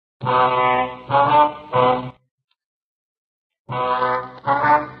Ladies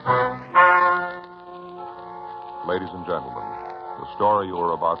and gentlemen, the story you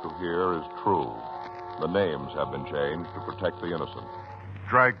are about to hear is true. The names have been changed to protect the innocent.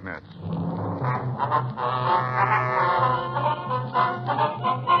 Dragnet.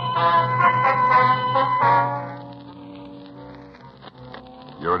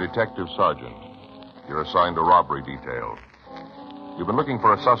 You're a detective sergeant. You're assigned to robbery detail. You've been looking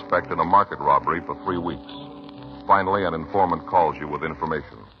for a suspect in a market robbery for 3 weeks. Finally, an informant calls you with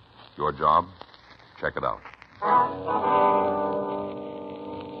information. Your job? Check it out.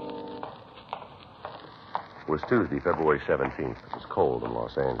 It was Tuesday, February 17th. It was cold in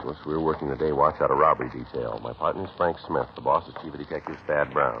Los Angeles. We were working the day watch out of robbery detail. My partner is Frank Smith. The boss is Chief of Detectives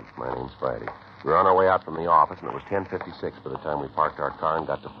Thad Brown. My name's Friday. We were on our way out from the office, and it was 10:56 by the time we parked our car and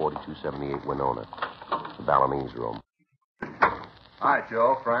got to 4278 Winona, the Balinese room. Hi,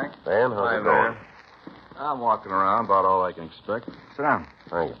 Joe, Frank. Van, how's Hi, it going? Van. I'm walking around, about all I can expect. Sit down.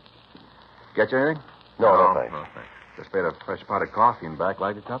 Thank you. Get you anything? No, thanks. No, thanks. Just made a fresh pot of coffee in back.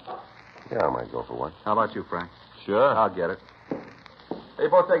 Like a cup? Yeah, I might go for one. How about you, Frank? Sure. I'll get it. Hey, you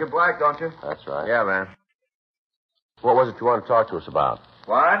both take it black, don't you? That's right. Yeah, man. What was it you wanted to talk to us about?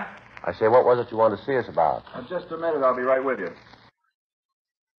 What? I say, what was it you wanted to see us about? Just a minute. I'll be right with you.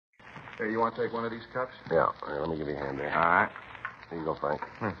 Hey, you want to take one of these cups? Yeah. Here, let me give you a hand there. All right. Here you go, Frank.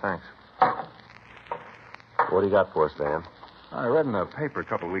 Thanks. What do you got for us, Van? I read in the paper a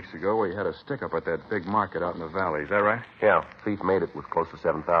couple of weeks ago where you had a stick-up at that big market out in the valley. Is that right? Yeah. Thief made it with close to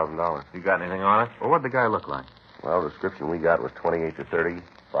 $7,000. You got anything on it? Well, what'd the guy look like? Well, the description we got was 28 to 30,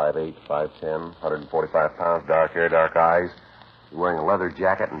 5'8", 5'10", 145 pounds, dark hair, dark eyes. He was wearing a leather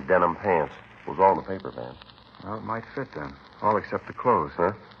jacket and denim pants. It was all in the paper, Van. Well, it might fit then. All except the clothes.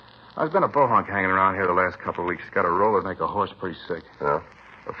 Huh? There's been a bohunk hanging around here the last couple of weeks. He's got a roll that'd make a horse pretty sick. Yeah?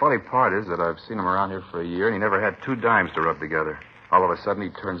 The funny part is that I've seen him around here for a year, and he never had 2 dimes to rub together. All of a sudden, he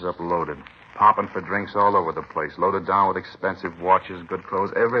turns up loaded. Popping for drinks all over the place. Loaded down with expensive watches, good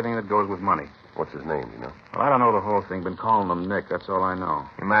clothes, everything that goes with money. What's his name, you know? Well, I don't know the whole thing. Been calling him Nick. That's all I know.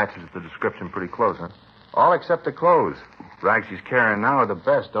 He matches the description pretty close, huh? All except the clothes. Rags he's carrying now are the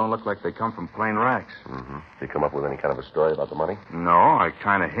best. Don't look like they come from plain racks. Mm-hmm. Did he come up with any kind of a story about the money? No, I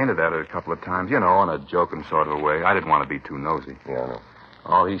kind of hinted at it a couple of times, you know, in a joking sort of a way. I didn't want to be too nosy. Yeah, I know.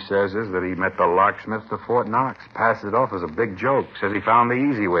 All he says is that he met the locksmith to Fort Knox. Passed it off as a big joke. Says he found the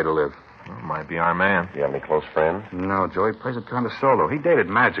easy way to live. Well, might be our man. Do you have any close friends? No, Joe, he plays it kind of solo. He dated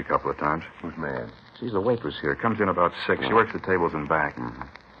Madge a couple of times. Who's Madge? She's a waitress here. Comes in about 6. She works the tables in back. Mm-hmm.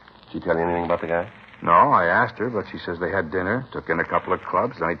 Did she tell you anything about the guy? No, I asked her, but she says they had dinner, took in a couple of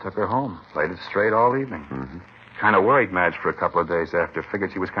clubs, then he took her home. Played it straight all evening. Mm-hmm. Kind of worried Madge for a couple of days after.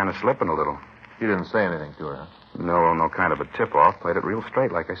 Figured she was kind of slipping a little. You didn't say anything to her, huh? No kind of a tip-off. Played it real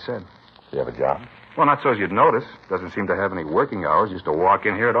straight, like I said. Do you have a job? Well, not so as you'd notice. Doesn't seem to have any working hours. Used to walk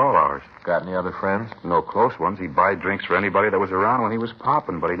in here at all hours. Got any other friends? No close ones. He'd buy drinks for anybody that was around when he was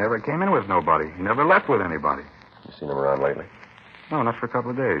popping, but he never came in with nobody. He never left with anybody. You seen him around lately? No, not for a couple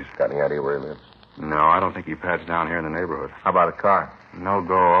of days. Got any idea where he lives? No, I don't think he pads down here in the neighborhood. How about a car? No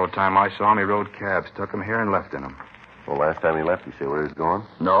go. All the time I saw him, he rode cabs. Took him here and left in them. Well, last time he left, you say where he was going?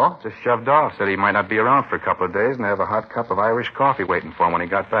 No, just shoved off. Said he might not be around for a couple of days and have a hot cup of Irish coffee waiting for him when he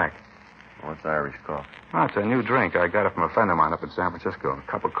got back. What's Irish coffee? Oh, it's a new drink. I got it from a friend of mine up in San Francisco. A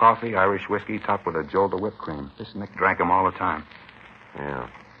cup of coffee, Irish whiskey, topped with a jolt of whipped cream. This Nick drank them all the time. Yeah.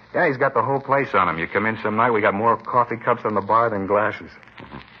 Yeah, he's got the whole place on him. You come in some night, we got more coffee cups on the bar than glasses.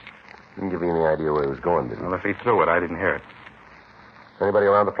 Mm-hmm. Didn't give you any idea where he was going, did he? Well, if he threw it, I didn't hear it. Anybody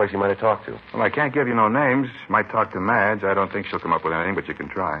around the place you might have talked to? Well, I can't give you no names. Might talk to Madge. I don't think she'll come up with anything, but you can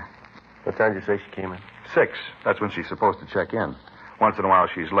try. What time did you say she came in? 6. That's when she's supposed to check in. Once in a while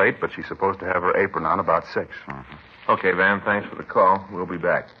she's late, but she's supposed to have her apron on about 6. Mm-hmm. Okay, Van, thanks for the call. We'll be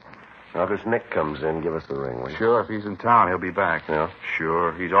back. Now, if this Nick comes in, give us the ring, will you? Sure, if he's in town, he'll be back. Yeah?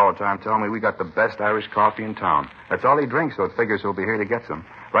 Sure. He's all the time telling me we got the best Irish coffee in town. That's all he drinks, so it figures he'll be here to get some.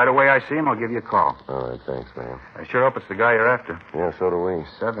 Right away I see him, I'll give you a call. All right, thanks, Van. I sure hope it's the guy you're after. Yeah, so do we.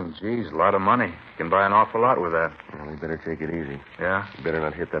 7 G's, a lot of money. You can buy an awful lot with that. Well, we better take it easy. Yeah? You better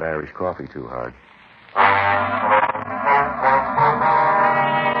not hit that Irish coffee too hard.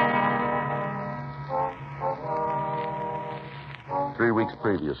 3 weeks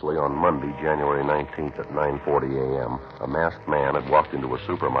previously, on Monday, January 19th at 9:40 a.m., a masked man had walked into a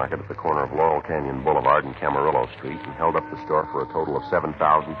supermarket at the corner of Laurel Canyon Boulevard and Camarillo Street and held up the store for a total of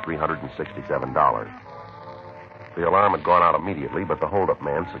 $7,367. The alarm had gone out immediately, but the holdup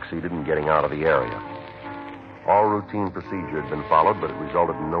man succeeded in getting out of the area. All routine procedure had been followed, but it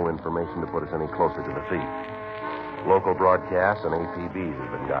resulted in no information to put us any closer to the thief. Local broadcasts and APBs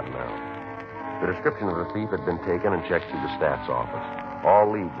had been gotten out. The description of the thief had been taken and checked through the stats office.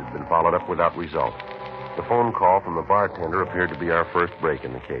 All leads had been followed up without result. The phone call from the bartender appeared to be our first break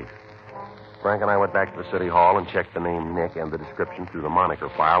in the case. Frank and I went back to the city hall and checked the name Nick and the description through the moniker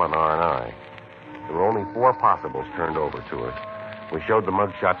file in R&I. There were only 4 possibles turned over to us. We showed the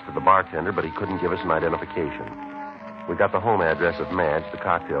mugshots to the bartender, but he couldn't give us an identification. We got the home address of Madge, the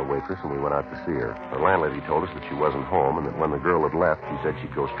cocktail waitress, and we went out to see her. Her landlady told us that she wasn't home and that when the girl had left, she said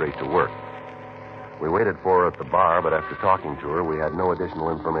she'd go straight to work. We waited for her at the bar, but after talking to her, we had no additional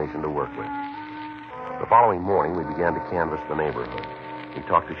information to work with. The following morning, we began to canvass the neighborhood. We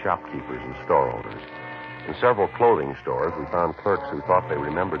talked to shopkeepers and store owners. In several clothing stores, we found clerks who thought they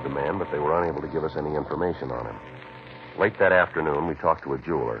remembered the man, but they were unable to give us any information on him. Late that afternoon, we talked to a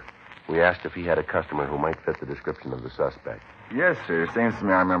jeweler. We asked if he had a customer who might fit the description of the suspect. Yes, sir. Seems to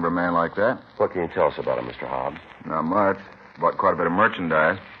me I remember a man like that. What can you tell us about him, Mr. Hobbs? Not much. Bought quite a bit of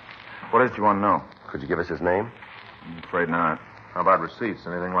merchandise. What is it you want to know? Could you give us his name? I'm afraid not. How about receipts?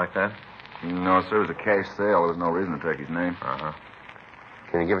 Anything like that? No, sir. It was a cash sale. There was no reason to take his name. Uh-huh.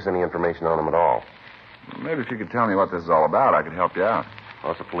 Can you give us any information on him at all? Maybe if you could tell me what this is all about, I could help you out.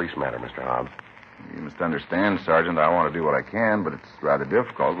 Well, it's a police matter, Mr. Hobbs. You must understand, Sergeant, I want to do what I can, but it's rather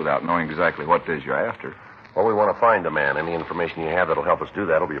difficult without knowing exactly what it is you're after. Well, we want to find a man. Any information you have that'll help us do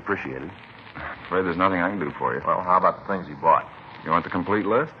that will be appreciated. I'm afraid there's nothing I can do for you. Well, how about the things he bought? You want the complete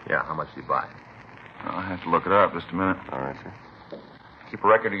list? Yeah, how much did he buy? I'll have to look it up. Just a minute. All right, sir. Keep a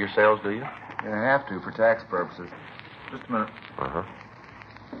record of your sales, do you? Yeah, I have to for tax purposes. Just a minute. Uh-huh.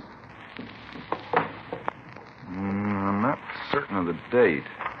 I'm not certain of the date.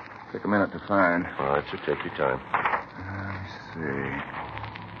 Take a minute to find. All right, sir. Take your time. Let me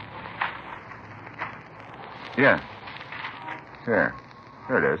see. Yeah. Here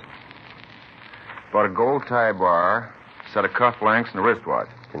it is. Bought a gold tie bar, set of cufflinks, and a wristwatch.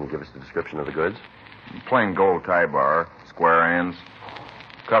 Can you give us the description of the goods? Plain gold tie bar, square ends.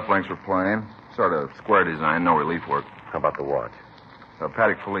 Cufflinks were plain, sort of square design, no relief work. How about the watch? A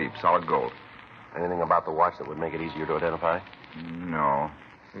Patek Philippe, solid gold. Anything about the watch that would make it easier to identify? No.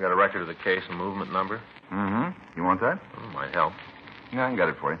 You got a record of the case and movement number? Mm-hmm. You want that? Might help. Yeah, I can get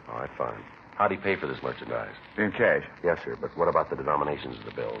it for you. All right, fine. How'd he pay for this merchandise? In cash. Yes, sir, but what about the denominations of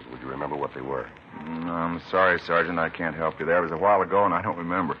the bills? Would you remember what they were? I'm sorry, Sergeant. I can't help you there. It was a while ago, and I don't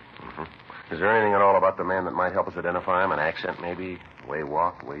remember. Mm-hmm. Is there anything at all about the man that might help us identify him? An accent, maybe? Way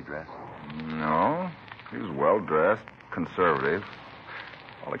walk, way dress? No. He was well-dressed, conservative.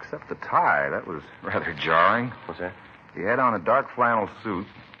 Well, except the tie. That was rather jarring. What's that? He had on a dark flannel suit,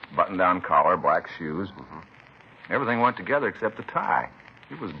 button-down collar, black shoes. Mm-hmm. Everything went together except the tie.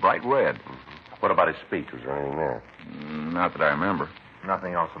 It was bright red. Mm-hmm. What about his speech? Was there anything there? Not that I remember.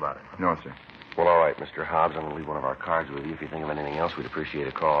 Nothing else about it. No, sir. Well, all right, Mr. Hobbs. I'm going to leave one of our cards with you. If you think of anything else, we'd appreciate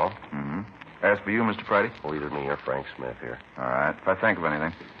a call. Mm-hmm. As for you, Mr. Friday? Well, either me or Frank Smith here. All right. If I think of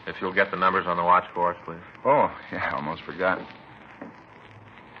anything. If you'll get the numbers on the watch for us, please. Oh, yeah, almost forgot.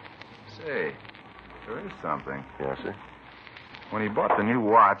 Say, there is something. Yes, sir? When he bought the new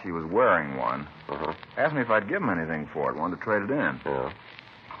watch, he was wearing one. Uh-huh. Asked me if I'd give him anything for it. Wanted to trade it in. Yeah.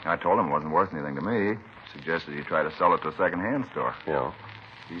 I told him it wasn't worth anything to me. Suggested he try to sell it to a second-hand store. Yeah.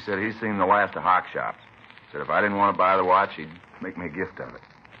 He said he's seen the last of hock shops. Said if I didn't want to buy the watch, he'd make me a gift of it.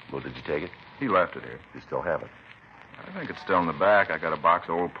 Well, did you take it? He left it here. You still have it. I think it's still in the back. I got a box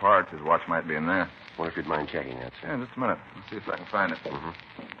of old parts. His watch might be in there. Wonder if you'd mind checking that, sir. Yeah, just a minute. Let's see if I can find it. Mm-hmm.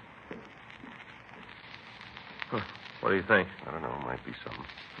 What do you think? I don't know. It might be something.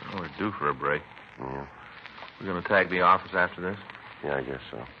 Well, we're due for a break. Yeah. We're going to tag the office after this? Yeah, I guess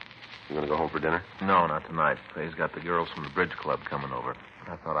so. You going to go home for dinner? No, not tonight. Fay's got the girls from the bridge club coming over.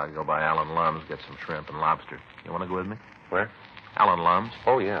 I thought I'd go by Alan Lum's, get some shrimp and lobster. You want to go with me? Where? Alan Lum's.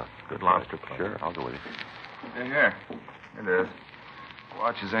 Oh, yeah. Good lobster club. Sure, I'll go with you. In here. It is.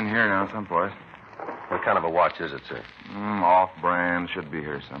 Watch is in here now someplace. What kind of a watch is it, sir? Off-brand. Should be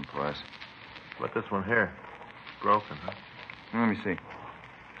here someplace. But this one here, broken, huh? Let me see.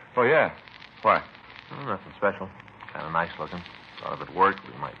 Oh, yeah. Why? Oh, nothing special. Kind of nice looking. Thought if it worked,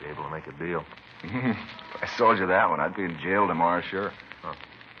 we might be able to make a deal. If I sold you that one, I'd be in jail tomorrow, sure. Huh.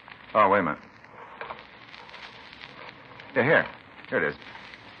 Oh, wait a minute. Yeah, here. Here it is.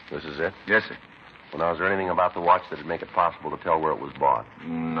 This is it? Yes, sir. Well, now, is there anything about the watch that'd make it possible to tell where it was bought?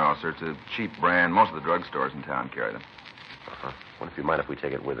 No, sir. It's a cheap brand. Most of the drugstores in town carry them. Uh-huh. What if you mind if we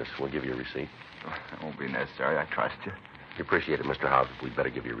take it with us? We'll give you a receipt. That won't be necessary. I trust you. We appreciate it, Mr. Hobbs. We'd better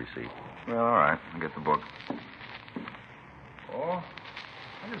give you a receipt. Well, all right. I'll get the book. Oh,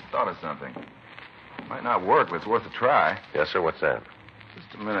 I just thought of something. Might not work, but it's worth a try. Yes, sir. What's that?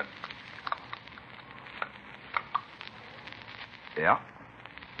 Just a minute. Yeah,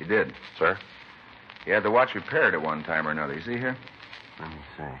 he did. Sir? He had the watch repaired at one time or another. You see here? Let me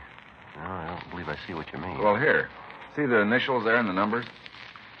see. No, I don't believe I see what you mean. Well, here. See the initials there and the numbers?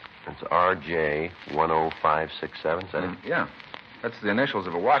 It's RJ 10567, is that it? Yeah. That's the initials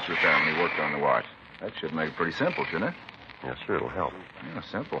of a watch repairman when he worked on the watch. That should make it pretty simple, shouldn't it? Yes, sir, it'll help. Yeah,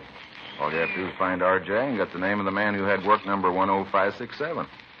 simple. All you have to do is find RJ and get the name of the man who had work number 10567.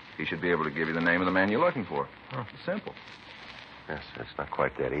 He should be able to give you the name of the man you're looking for. Huh. It's simple. Yes, it's not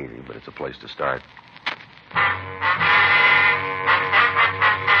quite that easy, but it's a place to start.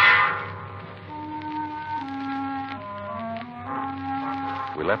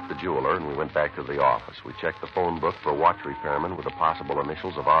 We left the jeweler and we went back to the office. We checked the phone book for a watch repairman with the possible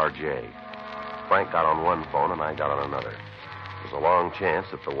initials of R.J. Frank got on one phone and I got on another. There was a long chance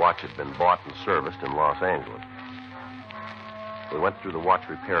that the watch had been bought and serviced in Los Angeles. We went through the watch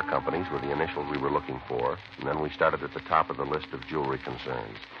repair companies with the initials we were looking for, and then we started at the top of the list of jewelry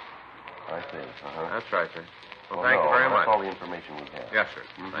concerns. I see. That's right, sir. Well, Well, thank no, you very that's much. all the information we have. Yes, sir.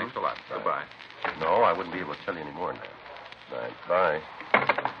 Mhm. Thanks a lot. Goodbye. No, I wouldn't be able to tell you any more than that. Bye.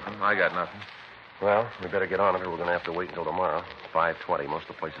 I got nothing. Well, we better get on it or we're going to have to wait until tomorrow. 5:20. Most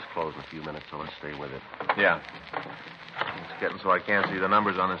of the place is closed in a few minutes, so let's stay with it. Yeah. It's getting so I can't see the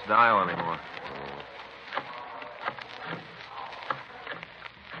numbers on this dial anymore.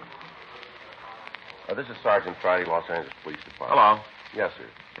 This is Sergeant Friday, Los Angeles Police Department. Hello. Yes, sir.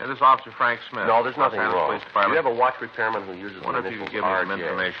 Yeah, this is Officer Frank Smith. No, there's Los nothing Angeles wrong. Police Do Department. you have a watch repairman who uses Wonder the if you initials could give me some RJ?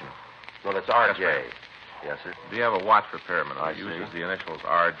 information. No, that's RJ. Yes, Yes, sir. Do you have a watch repairman I who see. uses the initials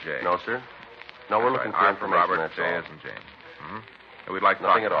R.J.? No, sir. No, we're looking for R for information, Robert, that's J all. as in James. Mm-hmm. We'd like to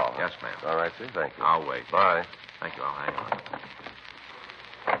Nothing talk at all. to you. Yes, ma'am. All right, sir. Thank you. I'll wait. Bye. Thank you. I'll hang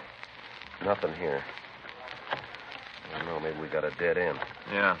on. Nothing here. I don't know. Maybe we got a dead end.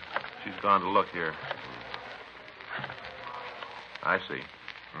 Yeah, she's gone to look here. I see.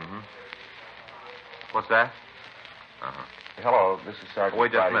 Mm-hmm. What's that? Uh-huh. Hello, this is Sergeant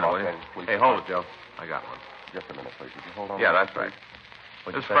Wait just a Friday, minute, Los will you? Angeles Police Hey, hold it, Department. Joe. I got one. Just a minute, please. Would you hold on? Yeah, a minute, that's right. please?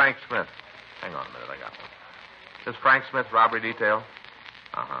 What'd This you is say? Frank Smith. Hang on a minute, I got one. This is Frank Smith, robbery detail?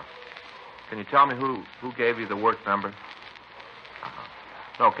 Uh-huh. Can you tell me who gave you the work number? Uh-huh.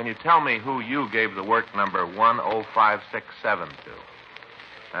 No, can you tell me who you gave the work number 10567 to?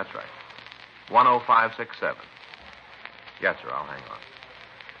 That's right. 10567. Yes, sir, I'll hang on.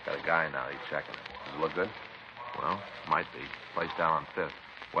 Got a guy now, he's checking it. Does it look good? Well, might be. Place down on 5th,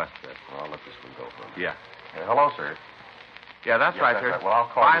 West 5th. Well, I'll let this one go for a minute. Yeah. Hello, sir. Yeah, that's Yeah, right, that's sir. right. Well, I'll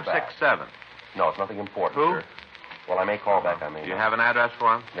call you back. 567. No, it's nothing important, Who? sir. Well, I may call back. I may Do you not. have an address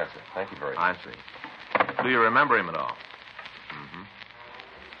for him? Yes, sir. Thank you very much. I see. Do you remember him at all? Mm-hmm.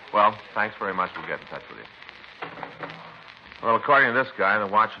 Well, thanks very much. We'll get in touch with you. Well, according to this guy, the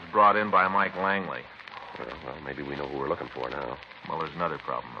watch was brought in by Mike Langley. Well, maybe we know who we're looking for now. Well, there's another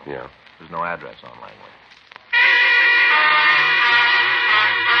problem, though. Yeah. There's no address on Langley.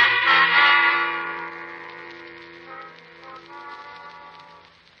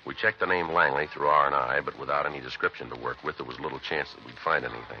 We checked the name Langley through R&I, but without any description to work with, there was little chance that we'd find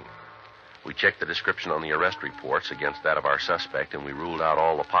anything. We checked the description on the arrest reports against that of our suspect, and we ruled out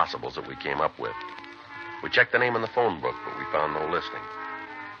all the possibles that we came up with. We checked the name in the phone book, but we found no listing.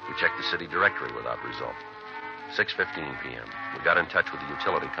 We checked the city directory without result. 6:15 p.m. We got in touch with the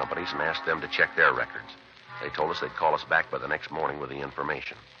utility companies and asked them to check their records. They told us they'd call us back by the next morning with the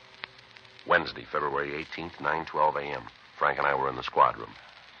information. Wednesday, February 18th, 9:12 a.m. Frank and I were in the squad room.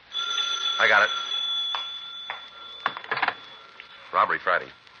 I got it. Robbery Friday.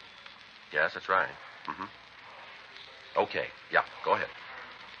 Yes, that's right. Mm-hmm. Okay. Yeah, go ahead.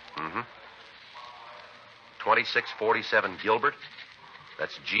 Mm-hmm. 2647 Gilbert.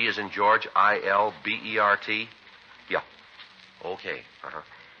 That's G as in George, I-L-B-E-R-T. Yeah. Okay. Uh-huh.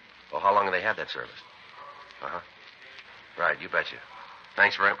 Well, how long have they had that service? Uh-huh. Right, you betcha.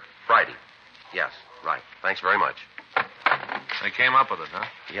 Thanks very much. Friday. Yes, right. Thanks very much. They came up with it, huh?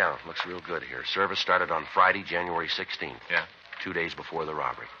 Yeah, looks real good here. Service started on Friday, January 16th. Yeah. 2 days before the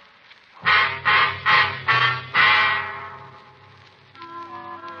robbery.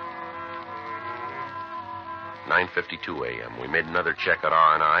 (9:52 a.m.) We made another check at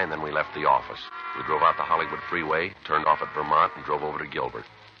R&I, and then we left the office. We drove out the Hollywood Freeway, turned off at Vermont, and drove over to Gilbert.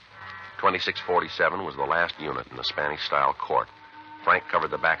 2647 was the last unit in the Spanish-style court. Frank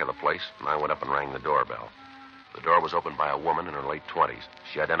covered the back of the place, and I went up and rang the doorbell. The door was opened by a woman in her late 20s.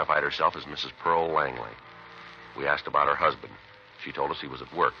 She identified herself as Mrs. Pearl Langley. We asked about her husband. She told us he was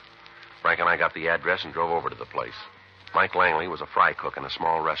at work. Frank and I got the address and drove over to the place. Mike Langley was a fry cook in a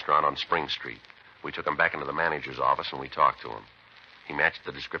small restaurant on Spring Street. We took him back into the manager's office and we talked to him. He matched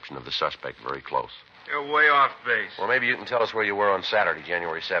the description of the suspect very close. You're way off base. Well, maybe you can tell us where you were on Saturday,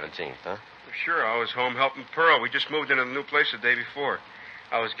 January 17th, huh? Sure, I was home helping Pearl. We just moved into the new place the day before.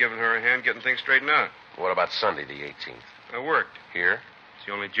 I was giving her a hand getting things straightened out. What about Sunday, the 18th? I worked. Here? It's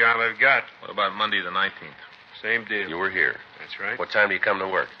the only job I've got. What about Monday the 19th? Same deal. You were here. That's right. What time do you come to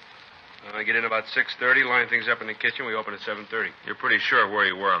work? I get in about 6:30, line things up in the kitchen. We open at 7:30. You're pretty sure where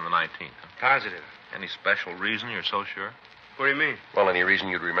you were on the 19th, huh? Positive. Any special reason you're so sure? What do you mean? Well, any reason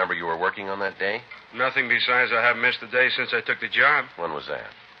you'd remember you were working on that day? Nothing besides I haven't missed a day since I took the job. When was that?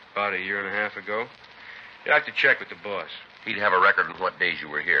 About a year and a half ago. You'd have to check with the boss. He'd have a record on what days you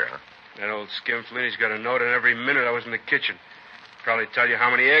were here, huh? That old skinflint, he's got a note on every minute I was in the kitchen. Probably tell you how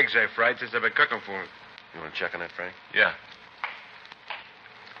many eggs I fried since I've been cooking for him. You want to check on that, Frank? Yeah.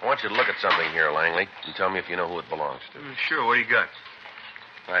 I want you to look at something here, Langley, and tell me if you know who it belongs to. Sure, what do you got?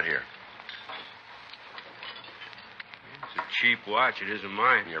 Right here. It's a cheap watch. It isn't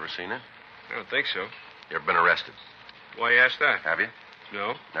mine. You ever seen it? I don't think so. You ever been arrested? Why you ask that? Have you?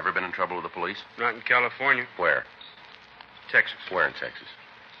 No, Never been in trouble with the police? not in California. Where? Texas. Where in Texas?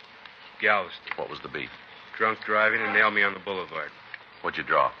 Galveston. What was the beef? Drunk driving and nailed me on the boulevard. What'd you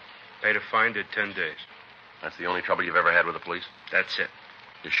draw? Paid a fine, did 10 days. That's the only trouble you've ever had with the police? That's it.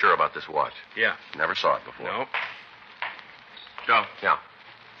 You're sure about this watch? Yeah. Never saw it before? No. Joe. Yeah.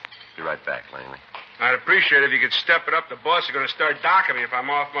 Be right back, Langley. I'd appreciate it if you could step it up. The boss is going to start docking me if I'm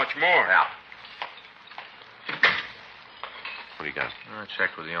off much more. Yeah. What do you got? I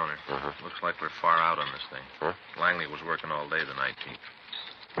checked with the owner. Uh-huh. Looks like we're far out on this thing. Huh? Langley was working all day the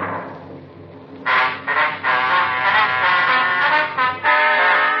 19th.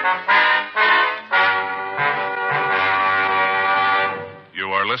 You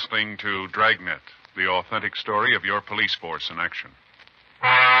are listening to Dragnet, the authentic story of your police force in action.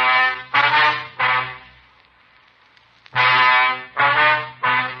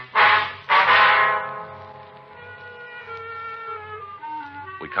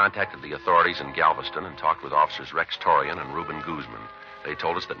 We contacted the authorities in Galveston and talked with officers Rex Torian and Reuben Guzman. They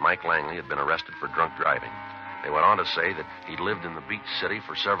told us that Mike Langley had been arrested for drunk driving. They went on to say that he'd lived in the beach city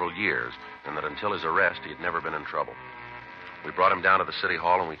for several years and that until his arrest, he had never been in trouble. We brought him down to the city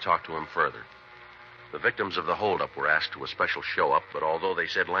hall and we talked to him further. The victims of the holdup were asked to a special show-up, but although they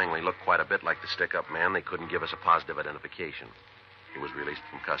said Langley looked quite a bit like the stick-up man, they couldn't give us a positive identification. He was released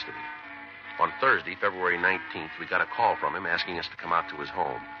from custody. On Thursday, February 19th, we got a call from him asking us to come out to his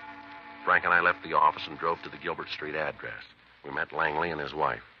home. Frank and I left the office and drove to the Gilbert Street address. We met Langley and his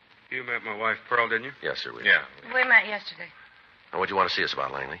wife. You met my wife, Pearl, didn't you? Yes, sir, we Yeah. We met yesterday. Now, what'd you want to see us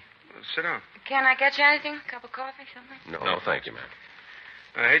about, Langley? Sit down. Can I get you anything? A cup of coffee, something? No, thank you, ma'am.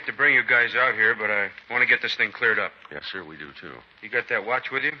 I hate to bring you guys out here, but I want to get this thing cleared up. Yes, sir, we do, too. You got that watch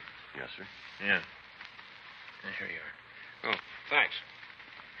with you? Yes, sir. Yeah. Here you are. Oh, thanks.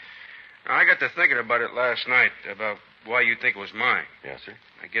 Now, I got to thinking about it last night, about why you think it was mine. Yes, sir.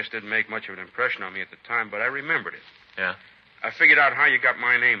 I guess it didn't make much of an impression on me at the time, but I remembered it. Yeah? I figured out how you got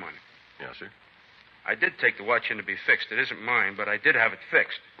my name on it. Yes, sir. I did take the watch in to be fixed. It isn't mine, but I did have it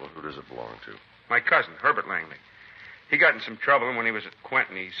fixed. Well, who does it belong to? My cousin, Herbert Langley. He got in some trouble, and when he was at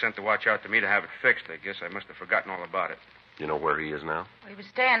Quentin, he sent the watch out to me to have it fixed. I guess I must have forgotten all about it. You know where he is now? He was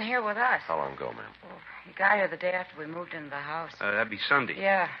staying here with us. How long ago, ma'am? Oh, he got here the day after we moved into the house. That'd be Sunday.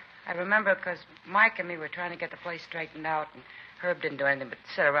 Yeah, I remember because Mike and me were trying to get the place straightened out, and Herb didn't do anything but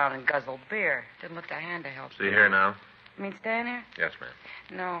sit around and guzzle beer. Didn't look to hand to help. Is he here now? You mean staying here? Yes, ma'am.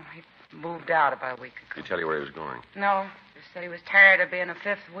 No, he moved out about a week Did he ago. tell you where he was going? No, just said he was tired of being a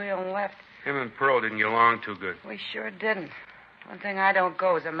fifth wheel and left. Him and Pearl didn't get along too good. We sure didn't. One thing I don't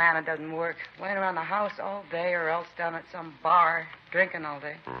go is a man that doesn't work. Laying around the house all day or else down at some bar, drinking all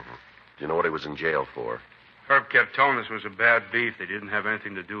day. Mm-hmm. Do you know what he was in jail for? Herb kept telling us it was a bad beef. They didn't have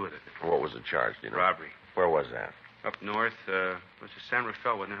anything to do with it. What was the charge, do you know? Robbery. Where was that? Up north, was it San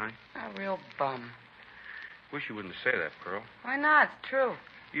Rafael, wasn't it, honey? A real bum. Wish you wouldn't say that, Pearl. Why not? It's true.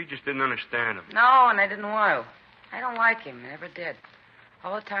 You just didn't understand him. No, and I didn't want to. I don't like him. Never did.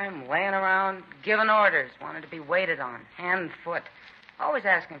 All the time laying around, giving orders, wanted to be waited on, hand and foot. Always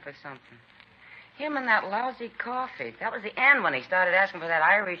asking for something. Him and that lousy coffee. That was the end when he started asking for that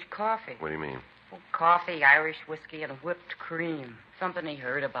Irish coffee. What do you mean? Oh, coffee, Irish whiskey, and whipped cream. Something he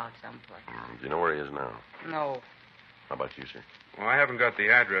heard about someplace. Do you know where he is now? No. How about you, sir? Well, I haven't got the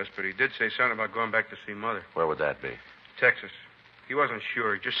address, but he did say something about going back to see Mother. Where would that be? Texas. He wasn't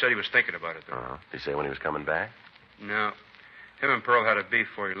sure. He just said he was thinking about it, though. Uh-huh. Did he say when he was coming back? No. Him and Pearl had a beef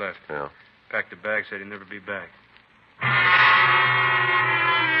before he left. Yeah. Packed a bag, said he'd never be back.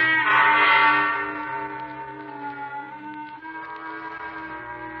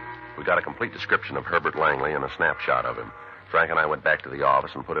 We got a complete description of Herbert Langley and a snapshot of him. Frank and I went back to the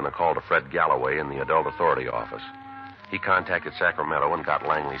office and put in a call to Fred Galloway in the Adult Authority office. He contacted Sacramento and got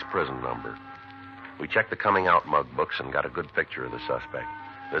Langley's prison number. We checked the coming out mug books and got a good picture of the suspect.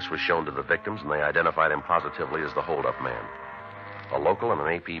 This was shown to the victims, and they identified him positively as the holdup man. A local and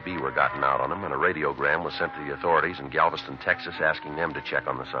an APB were gotten out on him, and a radiogram was sent to the authorities in Galveston, Texas, asking them to check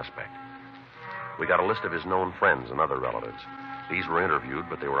on the suspect. We got a list of his known friends and other relatives. These were interviewed,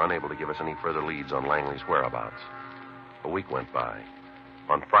 but they were unable to give us any further leads on Langley's whereabouts. A week went by.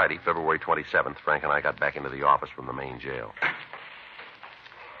 On Friday, February 27th, Frank and I got back into the office from the main jail.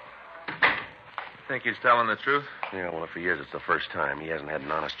 Think he's telling the truth? Yeah, well, if he is, it's the first time. He hasn't had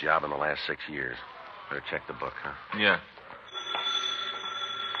an honest job in the last 6 years. Better check the book, huh? Yeah.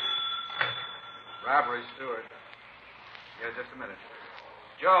 Robbery, Stewart. Yeah, just a minute.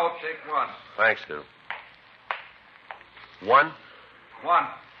 Joe, take one. Thanks, Stu. One? One.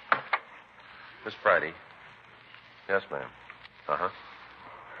 Miss Friday. Yes, ma'am. Uh-huh.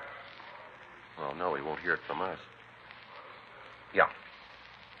 Well, no, he won't hear it from us. Yeah.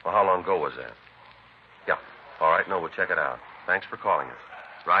 Well, how long ago was that? Yeah. All right, no, we'll check it out. Thanks for calling us.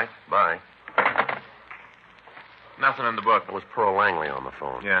 Right? Bye. Nothing in the book. It was Pearl Langley on the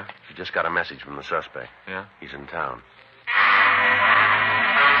phone. Yeah? She just got a message from the suspect. Yeah? He's in town.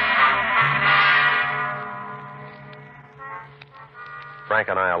 Frank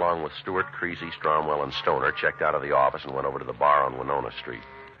and I, along with Stewart, Creasy, Stromwell, and Stoner, checked out of the office and went over to the bar on Winona Street.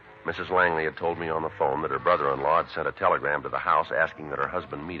 Mrs. Langley had told me on the phone that her brother-in-law had sent a telegram to the house asking that her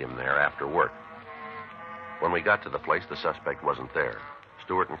husband meet him there after work. When we got to the place, the suspect wasn't there.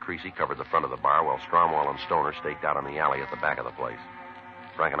 Stewart and Creasy covered the front of the bar while Stromwell and Stoner staked out on the alley at the back of the place.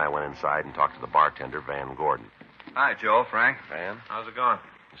 Frank and I went inside and talked to the bartender, Van Gordon. Hi, Joe, Frank. Van, How's it going?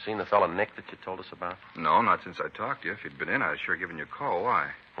 you seen the fella Nick that you told us about? No, not since I talked to you. If you'd been in, I'd sure given you a call.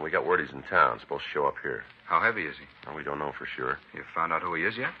 Why? Well, we got word he's in town. Supposed to show up here. How heavy is he? Well, we don't know for sure. You found out who he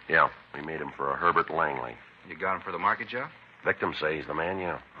is yet? Yeah, we made him for a Herbert Langley. You got him for the market job? Victims say he's the man,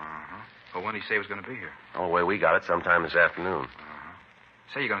 yeah. Uh-huh. Well, when did he say he was going to be here? Well, the way we got it, sometime this afternoon. Uh-huh.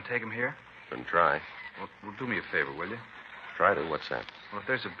 Say, you going to take him here? Couldn't try. Well, do me a favor, will you? Try to. What's that? Well, if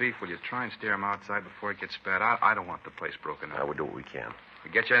there's a beef, will you try and steer him outside before it gets bad? I don't want the place broken up. We'll do what we can. We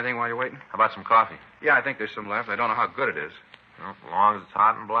get you anything while you're waiting? How about some coffee? Yeah, I think there's some left. I don't know how good it is. Well, as long as it's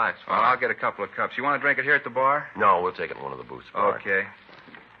hot and black. Well, I'll get a couple of cups. You want to drink it here at the bar? No, we'll take it in one of the booths. Bar. Okay.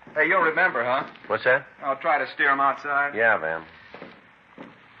 Hey, you'll remember, huh? What's that? I'll try to steer him outside. Yeah, Van.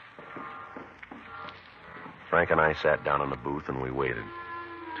 Frank and I sat down in the booth and we waited.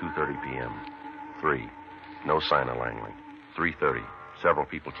 2:30 p.m. 3. No sign of Langley. 3:30. Several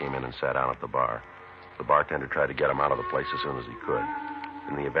people came in and sat down at the bar. The bartender tried to get him out of the place as soon as he could.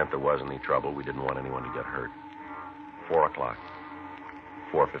 In the event there was any trouble, we didn't want anyone to get hurt. 4 o'clock.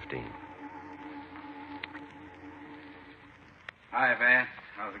 4:15. Hi, Van.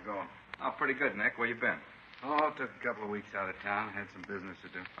 How's it going? Oh, pretty good, Nick. Where you been? Oh, took a couple of weeks out of town. Had some business to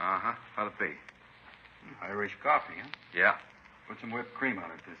do. Uh-huh. How'd it be? Irish coffee, huh? Yeah. Put some whipped cream on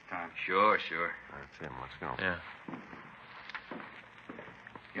it this time. Sure. That's him. Let's go. Yeah.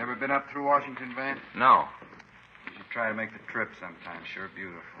 You ever been up through Washington, Van? No. You should try to make the trip sometime. Sure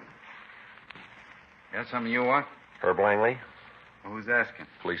beautiful. Got something you want? Herb Langley, Who's asking?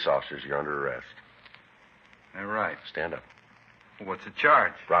 police officers, you're under arrest. They're right. Stand up. What's the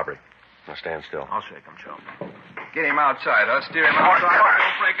charge? Robbery. Now stand still. I'll shake him, Joe. Get him outside, huh? Steer him outside.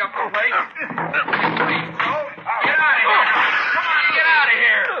 Don't break up the place. Get out of here. Come on, get out of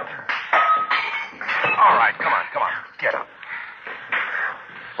here. All right, come on. Get up.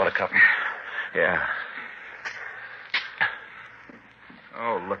 Want a cup? Yeah.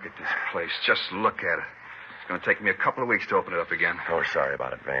 Oh, look at this place. Just look at it. It's going to take me a couple of weeks to open it up again. Oh, we're sorry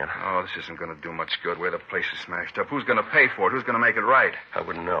about it, Van. Oh, this isn't going to do much good where the place is smashed up. Who's going to pay for it? Who's going to make it right? I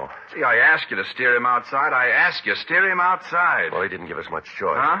wouldn't know. See, I asked you to steer him outside. I asked you, steer him outside. Well, he didn't give us much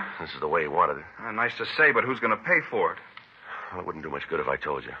choice. Huh? This is the way he wanted it. Nice to say, but who's going to pay for it? Well, it wouldn't do much good if I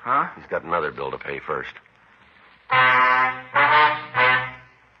told you. Huh? He's got another bill to pay first.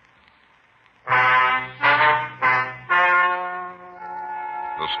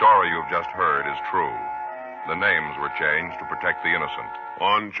 The story you've just heard is true. The names were changed to protect the innocent.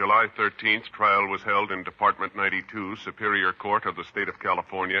 On July 13th, trial was held in Department 92, Superior Court of the State of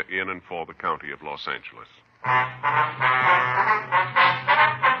California, in and for the County of Los Angeles.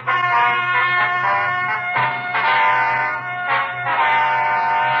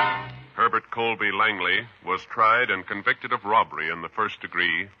 Herbert Colby Langley was tried and convicted of robbery in the first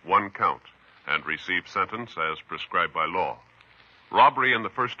degree, 1 count, and received sentence as prescribed by law. Robbery in the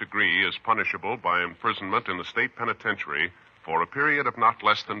first degree is punishable by imprisonment in the state penitentiary for a period of not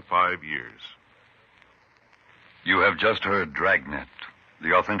less than 5 years. You have just heard Dragnet,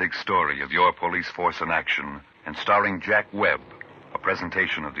 the authentic story of your police force in action, and starring Jack Webb, a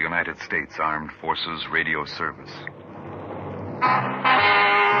presentation of the United States Armed Forces Radio Service.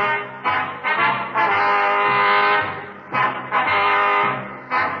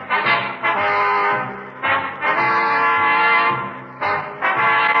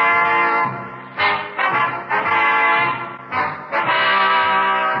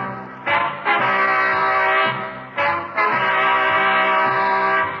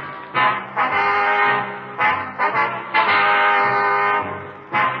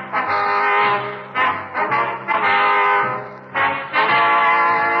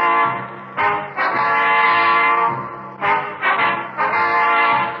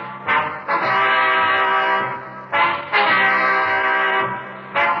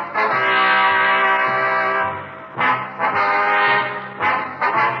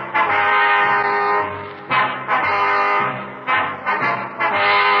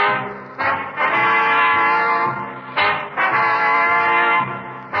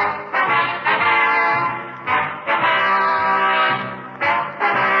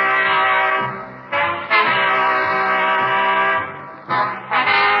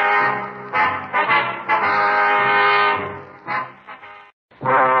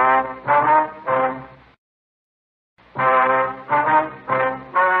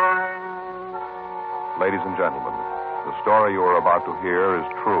 Ladies and gentlemen, the story you are about to hear is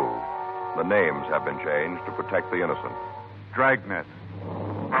true. The names have been changed to protect the innocent. Dragnet.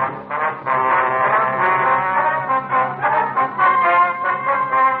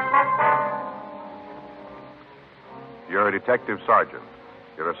 You're a detective sergeant.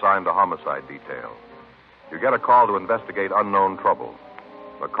 You're assigned to homicide detail. You get a call to investigate unknown trouble.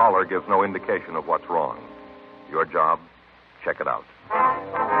 The caller gives no indication of what's wrong. Your job, check it out.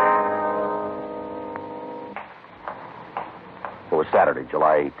 It was Saturday,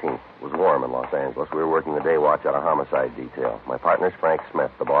 July 18th. It was warm in Los Angeles. We were working the day watch out of homicide detail. My partner's Frank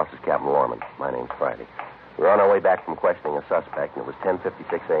Smith. The boss is Captain Lorman. My name's Friday. We were on our way back from questioning a suspect, and it was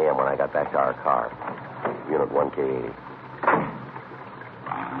 10:56 a.m. when I got back to our car. Unit 1K8.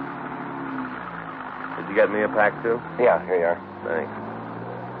 Did you get me a pack, too? Yeah, here you are. Thanks.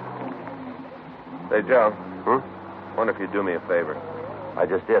 Say, Joe. Wonder if you'd do me a favor. I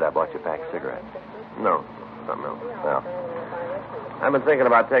just did. I bought you a pack of cigarettes. No, something else. Well, I've been thinking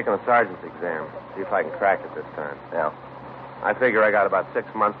about taking a sergeant's exam. See if I can crack it this time. yeah. I figure I got about 6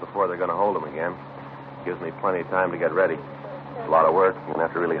 months before they're going to hold him again. Gives me plenty of time to get ready. It's a lot of work. You're going to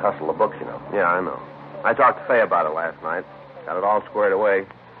have to really hustle the books, you know. Yeah, I know. I talked to Fay about it last night. Got it all squared away.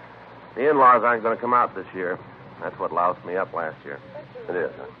 The in-laws aren't going to come out this year. That's what loused me up last year. It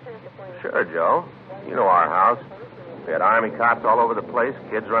is, huh? Sure, Joe. You know our house. We had Army cops all over the place,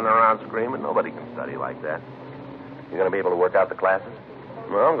 kids running around screaming. Nobody can study like that. You're going to be able to work out the classes?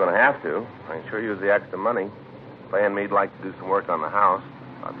 Well, I'm going to have to. I can sure use the extra money. Fay and me'd like to do some work on the house.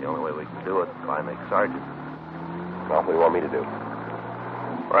 About the only way we can do it if I make sergeant. Well, what do you want me to do?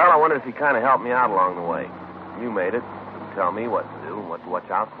 Well, I wondered if you kind of helped me out along the way. You made it. Tell me what to do and what to watch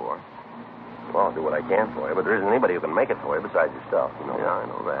out for. Well, I'll do what I can for you, but there isn't anybody who can make it for you besides yourself. You know Yeah, I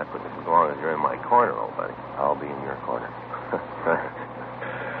know that, but just as long as you're in my corner, old buddy. I'll be in your corner.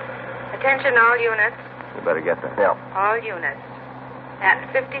 Attention all units. You better get there. Yeah. All units. At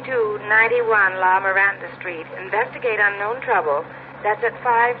 5291 La Miranda Street, investigate unknown trouble. That's at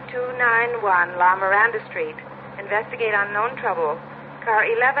 5291 La Miranda Street. Investigate unknown trouble. Car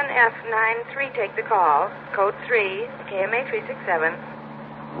 11F93, take the call. Code 3, KMA 367.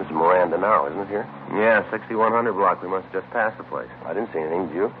 This is Miranda now, isn't it here? Yeah, 6100 block. We must have just passed the place. I didn't see anything,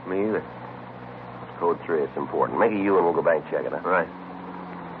 did you? Me either. It's code 3. It's important. Make it you and we'll go back and check it, huh? Right.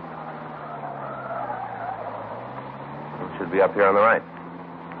 It should be up here on the right.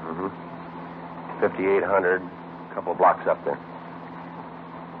 5800, a couple of blocks up there.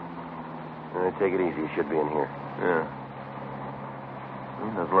 Take it easy. You should be in here. Yeah.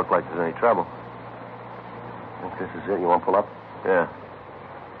 Doesn't look like there's any trouble. Think this is it? You want to pull up? Yeah.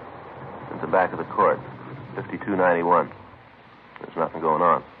 At the back of the court. 5291. There's nothing going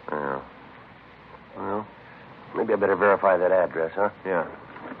on. Yeah. Well, maybe I better verify that address, huh? Yeah.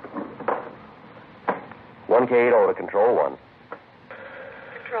 1K80 to Control 1.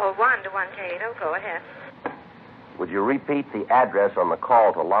 Control 1 to 1K80. Go ahead. Would you repeat the address on the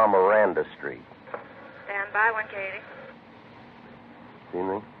call to La Miranda Street? Stand by 1K80. See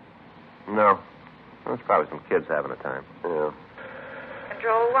anything? No. Well, it's probably some kids having a time. Yeah.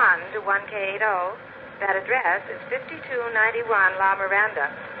 Control 1 to 1K80. That address is 5291 La Miranda.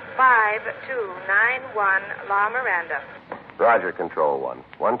 5291 La Miranda. Roger, Control 1.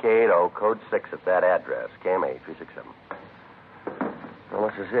 1K80, code 6 at that address. KMA 367. Well,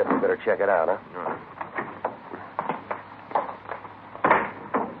 this is it. We better check it out, huh?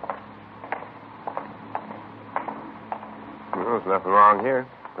 Well, there's nothing wrong here.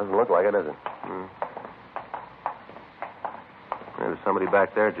 Doesn't look like it, does it? There's somebody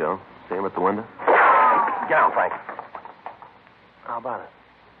back there, Joe. See him at the window? Get out, Frank. How about it?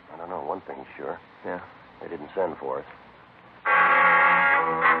 I don't know. One thing's sure. Yeah. They didn't send for us.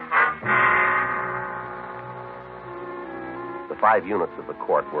 The 5 units of the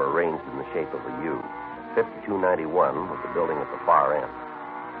court were arranged in the shape of a U. 5291 was the building at the far end.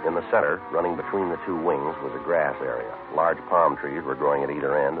 In the center, running between the 2 wings, was a grass area. Large palm trees were growing at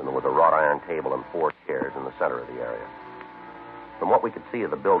either end, and there was a wrought iron table and 4 chairs in the center of the area. From what we could see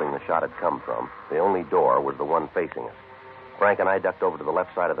of the building the shot had come from, the only door was the one facing us. Frank and I ducked over to the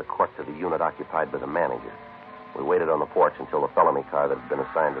left side of the court to the unit occupied by the manager. We waited on the porch until the felony car that had been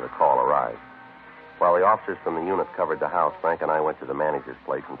assigned to the call arrived. While the officers from the unit covered the house, Frank and I went to the manager's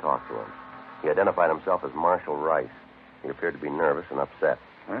place and talked to him. He identified himself as Marshal Rice. He appeared to be nervous and upset.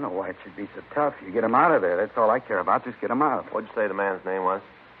 I don't know why it should be so tough. You get him out of there. That's all I care about. Just get him out. What'd you say the man's name was?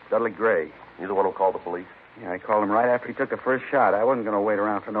 Dudley Gray. You the one who called the police? Yeah, I called him right after he took the first shot. I wasn't going to wait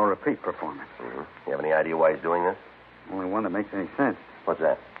around for no repeat performance. Mm-hmm. You have any idea why he's doing this? Only one that makes any sense. What's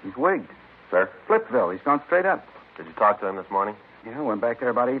that? He's wigged. Sir? Flipville. He's gone straight up. Did you talk to him this morning? Yeah, I went back there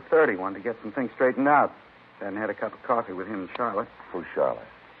about 8:30. Wanted to get some things straightened out. Then had a cup of coffee with him and Charlotte. Who's Charlotte?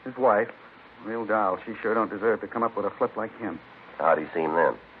 His wife. Real doll. She sure don't deserve to come up with a flip like him. How'd he seem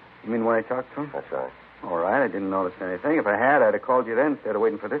then? You mean when I talked to him? That's right. All right. I didn't notice anything. If I had, I'd have called you then instead of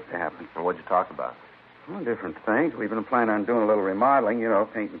waiting for this to happen. And what'd you talk about? Well, different things. We've been planning on doing a little remodeling,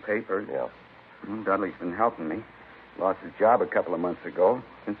 painting papers. Yeah. Well, Dudley's been helping me. Lost his job a couple of months ago.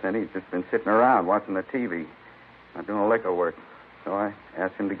 Since then, he's just been sitting around watching the TV. Not doing liquor work. So I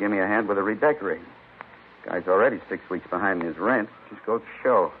asked him to give me a hand with the redecorating. Guy's already 6 weeks behind his rent. Just goes to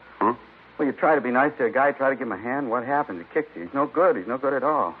show. Well, you try to be nice to a guy, try to give him a hand. What happens? He kicks you. He's no good. He's no good at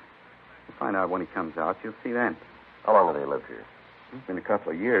all. You'll find out when he comes out. You'll see then. How long have they lived here? It's been a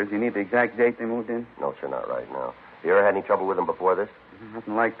couple of years. You need the exact date they moved in? No, sir, not right now. You ever had any trouble with them before this?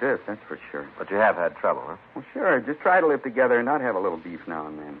 Nothing like this, that's for sure. But you have had trouble, huh? Well, sure. Just try to live together and not have a little beef now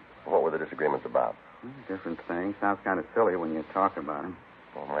and then. What were the disagreements about? Different things. Sounds kind of silly when you talk about him.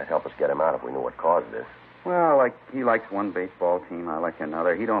 Well, it might help us get him out if we knew what caused this. Well, like he likes one baseball team, I like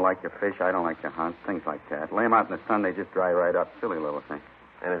another. He don't like to fish, I don't like to hunt, things like that. Lay him out in the sun, they just dry right up. Silly little thing.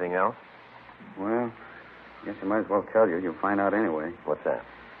 Anything else? Well, guess I might as well tell you. You'll find out anyway. What's that?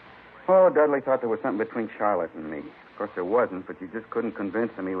 Oh, Dudley thought there was something between Charlotte and me. Of course, there wasn't, but you just couldn't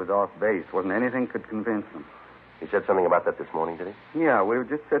convince him he was off base. Wasn't anything could convince him. He said something about that this morning, did he? Yeah, we were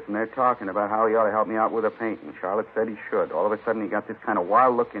just sitting there talking about how he ought to help me out with the painting. Charlotte said he should. All of a sudden, he got this kind of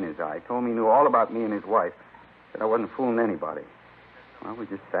wild look in his eye. Told me he knew all about me and his wife. Said I wasn't fooling anybody. Well, we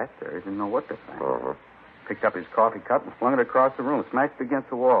just sat there. Didn't know what to think. Picked up his coffee cup and flung it across the room. Smashed it against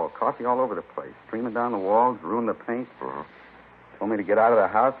the wall. Coffee all over the place. Streaming down the walls. Ruined the paint. Told me to get out of the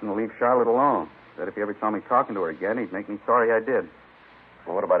house and to leave Charlotte alone. Said if he ever saw me talking to her again, he'd make me sorry I did.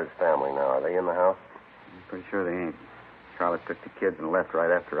 Well, what about his family now? Are they in the house? I'm pretty sure they ain't. Charlotte took the kids and left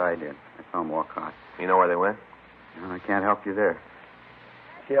right after I did. I saw them walk out. You know where they went? No, I can't help you there.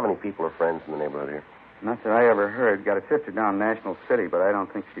 Do you have any people or friends in the neighborhood here? Not that I ever heard. Got a sister down in National City, but I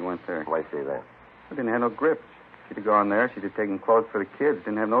don't think she went there. Why say that? I didn't have no grips. She'd have gone there. She'd have taken clothes for the kids.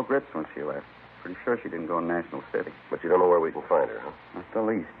 Didn't have no grips when she left. Pretty sure she didn't go in National City. But you don't know where we can find her, huh? Not the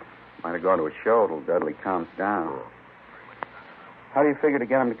least. Might have gone to a show till Dudley calms down. How do you figure to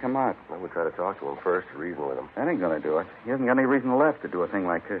get him to come out? Well, we'll try to talk to him first, reason with him. That ain't going to do it. He hasn't got any reason left to do a thing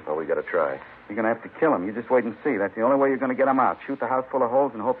like this. Well, we got to try. You're going to have to kill him. You just wait and see. That's the only way you're going to get him out. Shoot the house full of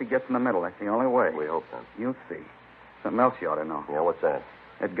holes and hope he gets in the middle. That's the only way. We hope then. You'll see. Something else you ought to know. Yeah, what's that?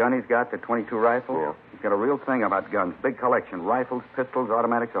 That gun he's got, the .22 rifle? Yeah. He's got a real thing about guns. Big collection. Rifles, pistols,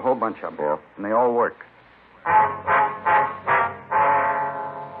 automatics, a whole bunch of them. Yeah. And they all work.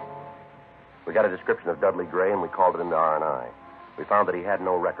 We got a description of Dudley Gray, and we called it into R&I. We found that he had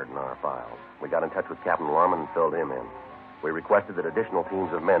no record in our files. We got in touch with Captain Lorman and filled him in. We requested that additional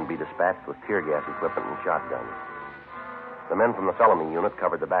teams of men be dispatched with tear gas equipment and shotguns. The men from the felony unit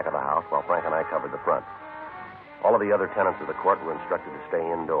covered the back of the house, while Frank and I covered the front. All of the other tenants of the court were instructed to stay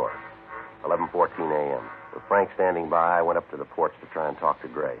indoors. 11:14 a.m. With Frank standing by, I went up to the porch to try and talk to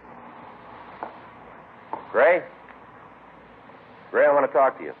Gray. Gray? Gray, I want to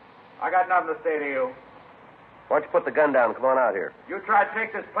talk to you. I got nothing to say to you. Why don't you put the gun down and come on out here? You try to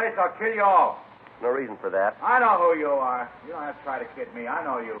take this place, I'll kill you all. No reason for that. I know who you are. You don't have to try to kid me. I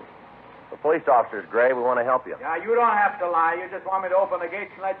know you. The police officers, Gray. We want to help you. Yeah, you don't have to lie. You just want me to open the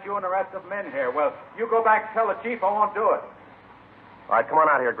gates and let you and the rest of them in here. Well, you go back and tell the chief I won't do it. All right, come on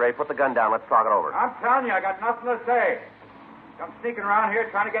out here, Gray. Put the gun down. Let's talk it over. I'm telling you, I got nothing to say. Come sneaking around here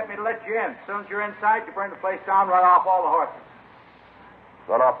trying to get me to let you in. As soon as you're inside, you burn the place down, run off all the horses.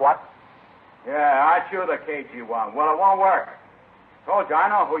 Run off what? Yeah, aren't you the KG-1? Well, it won't work. Told you, I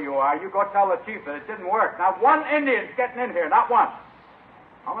know who you are. You go tell the chief that it didn't work. Not one Indian's getting in here, not one.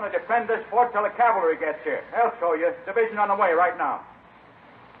 I'm going to defend this fort till the cavalry gets here. They'll show you. Division on the way right now.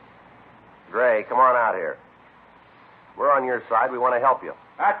 Gray, come on out here. We're on your side. We want to help you.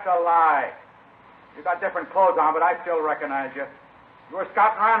 That's a lie. You got different clothes on, but I still recognize you. You were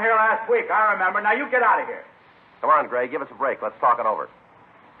scouting around here last week, I remember. Now you get out of here. Come on, Gray. Give us a break. Let's talk it over.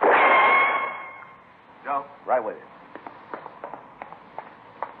 Joe? Right with you.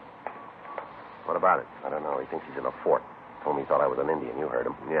 What about it? I don't know. He thinks he's in a fort. Told me he thought I was an Indian. You heard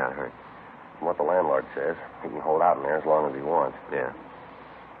him. Yeah, I heard. From what the landlord says, he can hold out in there as long as he wants. Yeah.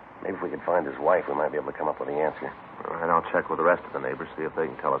 Maybe if we could find his wife, we might be able to come up with the answer. All right, I'll check with the rest of the neighbors, see if they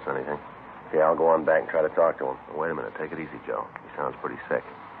can tell us anything. Yeah, I'll go on back and try to talk to him. Wait a minute. Take it easy, Joe. He sounds pretty sick.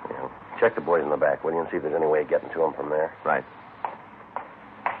 Yeah. Check the boys in the back, will you, and see if there's any way of getting to him from there. Right.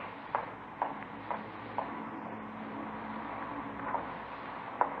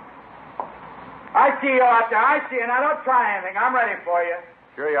 I see you out there. I see you. Now, don't try anything. I'm ready for you.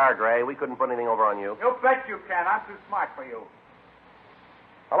 Sure you are, Gray. We couldn't put anything over on you. You bet you can. I'm too smart for you.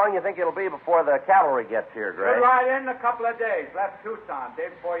 How long do you think it'll be before the cavalry gets here, Gray? Should ride in a couple of days. Left Tucson day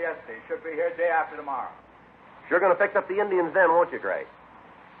before yesterday. Should be here day after tomorrow. Sure going to fix up the Indians then, won't you, Gray?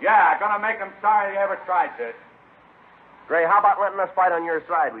 Yeah, gonna make them sorry they ever tried this. Gray, how about letting us fight on your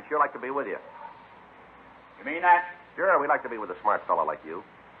side? We'd sure like to be with you. You mean that? Sure, we'd like to be with a smart fellow like you.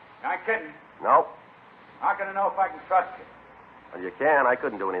 Not kidding. No. How can I know if I can trust you? Well, you can. I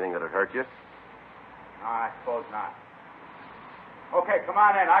couldn't do anything that'd hurt you. No, I suppose not. Okay, come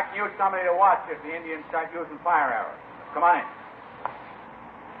on in. I can use somebody to watch if the Indians start using fire arrows. Come on in.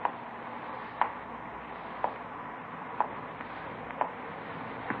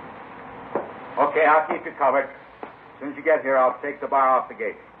 Okay, I'll keep you covered. As soon as you get here, I'll take the bar off the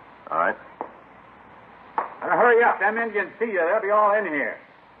gate. All right. Now, hurry up. Them Indians see you. They'll be all in here.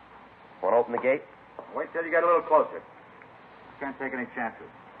 Want to open the gate? Wait till you get a little closer. Can't take any chances.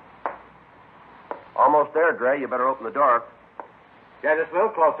 Almost there, Gray. You better open the door. Yeah, just a little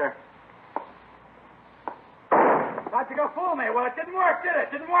closer. Thought you could fool me. Well, it didn't work, did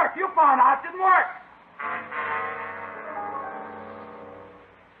it? Didn't work. You found out. Didn't work.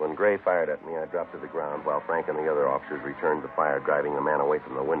 When Gray fired at me, I dropped to the ground while Frank and the other officers returned the fire, driving the man away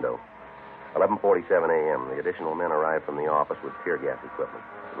from the window. 11:47 a.m., the additional men arrived from the office with tear gas equipment.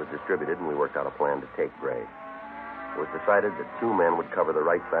 It was distributed, and we worked out a plan to take Gray. It was decided that 2 men would cover the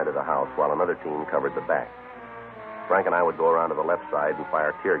right side of the house while another team covered the back. Frank and I would go around to the left side and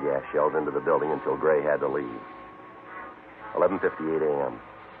fire tear gas shells into the building until Gray had to leave. 11:58 a.m.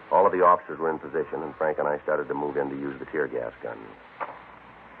 All of the officers were in position, and Frank and I started to move in to use the tear gas guns.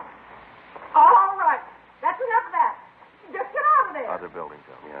 All right. That's enough of that. Just get out of there. Other building,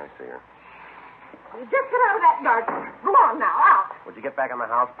 Joe. Yeah, I see her. You just get out of that garden. Go on now, out. Would you get back in the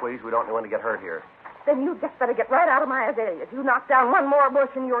house, please? We don't want to get hurt here. Then you just better get right out of my azaleas. You knock down one more bush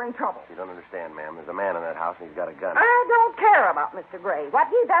and you're in trouble. You don't understand, ma'am. There's a man in that house and he's got a gun. I don't care about Mr. Gray.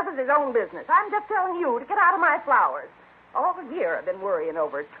 What he does is his own business. I'm just telling you to get out of my flowers. All year I've been worrying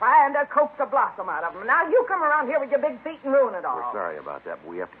over it, trying to coax a blossom out of them. Now you come around here with your big feet and ruin it all. We're sorry about that,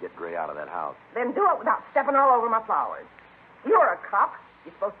 but we have to get Gray out of that house. Then do it without stepping all over my flowers. You're a cop.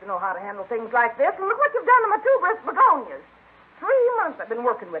 You're supposed to know how to handle things like this. And look what you've done to my tuberous begonias. 3 months I've been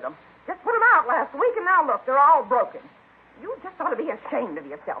working with them. Just put them out last week, and now look, they're all broken. You just ought to be ashamed of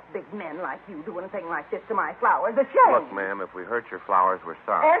yourself, big men like you doing a thing like this to my flowers. Ashamed. Look, ma'am, if we hurt your flowers, we're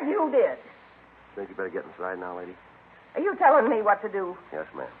sorry. As you did. Think you better get inside now, lady? Are you telling me what to do? Yes,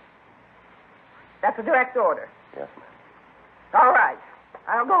 ma'am. That's a direct order. Yes, ma'am. All right.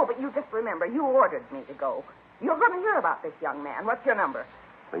 I'll go, but you just remember, you ordered me to go. You're going to hear about this young man. What's your number?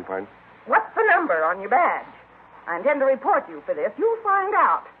 Beg your pardon? What's the number on your badge? I intend to report you for this. You'll find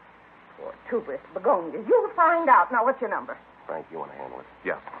out. Poor tuberous begonias. You'll find out. Now, what's your number? Frank, you want to handle it?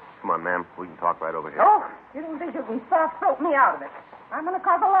 Yeah. Come on, ma'am. We can talk right over here. Oh, you don't think you can soft-soap me out of it. I'm going to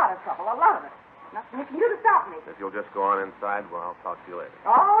cause a lot of trouble, a lot of it. Nothing you can do to stop me. If you'll just go on inside, well, I'll talk to you later.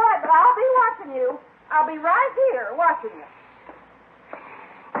 All right, but I'll be watching you. I'll be right here watching you.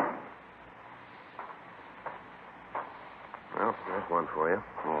 Well, there's one for you.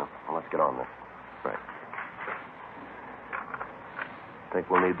 Yeah, well, let's get on this. Right. Think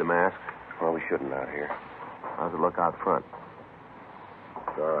we'll need the mask? Well, we shouldn't out here. How's it look out front?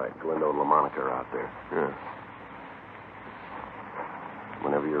 All right. Glendo and LaMonica are out there. Yeah.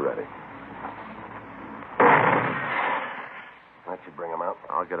 Whenever you're ready. That should bring them out.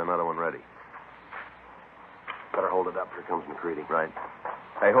 I'll get another one ready. Better hold it up. Here comes McCready. Right.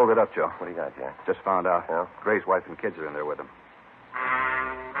 Hey, hold it up, Joe. What do you got, Jack? Just found out. Yeah? Gray's wife and kids are in there with him.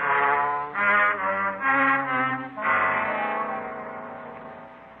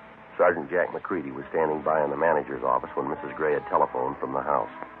 Sergeant Jack McCready was standing by in the manager's office when Mrs. Gray had telephoned from the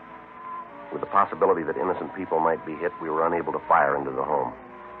house. With the possibility that innocent people might be hit, we were unable to fire into the home.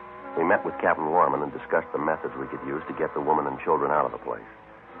 We met with Captain Warman and discussed the methods we could use to get the woman and children out of the place.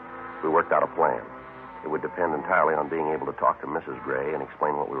 We worked out a plan. It would depend entirely on being able to talk to Mrs. Gray and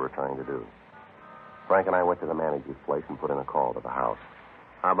explain what we were trying to do. Frank and I went to the manager's place and put in a call to the house.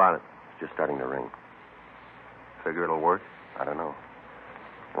 How about it? It's just starting to ring. Figure it'll work? I don't know.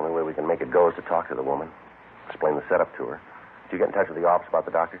 The only way we can make it go is to talk to the woman, explain the setup to her. Did you get in touch with the office about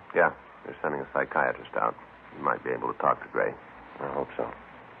the doctor? Yeah. They're sending a psychiatrist out. He might be able to talk to Gray. I hope so.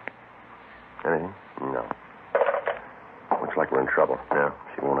 Anything? No. Looks like we're in trouble. Yeah.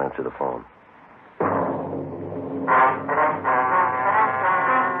 She won't answer the phone.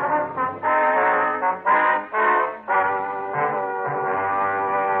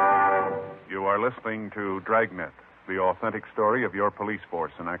 You are listening to Dragnet, the authentic story of your police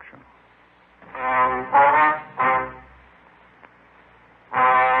force in action.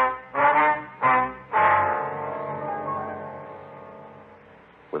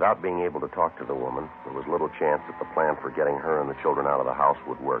 Without being able to talk to the woman, there was little chance that the plan for getting her and the children out of the house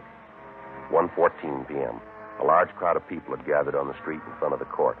would work. 1:14 p.m. A large crowd of people had gathered on the street in front of the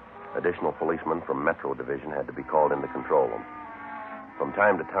court. Additional policemen from Metro Division had to be called in to control them. From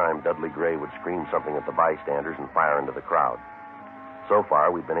time to time, Dudley Gray would scream something at the bystanders and fire into the crowd. So far,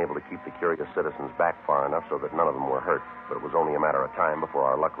 we'd been able to keep the curious citizens back far enough so that none of them were hurt, but it was only a matter of time before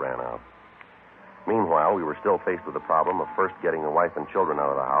our luck ran out. Meanwhile, we were still faced with the problem of first getting the wife and children out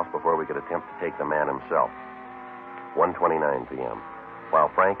of the house before we could attempt to take the man himself. 1:29 p.m.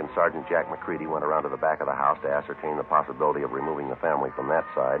 While Frank and Sergeant Jack McCready went around to the back of the house to ascertain the possibility of removing the family from that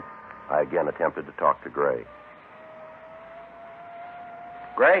side, I again attempted to talk to Gray.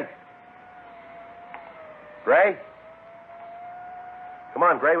 Gray? Gray? Come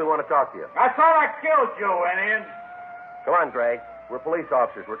on, Gray, we want to talk to you. I thought I killed you, Indian. Come on, Gray. We're police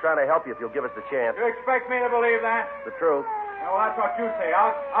officers. We're trying to help you if you'll give us the chance. You expect me to believe that? The truth. Well, that's what you say.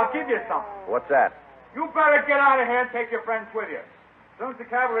 I'll give you something. What's that? You better get out of here and take your friends with you. As soon as the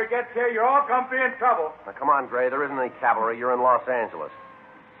cavalry gets here, you're all going to be in trouble. Now, come on, Gray. There isn't any cavalry. You're in Los Angeles.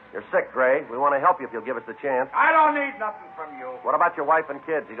 You're sick, Gray. We want to help you if you'll give us the chance. I don't need nothing from you. What about your wife and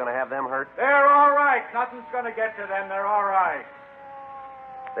kids? You going to have them hurt? They're all right. Nothing's going to get to them. They're all right.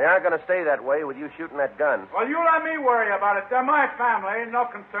 They aren't going to stay that way with you shooting that gun. Well, you let me worry about it. They're my family. No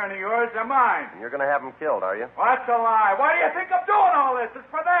concern of yours. They're mine. And you're going to have them killed, are you? Well, that's a lie. Why do you think I'm doing all this? It's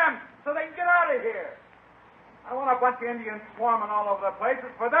for them, so they can get out of here. I don't want a bunch of Indians swarming all over the place.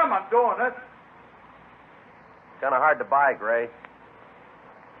 It's for them I'm doing it. Kind of hard to buy, Gray.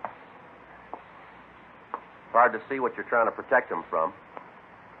 It's hard to see what you're trying to protect them from.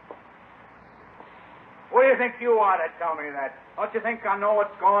 What do you think you are to tell me that? Don't you think I know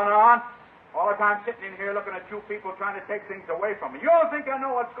what's going on? All the time sitting in here looking at you people trying to take things away from me. You don't think I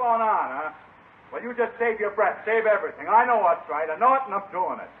know what's going on, huh? Well, you just save your breath. Save everything. I know what's right. I know it, and I'm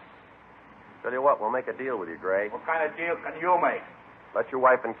doing it. Tell you what, we'll make a deal with you, Gray. What kind of deal can you make? Let your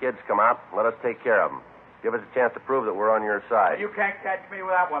wife and kids come out and let us take care of them. Give us a chance to prove that we're on your side. You can't catch me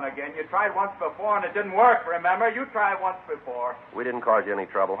with that one again. You tried once before, and it didn't work, remember? You tried once before. We didn't cause you any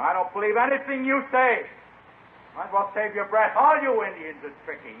trouble. I don't believe anything you say. Might as well save your breath. All you Indians are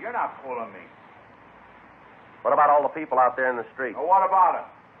tricky. You're not fooling me. What about all the people out there in the street? Well, what about them?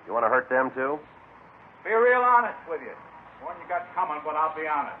 You want to hurt them, too? Be real honest with you. The one you got coming, but I'll be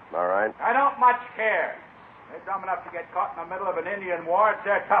honest. All right. I don't much care. They're dumb enough to get caught in the middle of an Indian war. It's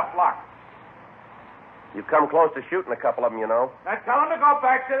their tough luck. You've come close to shooting a couple of them, you know. Now tell them to go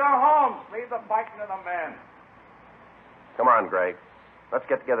back to their homes. Leave the fighting to the men. Come on, Gray. Let's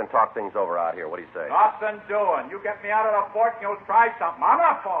get together and talk things over out here. What do you say? Nothing doing. You get me out of the fort and you'll try something. I'm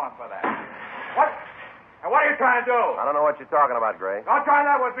not falling for that. What? And what are you trying to do? I don't know what you're talking about, Gray. Don't try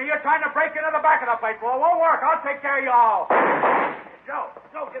that with me. You're trying to break into the back of the place. Well, it won't work. I'll take care of you all. Joe,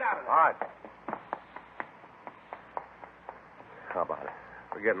 get out of there. All right. How about it?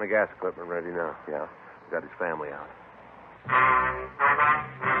 We're getting the gas equipment ready now. Yeah. We've got his family out.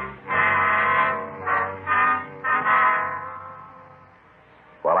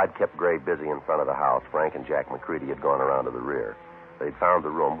 While I'd kept Gray busy in front of the house, Frank and Jack McCready had gone around to the rear. They'd found the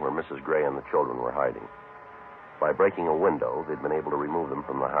room where Mrs. Gray and the children were hiding. By breaking a window, they'd been able to remove them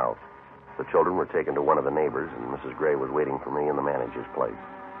from the house. The children were taken to one of the neighbors, and Mrs. Gray was waiting for me in the manager's place.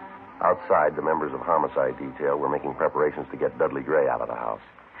 Outside, the members of homicide detail were making preparations to get Dudley Gray out of the house.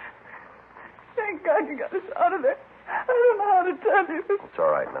 Thank God you got us out of there. I don't know how to tell you. It's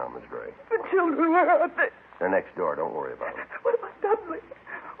all right now, Miss Gray. The children, where are they? They're next door. Don't worry about them. What about Dudley?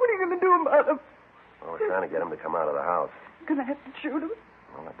 What are you going to do about him? Well, we're trying to get him to come out of the house. Going to have to shoot him?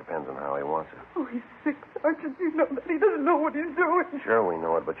 Well, that depends on how he wants it. Oh, he's sick, Sergeant. You know that. He doesn't know what he's doing. Sure, we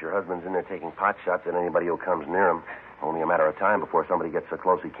know it, but your husband's in there taking pot shots at anybody who comes near him. Only a matter of time before somebody gets so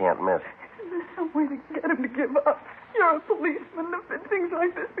close he can't miss. Is there some way to get him to give up? You're a policeman. There's been things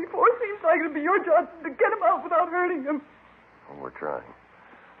like this before. It seems like it'll be your job to get him out without hurting him. Well, we're trying.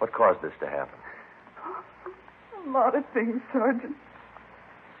 What caused this to happen? A lot of things, Sergeant.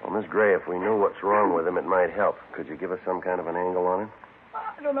 Well, Miss Gray, if we knew what's wrong with him, it might help. Could you give us some kind of an angle on it?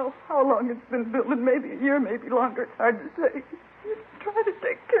 I don't know how long it's been building. Maybe a year, maybe longer. It's hard to say. You try to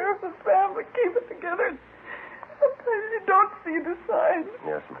take care of the family, keep it together. Sometimes you don't see the signs.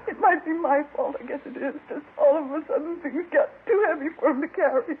 Yes, ma'am. It might be my fault. I guess it is. Just all of a sudden things got too heavy for him to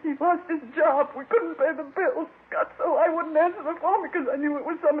carry. He lost his job. We couldn't pay the bills. Got so I wouldn't answer the phone because I knew it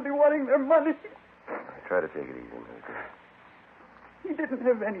was somebody wanting their money. I try to take it easy, Miss Gray. He didn't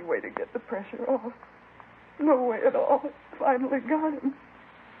have any way to get the pressure off. No way at all. It finally got him.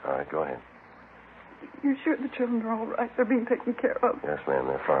 All right, go ahead. You sure the children are all right? They're being taken care of. Yes, ma'am,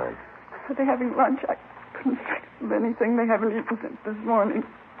 they're fine. Are they having lunch? I couldn't fix them anything. They haven't eaten since this morning.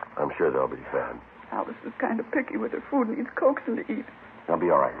 I'm sure they'll be fed. Alice is kind of picky with her food and needs coaxing to eat. They'll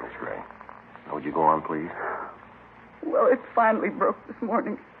be all right, Miss Gray. Now, would you go on, please? Well, it finally broke this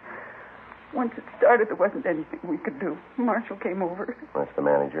morning. Once it started, there wasn't anything we could do. Marshall came over. That's the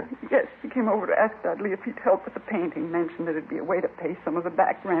manager? Yes, he came over to ask Dudley if he'd help with the painting. Mentioned that it'd be a way to pay some of the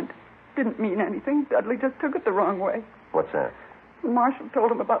back rent. Didn't mean anything. Dudley just took it the wrong way. What's that? Marshall told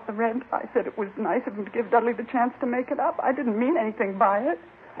him about the rent. I said it was nice of him to give Dudley the chance to make it up. I didn't mean anything by it.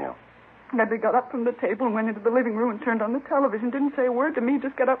 Yeah. Dudley got up from the table and went into the living room and turned on the television. Didn't say a word to me,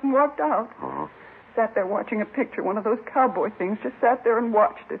 just got up and walked out. Mm-hmm. Sat there watching a picture, one of those cowboy things. Just sat there and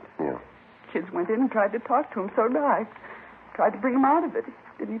watched it. Yeah. Kids went in and tried to talk to him, so did I. Tried to bring him out of it.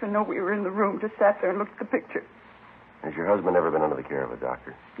 Didn't even know we were in the room. Just sat there and looked at the picture. Has your husband ever been under the care of a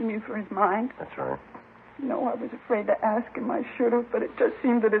doctor? You mean for his mind? That's right. No, I was afraid to ask him. I should have, but it just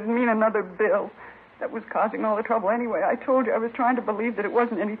seemed that it'd mean another bill. That was causing all the trouble anyway. I told you I was trying to believe that it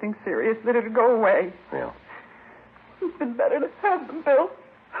wasn't anything serious, that it'd go away. Yeah. It's been better to have the bill.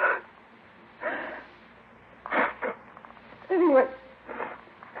 Anyway,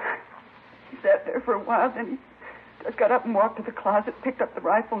 he sat there for a while, then he just got up and walked to the closet, picked up the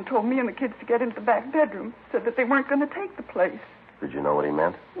rifle, and told me and the kids to get into the back bedroom. Said that they weren't going to take the place. Did you know what he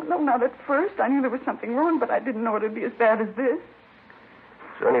meant? Well, no, not at first. I knew there was something wrong, but I didn't know it'd be as bad as this.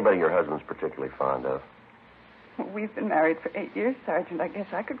 Is there anybody your husband's particularly fond of? Well, we've been married for 8 years, Sergeant. I guess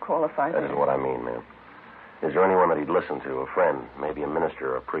I could qualify That is what I mean, ma'am. Is there anyone that he'd listen to, a friend, maybe a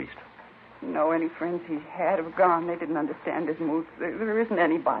minister or a priest? No, any friends he had have gone. They didn't understand his moods. There isn't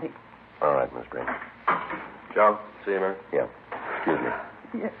anybody. All right, Miss Gray. Joe, see you, man. Yeah. Excuse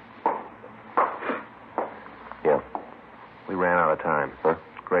me. Yes. Yeah. We ran out of time. Huh?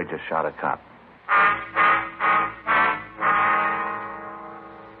 Gray just shot a cop.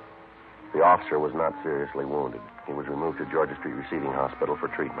 The officer was not seriously wounded. He was removed to Georgia Street Receiving Hospital for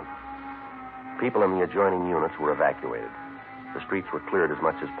treatment. People in the adjoining units were evacuated. The streets were cleared as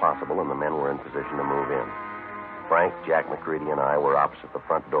much as possible, and the men were in position to move in. Frank, Jack McCready, and I were opposite the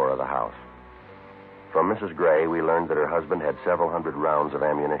front door of the house. From Mrs. Gray, we learned that her husband had several hundred rounds of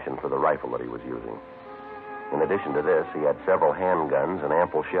ammunition for the rifle that he was using. In addition to this, he had several handguns and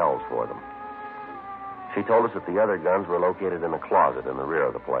ample shells for them. She told us that the other guns were located in a closet in the rear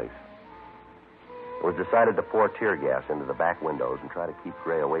of the place. It was decided to pour tear gas into the back windows and try to keep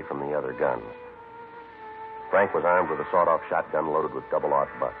Gray away from the other guns. Frank was armed with a sawed-off shotgun loaded with double-aught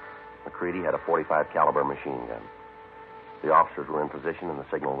butts. McCready had a .45 caliber machine gun. The officers were in position and the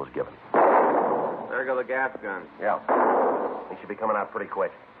signal was given. There go the gas guns. Yeah. They should be coming out pretty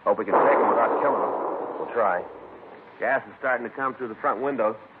quick. Hope we can take them without killing them. We'll try. Gas is starting to come through the front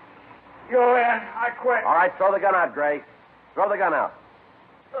windows. Go in. I quit. All right, throw the gun out, Gray. Throw the gun out.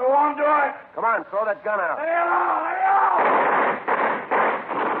 I won't do it. Come on, throw that gun out. Lay low. Lay low.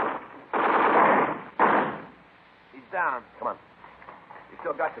 He's down. Come on. You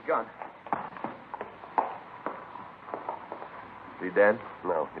still got the gun. Is he dead?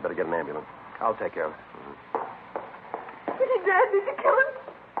 No, you better get an ambulance. I'll take care of it. Is he dead? Did you kill him?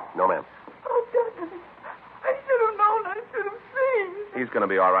 No, ma'am. Oh, Dudley. I should have known. I should have seen. He's going to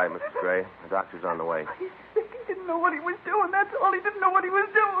be all right, Mrs. Gray. The doctor's on the way. He's sick. He didn't know what he was doing. That's all. He didn't know what he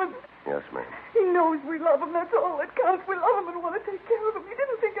was doing. Yes, ma'am. He knows we love him. That's all that counts. We love him and want to take care of him. He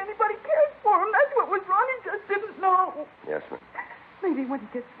didn't think anybody cared for him. That's what was wrong. He just didn't know. Yes, ma'am. Maybe when he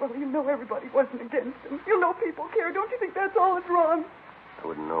gets well, he'll know everybody wasn't against him. He'll know people care. Don't you think that's all that's wrong? I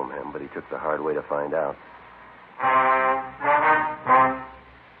wouldn't know, ma'am, but he took the hard way to find out.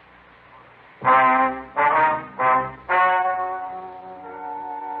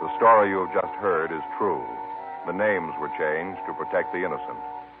 The story you have just heard is true. The names were changed to protect the innocent.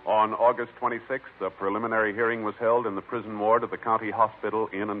 On August 26th, a preliminary hearing was held in the prison ward of the county hospital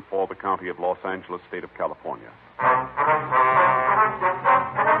in and for the county of Los Angeles, state of California.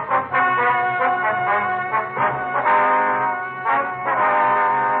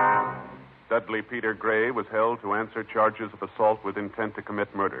 Dudley Peter Gray was held to answer charges of assault with intent to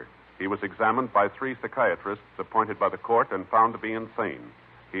commit murder. He was examined by 3 psychiatrists appointed by the court and found to be insane.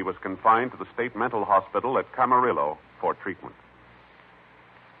 He was confined to the state mental hospital at Camarillo for treatment.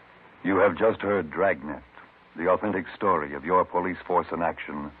 You have just heard Dragnet, the authentic story of your police force in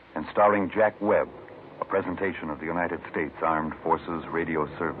action, and starring Jack Webb, a presentation of the United States Armed Forces Radio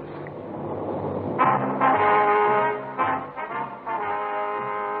Service.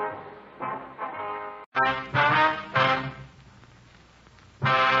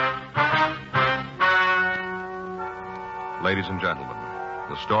 Ladies and gentlemen,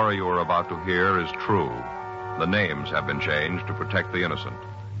 the story you are about to hear is true. The names have been changed to protect the innocent.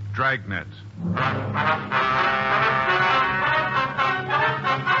 Dragnet.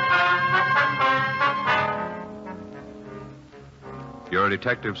 You're a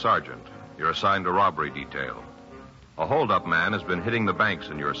detective sergeant. You're assigned to robbery detail. A hold-up man has been hitting the banks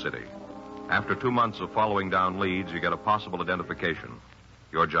in your city. After 2 months of following down leads, you get a possible identification.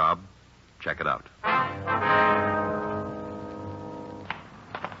 Your job? Check it out.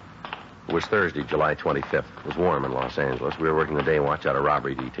 It was Thursday, July 25th. It was warm in Los Angeles. We were working the day watch out of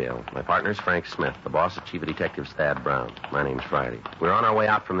robbery detail. My partner's Frank Smith. The boss is Chief of Detectives Thad Brown. My name's Friday. We were on our way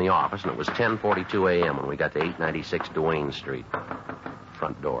out from the office, and it was 10:42 a.m. when we got to 896 Duane Street.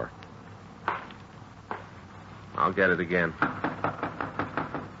 Front door. I'll get it again.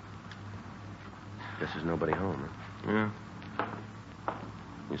 Guess there's nobody home. Huh? Yeah.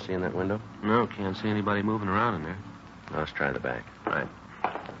 You see in that window? No, can't see anybody moving around in there. Now, let's try the back. Right.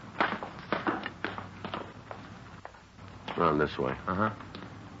 Around this way. Uh-huh.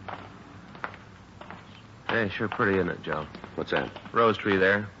 Hey, sure pretty, isn't it, Joe? What's that? Rose tree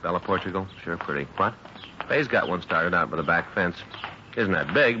there, Bella Portugal. Sure pretty. What? Bay's got one started out by the back fence. Isn't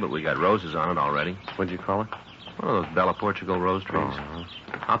that big, but we got roses on it already. What'd you call it? One of those Bella Portugal rose trees. Oh.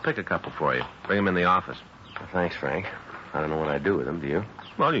 I'll pick a couple for you. Bring them in the office. Well, thanks, Frank. I don't know what I'd do with them, do you?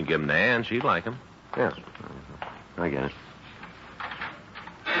 Well, you can give them to Ann. She'd like them. Yeah. I get it.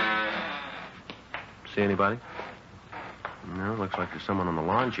 See anybody? No, looks like there's someone on the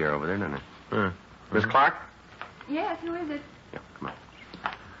lawn chair over there, doesn't it? Miss Clark? Yes, who is it? Yeah, come on.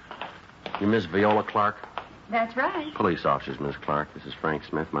 You Miss Viola Clark? That's right. Police officers, Miss Clark. This is Frank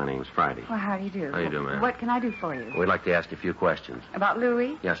Smith. My name's Friday. Well, how do you do? How you doing, ma'am? What can I do for you? We'd like to ask you a few questions. About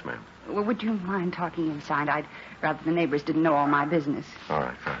Louis? Yes, ma'am. Well, would you mind talking inside? I'd rather the neighbors didn't know all my business. All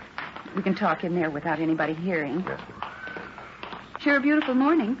right, fine. We can talk in there without anybody hearing. Yes, ma'am. Sure, a beautiful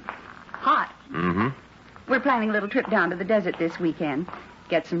morning. Hot. Mm-hmm. We're planning a little trip down to the desert this weekend.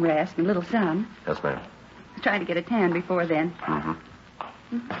 Get some rest and a little sun. Yes, ma'am. Trying to get a tan before then.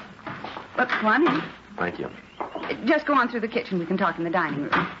 Mm-hmm. But come on in. Thank you. Just go on through the kitchen. We can talk in the dining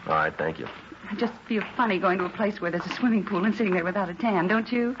room. All right, thank you. I just feel funny going to a place where there's a swimming pool and sitting there without a tan,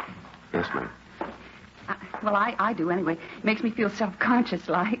 don't you? Yes, ma'am. I do anyway. It makes me feel self-conscious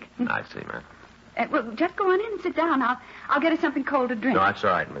like. I see, ma'am. Well, just go on in and sit down. I'll get us something cold to drink. No, that's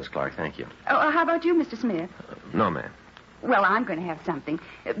all right, Miss Clark. Thank you. Oh, how about you, Mr. Smith? No, ma'am. Well, I'm going to have something.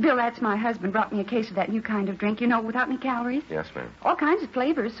 Bill, that's my husband, brought me a case of that new kind of drink, you know, without any calories. Yes, ma'am. All kinds of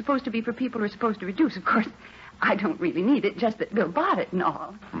flavors, supposed to be for people who are supposed to reduce. Of course, I don't really need it, just that Bill bought it and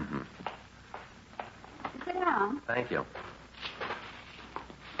all. Mm-hmm. Sit down. Thank you.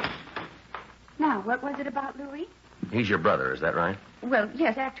 Now, what was it about Louis? He's your brother, is that right? Well,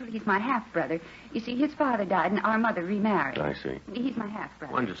 yes, actually, he's my half-brother. You see, his father died and our mother remarried. I see. He's my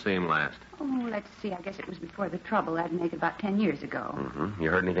half-brother. When did you see him last? Oh, let's see. I guess it was before the trouble. That'd make it about 10 years ago. Mm-hmm. You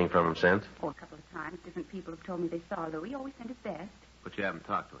heard anything from him since? Oh, a couple of times. Different people have told me they saw Louis. He always sent his best. But you haven't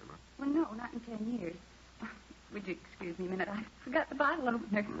talked to him, huh? Well, no, not in 10 years. Would you excuse me a minute? I forgot the bottle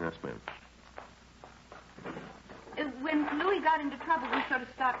opener. Yes, ma'am. When Louis got into trouble, we sort of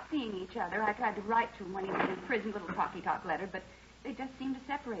stopped seeing each other. I tried to write to him when he was in prison, little talky-talk letter, but they just seemed to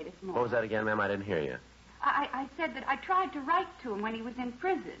separate us more. What was that again, ma'am? I didn't hear you. I said that I tried to write to him when he was in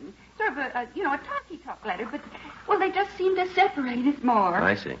prison. Sort of a talky-talk letter, but, well, they just seemed to separate us more.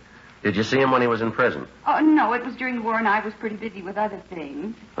 I see. Did you see him when he was in prison? Oh, no, it was during the war, and I was pretty busy with other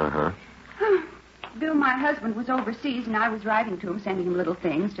things. Uh-huh. Bill, my husband, was overseas, and I was writing to him, sending him little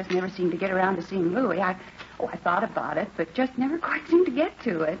things. Just never seemed to get around to seeing Louie. I thought about it, but just never quite seemed to get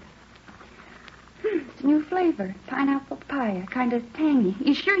to it. It's a new flavor. Pineapple papaya. Kind of tangy.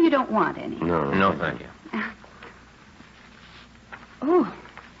 You sure you don't want any? No, thank you. Oh,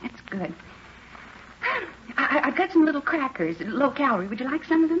 that's good. I've got some little crackers, low calorie. Would you like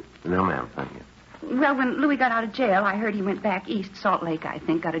some of them? No, ma'am, thank you. Well, when Louis got out of jail, I heard he went back east, Salt Lake, I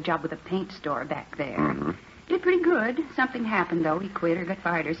think. Got a job with a paint store back there. Mm-hmm. Did pretty good. Something happened, though. He quit or got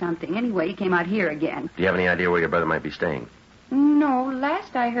fired or something. Anyway, he came out here again. Do you have any idea where your brother might be staying? No,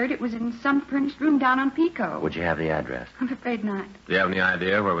 last I heard it was in some furnished room down on Pico. Would you have the address? I'm afraid not. Do you have any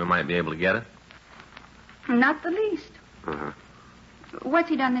idea where we might be able to get it? Not the least. Uh-huh. What's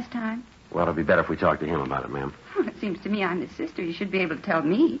he done this time? Well, it'd be better if we talked to him about it, ma'am. Well, it seems to me I'm his sister. You should be able to tell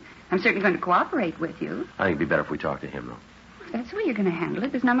me. I'm certainly going to cooperate with you. I think it'd be better if we talked to him, though. That's the way you're going to handle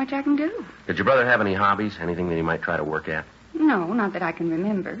it. There's not much I can do. Did your brother have any hobbies? Anything that he might try to work at? No, not that I can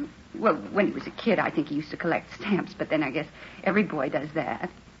remember. Well, when he was a kid, I think he used to collect stamps, but then I guess every boy does that.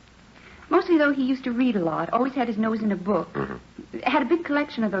 Mostly, though, he used to read a lot. Always had his nose in a book. Mm-hmm. Had a big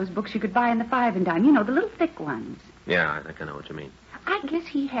collection of those books you could buy in the 5 and dime. You know, the little thick ones. Yeah, I think I know what you mean. I guess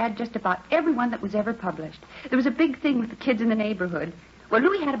he had just about every one that was ever published. There was a big thing with the kids in the neighborhood. Well,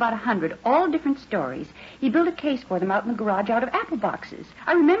 Louis had about 100, all different stories. He built a case for them out in the garage out of apple boxes.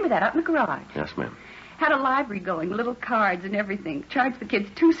 I remember that, out in the garage. Yes, ma'am. Had a library going, little cards and everything. Charged the kids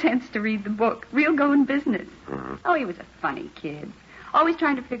 2 cents to read the book. Real going business. Mm-hmm. Oh, he was a funny kid. Always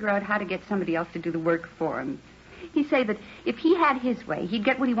trying to figure out how to get somebody else to do the work for him. He'd say that if he had his way, he'd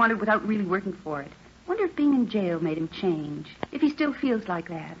get what he wanted without really working for it. Wonder if being in jail made him change. If he still feels like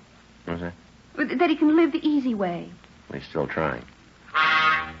that. What's that? That he can live the easy way. He's still trying.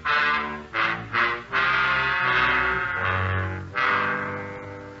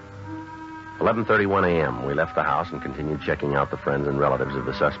 "11:31 a.m. We left the house and continued checking out the friends and relatives of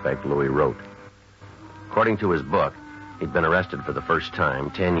the suspect, Louis Rote. According to his book, he'd been arrested for the first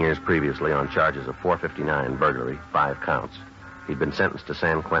time 10 years previously on charges of 459 burglary, 5 counts. He'd been sentenced to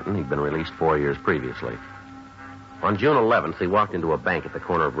San Quentin. He'd been released 4 years previously. On June 11th, he walked into a bank at the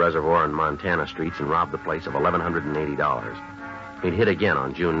corner of Reservoir and Montana Streets and robbed the place of $1,180. He'd hit again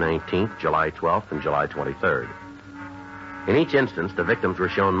on June 19th, July 12th, and July 23rd. In each instance, the victims were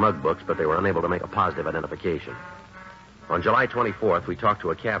shown mug books, but they were unable to make a positive identification. On July 24th, we talked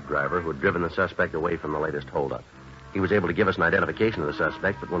to a cab driver who had driven the suspect away from the latest holdup. He was able to give us an identification of the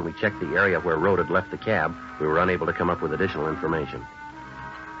suspect, but when we checked the area where Rote had left the cab, we were unable to come up with additional information.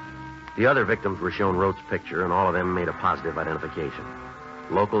 The other victims were shown Rote's picture, and all of them made a positive identification.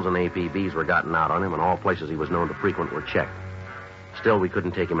 Locals and APBs were gotten out on him, and all places he was known to frequent were checked. Still, we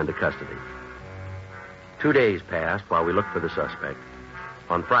couldn't take him into custody. 2 days passed while we looked for the suspect.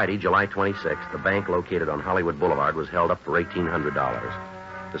 On Friday, July 26th, the bank located on Hollywood Boulevard was held up for $1,800.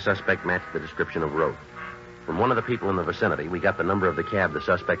 The suspect matched the description of Rote. From one of the people in the vicinity, we got the number of the cab the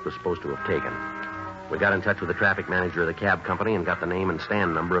suspect was supposed to have taken. We got in touch with the traffic manager of the cab company and got the name and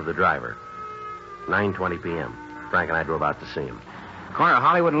stand number of the driver. 9:20 p.m. Frank and I drove out to see him. Corner of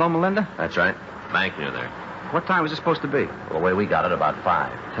Hollywood and Loma Linda? That's right. Bank near there. What time was it supposed to be? Well, the way we got it, about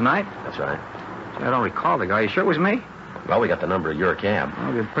 5. Tonight? That's right. I don't recall the guy. You sure it was me? Well, we got the number of your cab.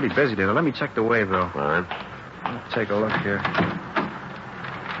 Well, you're pretty busy today. Let me check the wave, though. All right. Let's take a look here.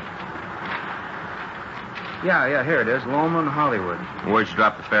 Yeah, here it is. Loma and Hollywood. Where'd you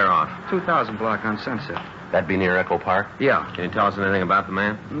drop the fare off? 2000 block on Sunset. That'd be near Echo Park? Yeah. Can you tell us anything about the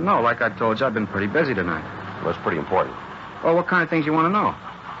man? No, like I told you, I've been pretty busy tonight. Well, it's pretty important. Well, what kind of things you want to know?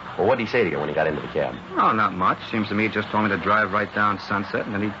 Well, what'd he say to you when he got into the cab? Oh, not much. Seems to me he just told me to drive right down Sunset,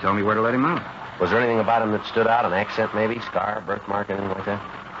 and then he'd tell me where to let him out. Was there anything about him that stood out? An accent, maybe? Scar, birthmark, anything like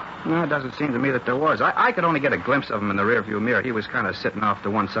that? No, it doesn't seem to me that there was. I could only get a glimpse of him in the rearview mirror. He was kind of sitting off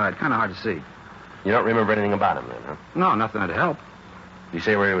to one side. Kind of hard to see. You don't remember anything about him then, huh? No, nothing to help. Did you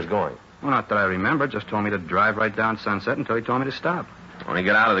say where he was going? Well, not that I remember. Just told me to drive right down Sunset until he told me to stop. When he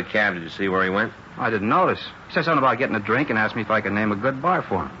got out of the cab, did you see where he went? I didn't notice. He said something about getting a drink and asked me if I could name a good bar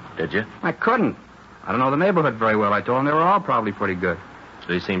for him. Did you? I couldn't. I don't know the neighborhood very well. I told him they were all probably pretty good.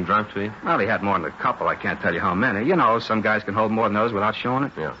 Did he seem drunk to you? Well, he had more than a couple. I can't tell you how many. You know, some guys can hold more than others without showing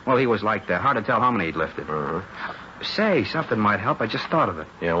it. Yeah. Well, he was like that. Hard to tell how many he'd lifted. Uh-huh. Say, something might help. I just thought of it.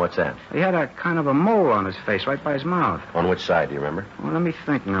 Yeah, what's that? He had a kind of a mole on his face right by his mouth. On which side, do you remember? Well, let me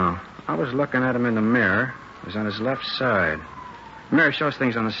think now. I was looking at him in the mirror. It was on his left side. The mirror shows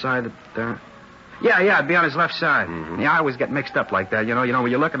things on the side that... Yeah, it'd be on his left side. Mm-hmm. Yeah, I always get mixed up like that. You know,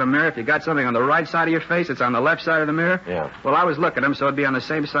 when you look in the mirror, if you got something on the right side of your face, it's on the left side of the mirror. Yeah. Well, I was looking at him, so it'd be on the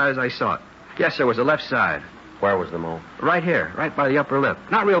same side as I saw it. Yes, sir, it was the left side. Where was the mole? Right here, right by the upper lip.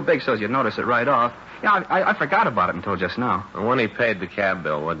 Not real big so as you'd notice it right off. Yeah, I forgot about it until just now. And when he paid the cab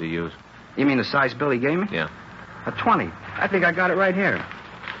bill, what did he use? You mean the size bill he gave me? Yeah. A 20. I think I got it right here.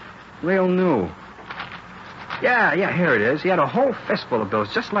 Real new. Yeah, here it is. He had a whole fistful of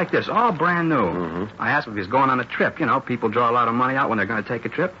bills just like this, all brand new. Mm-hmm. I asked him if he was going on a trip. You know, people draw a lot of money out when they're going to take a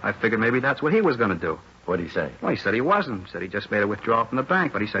trip. I figured maybe that's what he was going to do. What'd he say? Well, he said he wasn't. He said he just made a withdrawal from the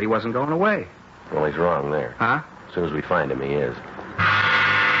bank, but he said he wasn't going away. Well, he's wrong there. Huh? As soon as we find him, he is.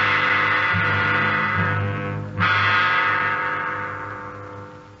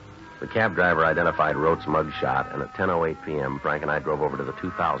 The cab driver identified Rote's mug shot, and at 10:08 p.m., Frank and I drove over to the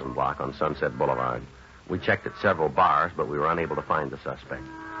 2000 block on Sunset Boulevard. We checked at several bars, but we were unable to find the suspect.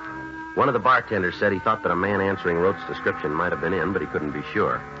 One of the bartenders said he thought that a man answering Rote's description might have been in, but he couldn't be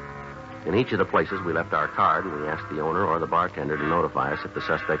sure. In each of the places, we left our card, and we asked the owner or the bartender to notify us if the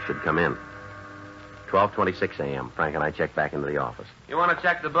suspect should come in. 12:26 a.m., Frank and I checked back into the office. You want to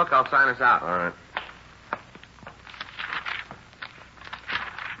check the book? I'll sign us out. All right.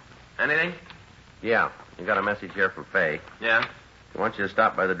 Anything? Yeah, you got a message here from Faye. Yeah? She wants you to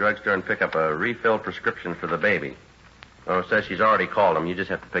stop by the drugstore and pick up a refilled prescription for the baby. Oh, it says she's already called him. You just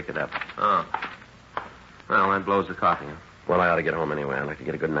have to pick it up. Oh. Well, that blows the coffee. Huh? Well, I ought to get home anyway. I'd like to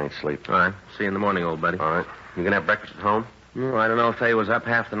get a good night's sleep. All right. See you in the morning, old buddy. All right. You gonna have breakfast at home? I don't know if Faye was up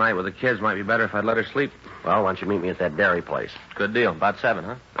half the night with the kids. Might be better if I'd let her sleep. Well, why don't you meet me at that dairy place? Good deal. About 7,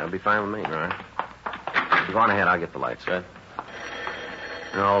 huh? That'll be fine with me. All right. Go on ahead. I'll get the lights. Good.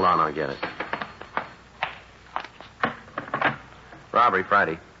 No, hold on. I'll get it. Robbery,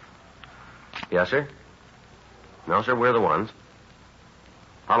 Friday. Yes, sir? No, sir. We're the ones.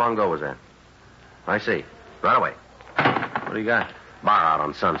 How long ago was that? I see. Right away. What do you got? Bar out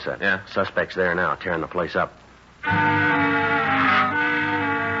on Sunset. Yeah? Suspect's there now, tearing the place up.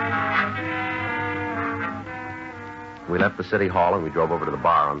 We left the city hall and we drove over to the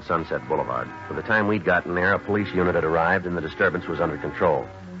bar on Sunset Boulevard. By the time we'd gotten there, a police unit had arrived and the disturbance was under control.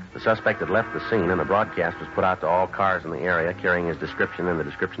 The suspect had left the scene and a broadcast was put out to all cars in the area carrying his description and the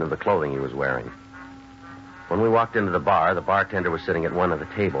description of the clothing he was wearing. When we walked into the bar, the bartender was sitting at one of the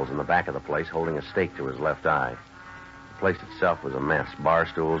tables in the back of the place holding a stake to his left eye. The place itself was a mess. Bar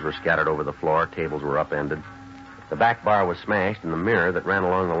stools were scattered over the floor, tables were upended. The back bar was smashed and the mirror that ran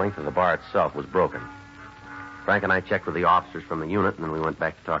along the length of the bar itself was broken. Frank and I checked with the officers from the unit, and then we went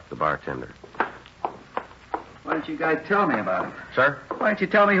back to talk to the bartender. Why didn't you guys tell me about him? Sir? Why didn't you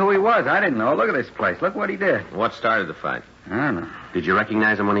tell me who he was? I didn't know. Look at this place. Look what he did. What started the fight? I don't know. Did you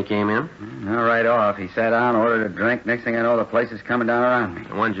recognize him when he came in? No, right off. He sat down, ordered a drink. Next thing I know, the place is coming down around me.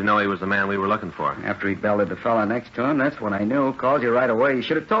 And when did you know he was the man we were looking for? After he belted the fella next to him, that's when I knew. Called you right away. You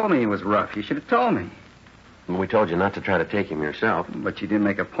should have told me he was rough. You should have told me. Well, we told you not to try to take him yourself. But you didn't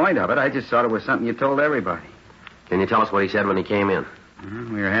make a point of it. I just thought it was something you told everybody. Can you tell us what he said when he came in?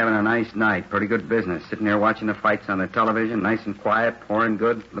 We were having a nice night. Pretty good business. Sitting there watching the fights on the television. Nice and quiet. Pouring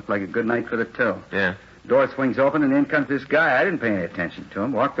good. Looked like a good night for the till. Yeah. Door swings open, and in comes this guy. I didn't pay any attention to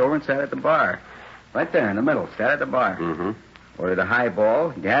him. Walked over and sat at the bar. Right there in the middle. Sat at the bar. Mm-hmm. Ordered a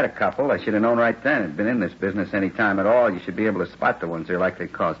highball. He had a couple. I should have known right then. Had been in this business any time at all. You should be able to spot the ones that are likely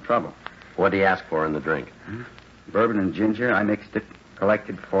to cause trouble. What'd he ask for in the drink? Bourbon and ginger. I mixed it,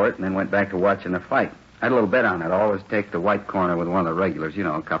 collected for it, and then went back to watching the fight. I had a little bet on it. Always take the white corner with one of the regulars. You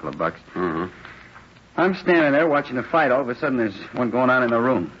know, a couple of bucks. Mm-hmm. I'm standing there watching the fight. All of a sudden, there's one going on in the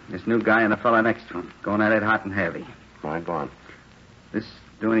room. This new guy and the fella next to him. Going at it hot and heavy. All right, go on. This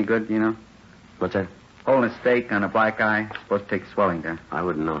do any good, you know? What's that? Holding a stake on a black eye. Supposed to take swelling down. I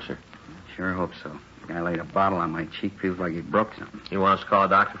wouldn't know, sir. Sure hope so. The guy laid a bottle on my cheek. Feels like he broke something. You want us to call a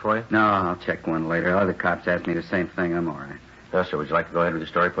doctor for you? No, I'll check one later. Other cops asked me the same thing. I'm all right. Yes, sir. Would you like to go ahead with your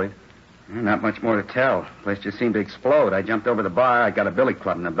story, please? Not much more to tell. The place just seemed to explode. I jumped over the bar. I got a billy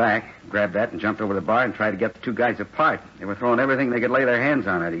club in the back. Grabbed that and jumped over the bar and tried to get the two guys apart. They were throwing everything they could lay their hands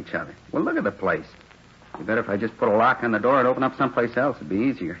on at each other. Well, look at the place. You bet if I just put a lock on the door and open up someplace else, it'd be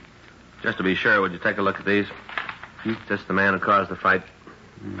easier. Just to be sure, would you take a look at these? Just the man who caused the fight.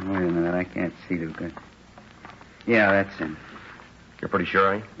 Wait a minute. I can't see too good. Yeah, that's him. You're pretty sure,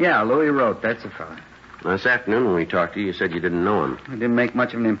 are you? Yeah, Louis Rote. That's the fella. This afternoon when we talked to you, you said you didn't know him. It didn't make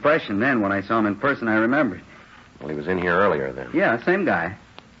much of an impression then. When I saw him in person, I remembered. Well, he was in here earlier then. Yeah, same guy.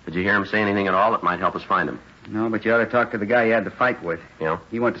 Did you hear him say anything at all that might help us find him? No, but you ought to talk to the guy you had the fight with. Yeah?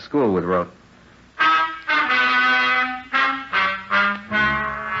 He went to school with Rote.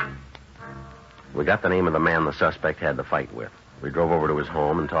 We got the name of the man the suspect had the fight with. We drove over to his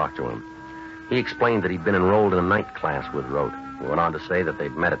home and talked to him. He explained that he'd been enrolled in a night class with Rote. He went on to say that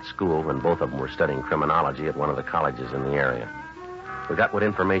they'd met at school when both of them were studying criminology at one of the colleges in the area. We got what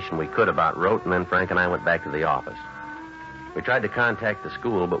information we could about Rote, and then Frank and I went back to the office. We tried to contact the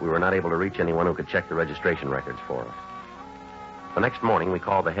school, but we were not able to reach anyone who could check the registration records for us. The next morning, we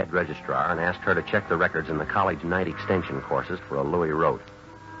called the head registrar and asked her to check the records in the college night extension courses for a Louis Rote.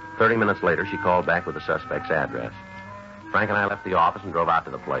 30 minutes later, she called back with the suspect's address. Frank and I left the office and drove out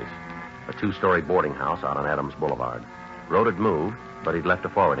to the place, a 2-story boarding house out on Adams Boulevard. Rote had moved, but he'd left a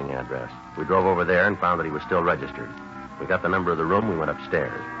forwarding address. We drove over there and found that he was still registered. We got the number of the room. We went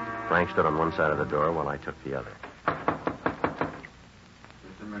upstairs. Frank stood on one side of the door while I took the other.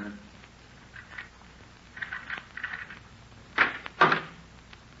 Just a minute.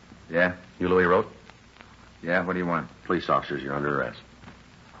 Yeah? You Louis Rote? Yeah, what do you want? Police officers, you're under arrest.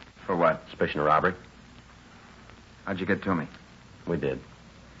 For what? Suspicion of robbery? How'd you get to me? We did.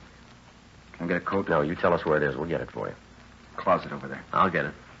 Can I get a coat? No, you tell us where it is. We'll get it for you. Closet over there. I'll get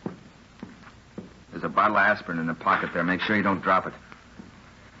it. There's a bottle of aspirin in the pocket there. Make sure you don't drop it.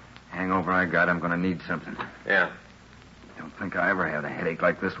 Hangover I got, I'm going to need something. Yeah. Don't think I ever had a headache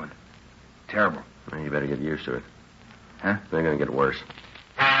like this one. Terrible. Well, you better get used to it. Huh? They're going to get worse.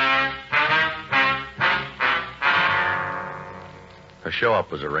 A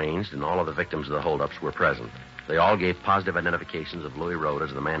show-up was arranged, and all of the victims of the holdups were present. They all gave positive identifications of Louis Rote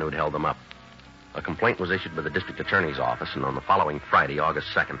as the man who had held them up. A complaint was issued by the district attorney's office, and on the following Friday, August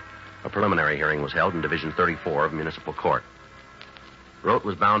 2nd, a preliminary hearing was held in Division 34 of Municipal Court. Rote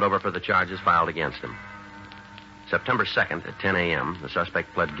was bound over for the charges filed against him. September 2nd at 10 a.m., the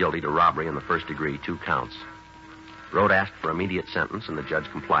suspect pled guilty to robbery in the first degree, 2 counts. Rote asked for immediate sentence, and the judge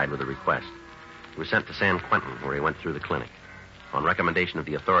complied with the request. He was sent to San Quentin, where he went through the clinic. On recommendation of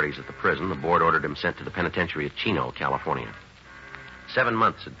the authorities at the prison, the board ordered him sent to the penitentiary at Chino, California. 7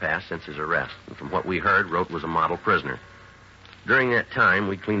 months had passed since his arrest, and from what we heard, Rote was a model prisoner. During that time,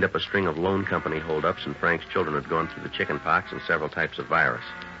 we cleaned up a string of loan company holdups, and Frank's children had gone through the chicken pox and several types of virus.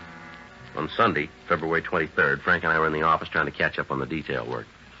 On Sunday, February 23rd, Frank and I were in the office trying to catch up on the detail work.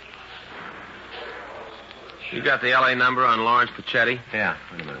 You got the L.A. number on Lawrence Pachetti? Yeah,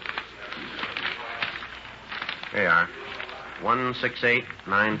 wait a minute. Here you are.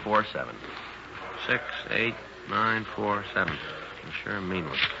 168947. 68947. Sure a mean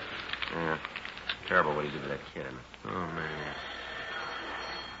one. Yeah. Terrible what he did to that kid. Oh, man.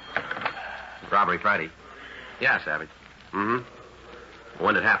 Robbery Friday. Yeah, Savage. Mm-hmm.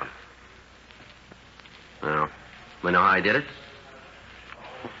 When did it happen? No. We know how he did it?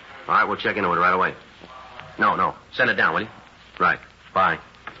 All right, we'll check into it right away. No. Send it down, will you? Right. Bye.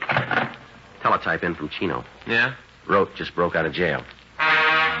 Teletype in from Chino. Yeah? Rote just broke out of jail.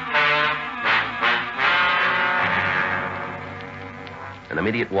 An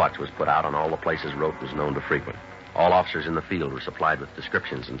immediate watch was put out on all the places Rote was known to frequent. All officers in the field were supplied with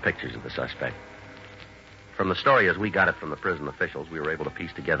descriptions and pictures of the suspect. From the story as we got it from the prison officials, we were able to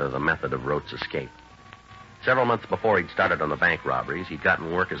piece together the method of Rote's escape. Several months before he'd started on the bank robberies, he'd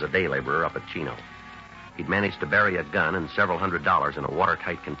gotten work as a day laborer up at Chino. He'd managed to bury a gun and several $100s in a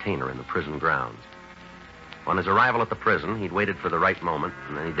watertight container in the prison grounds. On his arrival at the prison, he'd waited for the right moment,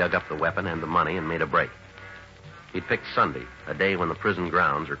 and then he dug up the weapon and the money and made a break. He'd picked Sunday, a day when the prison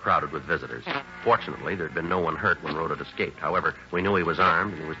grounds were crowded with visitors. Fortunately, there'd been no one hurt when Rote had escaped. However, we knew he was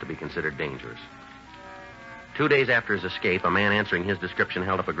armed and he was to be considered dangerous. 2 days after his escape, a man answering his description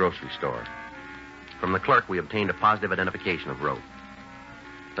held up a grocery store. From the clerk, we obtained a positive identification of Rote.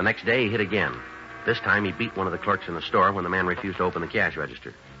 The next day, he hit again. This time, he beat one of the clerks in the store when the man refused to open the cash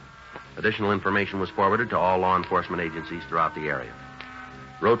register. Additional information was forwarded to all law enforcement agencies throughout the area.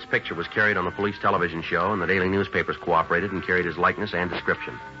 Rote's picture was carried on the police television show, and the daily newspapers cooperated and carried his likeness and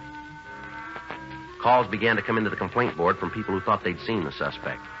description. Calls began to come into the complaint board from people who thought they'd seen the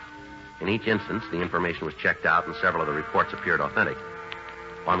suspect. In each instance, the information was checked out, and several of the reports appeared authentic.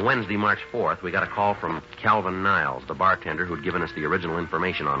 On Wednesday, March 4th, we got a call from Calvin Niles, the bartender who'd given us the original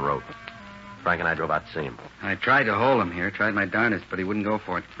information on Rote. Frank and I drove out to see him. I tried to hold him here, tried my darndest, but he wouldn't go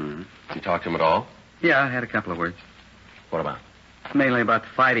for it. Mm-hmm. Did you talk to him at all? Yeah, I had a couple of words. What about? Mainly about the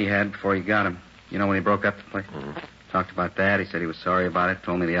fight he had before he got him. You know, when he broke up the place? Mm-hmm. Talked about that. He said he was sorry about it.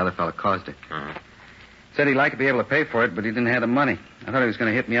 Told me the other fellow caused it. Mm-hmm. Said he'd like to be able to pay for it, but he didn't have the money. I thought he was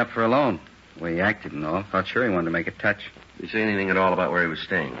going to hit me up for a loan. The way he acted and all. Thought sure he wanted to make a touch. Did he say anything at all about where he was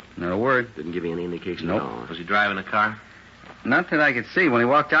staying? Not a word. Didn't give you any indication Nope. at all? Was he driving a car? Not that I could see. When he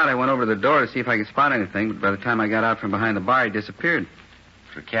walked out, I went over to the door to see if I could spot anything, but by the time I got out from behind the bar, he disappeared. Is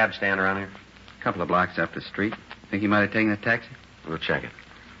there a cab stand around here? A couple of blocks up the street. Think he might have taken a taxi? We'll check it.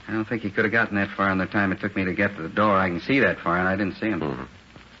 I don't think he could have gotten that far in the time it took me to get to the door. I can see that far, and I didn't see him. Mm-hmm.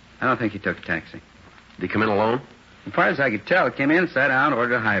 I don't think he took a taxi. Did he come in alone? As far as I could tell, he came in, sat down,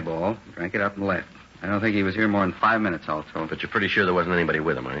 ordered a highball, drank it up, and left. I don't think he was here more than 5 minutes, all told. But you're pretty sure there wasn't anybody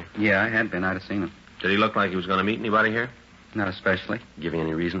with him, are you? Yeah, I had been. I'd have seen him. Did he look like he was going to meet anybody here? Not especially. Give you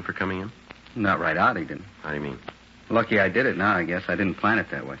any reason for coming in? Not right out, he didn't. How do you mean? Lucky I did it now, I guess. I didn't plan it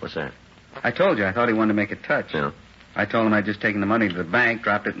that way. What's that? I told you I thought he wanted to make a touch. Yeah. I told him I'd just taken the money to the bank,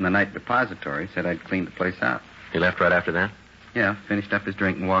 dropped it in the night depository, said I'd cleaned the place out. He left right after that? Yeah, finished up his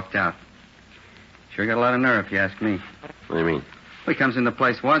drink and walked out. Sure got a lot of nerve, if you ask me. What do you mean? Well, he comes in the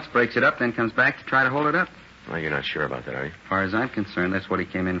place once, breaks it up, then comes back to try to hold it up. Well, you're not sure about that, are you? As far as I'm concerned, that's what he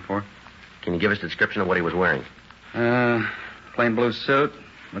came in for. Can you give us a description of what he was wearing? Plain blue suit.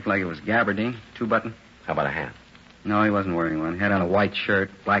 Looked like it was gabardine, 2-button. How about a hat? No, he wasn't wearing one. He had on a white shirt,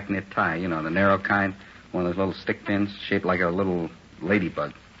 black knit tie, you know, the narrow kind, one of those little stick pins shaped like a little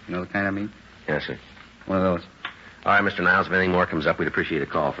ladybug. You know the kind I mean? Yes, sir. One of those. All right, Mr. Niles, if anything more comes up, we'd appreciate a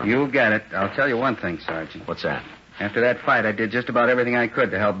call from you. You'll get it. I'll tell you one thing, Sergeant. What's that? After that fight, I did just about everything I could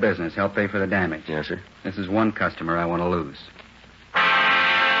to help business, help pay for the damage. Yes, sir. This is one customer I want to lose.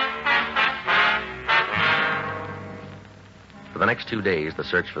 For the next 2 days, the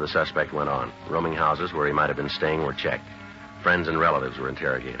search for the suspect went on. Roaming houses where he might have been staying were checked. Friends and relatives were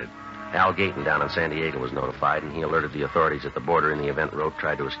interrogated. Al Gayton down in San Diego was notified, and he alerted the authorities at the border in the event Rote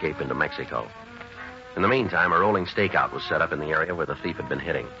tried to escape into Mexico. In the meantime, a rolling stakeout was set up in the area where the thief had been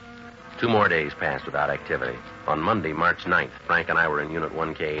hitting. 2 more days passed without activity. On Monday, March 9th, Frank and I were in Unit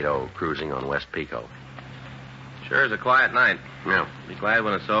 1K80, cruising on West Pico. Sure is a quiet night. Yeah. Be glad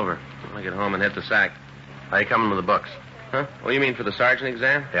when it's over. I'll get home and hit the sack. How you coming with the books? Huh? Well, you mean for the sergeant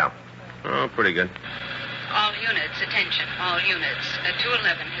exam? Yeah. Oh, pretty good. All units, attention, all units. A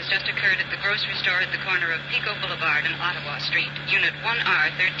 211 has just occurred at the grocery store at the corner of Pico Boulevard and Ottawa Street. Unit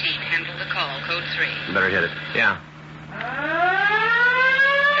 1R13, handle the call, code 3. You better hit it. Yeah.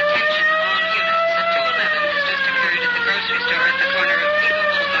 Attention, all units. A 211 has just occurred at the grocery store at the corner of Pico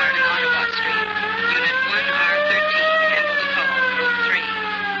Boulevard and Ottawa Street. Unit 1R13, handle the call, code 3.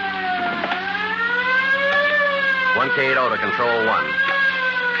 1K80 to Control 1.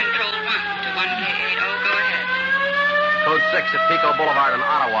 Control 1 to 1K80, go ahead. Code 6 at Pico Boulevard and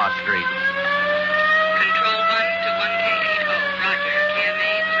Ottawa Street. Control 1 to 1K80, roger,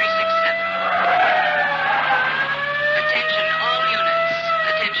 KMA 367. Attention all units.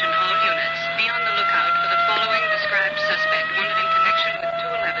 Attention all units. Be on the lookout for the following described suspect wanted in connection with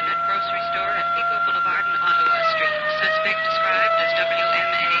 211 at grocery store at Pico Boulevard and Ottawa Street. Suspect described as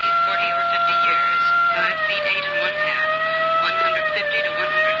WMA, 40 or 50 years, 5 feet 8 and 1/2, 150 to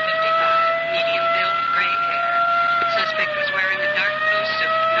 155, medium build, gray hair. Suspect was wearing a dark blue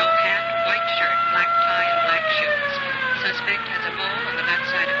suit, no hat, white shirt, black tie, and black shoes. Suspect has a mole on the back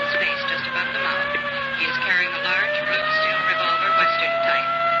side of his face, just above the mouth. He is carrying a large blue steel revolver, Western type.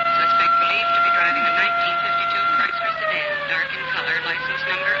 Suspect believed to be driving a 1952 Chrysler sedan, dark in color, license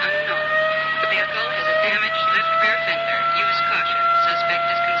number unknown. The vehicle has a damaged left rear fender. Use caution. Suspect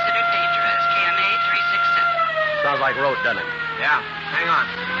is considered dangerous. KMA 367. Sounds like Rote, doesn't it? Yeah. Hang on.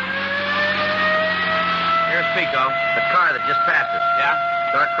 Here's Pico. The car that just passed us. Yeah?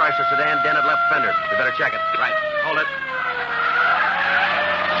 Dark Chrysler sedan, dented left fender. You better check it. Right. Hold it.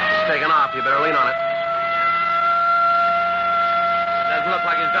 It's taken off. You better lean on it. Doesn't look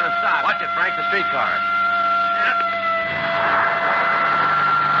like he's going to stop. Watch it, Frank. The streetcar.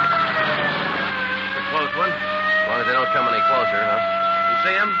 It's a close one. As long as they don't come any closer, huh? You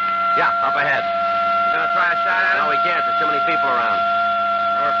see him? Yeah, up ahead. You going to try a shot at him? No, we can't. There's too many people around.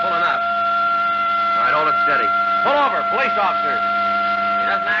 We're pulling up. All right, hold it steady. Pull over, police officer. He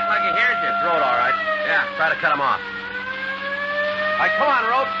doesn't act like he hears you. It's Rote, all right. Yeah. Try to cut him off. All right, come on,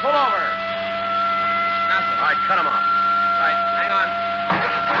 Rote. Pull over. Nothing. All right, cut him off. Right. Hang on.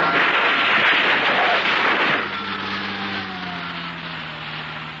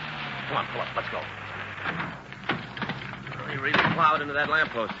 Come on, pull up. Let's go. He really plowed into that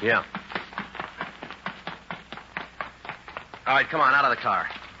lamppost. Yeah. All right, come on, out of the car.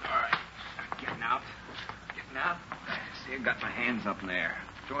 All right. Getting out. Getting out. See, I got my hands up in the air.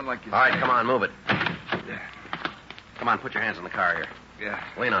 Doing like you All right, say. come on, move it. Yeah. Come on, put your hands on the car here. Yeah.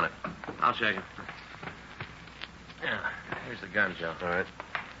 Lean on it. I'll shake him. Yeah. Here's the gun, Joe. All right.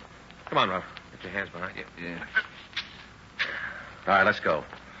 Come on, Rob. Get your hands behind you. Yeah. All right, let's go.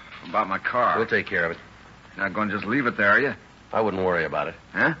 About my car. We'll take care of it. You're not going to just leave it there, are you? I wouldn't worry about it.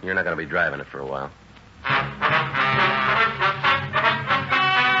 Huh? You're not going to be driving it for a while.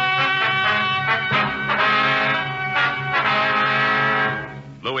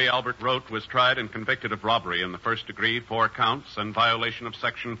 Louis Albert Rote was tried and convicted of robbery in the first degree, 4 counts, and violation of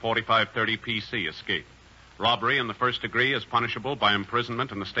Section 4530 PC, escape. Robbery in the first degree is punishable by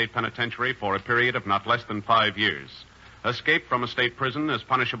imprisonment in the state penitentiary for a period of not less than 5 years. Escape from a state prison is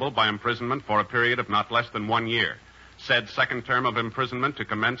punishable by imprisonment for a period of not less than 1 year. Said second term of imprisonment to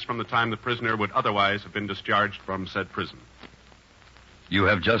commence from the time the prisoner would otherwise have been discharged from said prison. You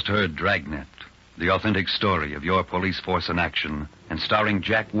have just heard Dragnet, the authentic story of your police force in action, and starring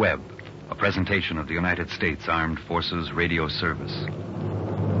Jack Webb, a presentation of the United States Armed Forces Radio Service.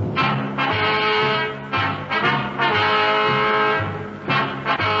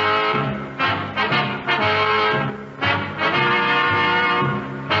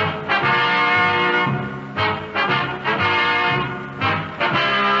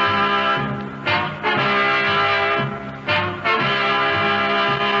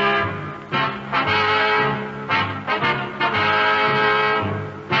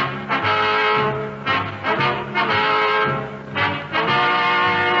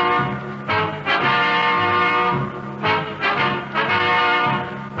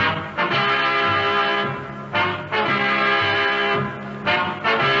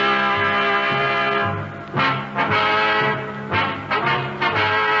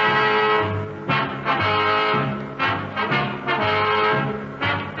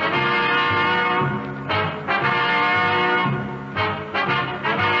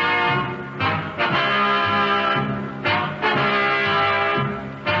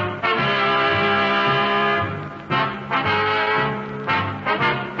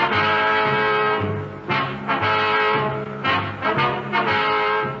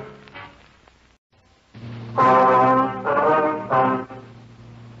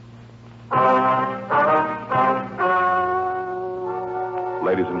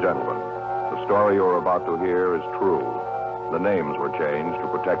 Ladies and gentlemen, the story you're about to hear is true. The names were changed to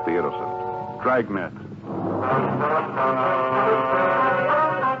protect the innocent. Dragnet.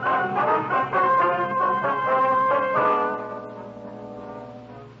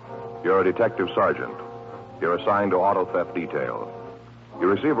 You're a detective sergeant. You're assigned to auto theft detail. You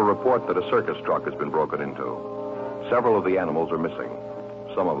receive a report that a circus truck has been broken into. Several of the animals are missing.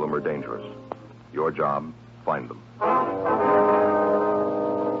 Some of them are dangerous. Your job, find them.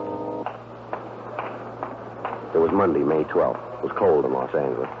 It was Monday, May 12th. It was cold in Los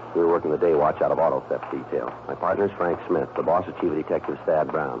Angeles. We were working the day watch out of auto theft detail. My partner's Frank Smith. The boss is Chief of Detectives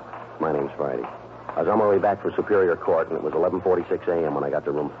Thad Brown. My name's Friday. I was on my way back for Superior Court, and it was 11:46 a.m. when I got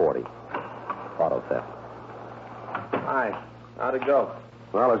to room 40. Auto theft. Hi. How'd it go?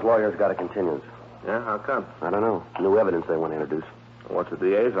 Well, his lawyer's got a continuance. Yeah, how come? I don't know. New evidence they want to introduce. What's the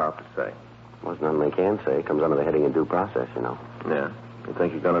DA's office say? Well, there's nothing they can say. It comes under the heading of due process, you know. Yeah. You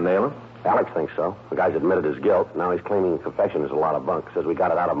think you're going to nail him? Alex thinks so. The guy's admitted his guilt. Now he's claiming confession is a lot of bunk. Says we got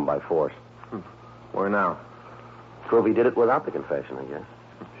it out of him by force. Where now? Prove he did it without the confession, I guess.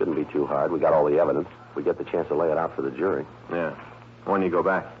 Shouldn't be too hard. We got all the evidence. We get the chance to lay it out for the jury. Yeah. When you go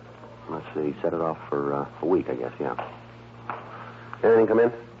back? Let's see. Set it off for a week, I guess, yeah. Anything come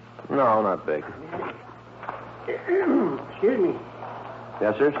in? No, not big. Excuse me.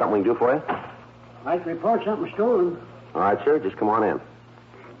 Yes, sir? Something we can do for you? I'd like to report something stolen. All right, sir. Just come on in.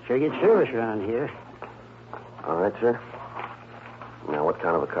 Sure get service around here. All right, sir. Now, what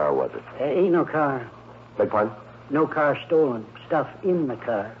kind of a car was it? Ain't no car. Beg pardon? No car stolen. Stuff in the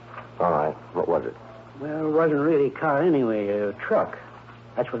car. All right. What was it? Well, it wasn't really a car anyway. A truck.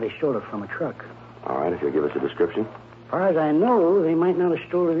 That's where they stole it from, a truck. All right. If you'll give us a description. As far as I know, they might not have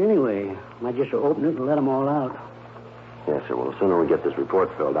stolen it anyway. Might just open it and let them all out. Yes, sir. Well, the sooner we get this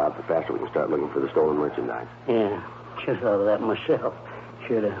report filled out, the faster we can start looking for the stolen merchandise. Yeah. Should have thought of that myself.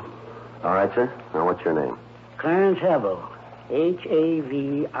 Should have. All right, sir. Now, what's your name? Clarence Havill.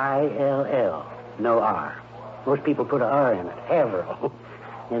 Havill. No R. Most people put an R in it. Havill.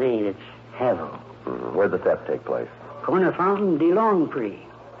 It ain't. It's Havill. Where'd the theft take place? Corner Fountain, de Longprix.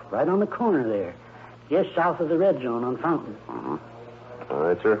 Right on the corner there. Just south of the red zone on Fountain. All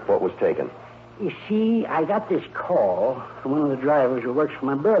right, sir. What was taken? You see, I got this call from one of the drivers who works for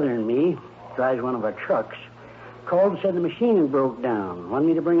my brother and me. Drives one of our trucks. Called and said the machine had broke down. Wanted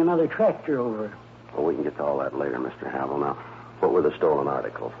me to bring another tractor over. Well, we can get to all that later, Mr. Havill. Now, what were the stolen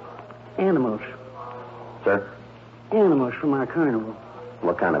articles? Animals. Sir? Animals from our carnival.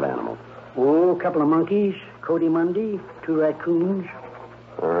 What kind of animals? Oh, a couple of monkeys, Cody Mundy, 2 raccoons.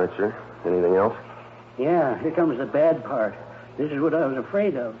 All right, sir. Anything else? Yeah, here comes the bad part. This is what I was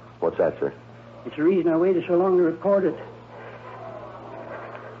afraid of. What's that, sir? It's the reason I waited so long to report it.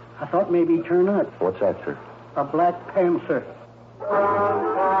 I thought maybe he'd turn up. What's that, sir? A black panther.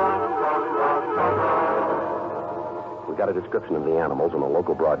 We got a description of the animals, and a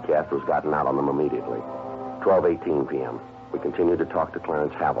local broadcaster's gotten out on them immediately. 12:18 p.m. We continued to talk to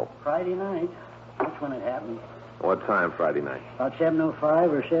Clarence Havill. Friday night. That's when it happened. What time Friday night? About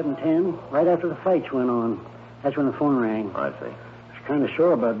 7:05 or 7:10, right after the fights went on. That's when the phone rang. I see. I was kind of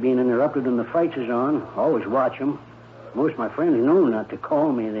sore about being interrupted when the fights is on. Always watch 'em. Most of my friends know not to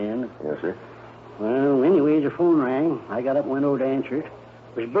call me then. Yes, sir. Well, anyways, the phone rang. I got up and went over to answer it.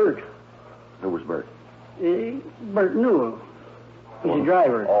 It was Bert. Who was Bert? Bert Newell. He's a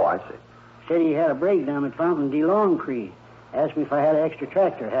driver. Oh, I see. Said he had a breakdown at Fountain de Longcree. Asked me if I had an extra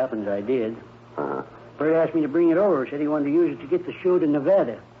tractor. Happens I did. Uh-huh. Bert asked me to bring it over. Said he wanted to use it to get the show to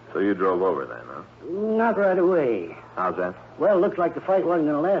Nevada. So you drove over then, huh? Not right away. How's that? Well, it looked like the fight wasn't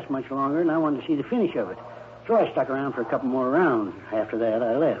going to last much longer, and I wanted to see the finish of it. So I stuck around for a couple more rounds. After that,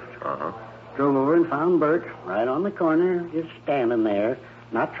 I left. Uh-huh. Drove over and found Bert right on the corner, just standing there,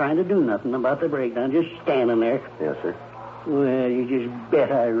 not trying to do nothing about the breakdown, just standing there. Yes, sir. Well, you just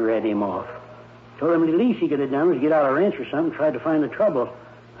bet I read him off. Told him the least he could have done was get out a wrench or something, tried to find the trouble.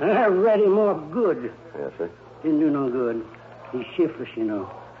 I read him off good. Yes, sir. Didn't do no good. He's shiftless, you know.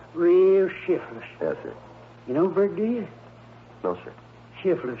 Real shiftless. Yes, sir. You know Bert, do you? No, sir.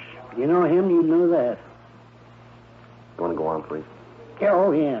 Shiftless. You know him, you know that. You want to go on, please? Yeah,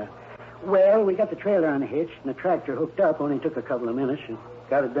 oh, yeah. Well, we got the trailer on the hitch and the tractor hooked up. Only took a couple of minutes and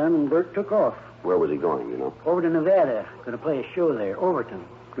got it done, and Bert took off. Where was he going, you know? Over to Nevada. Going to play a show there. Overton.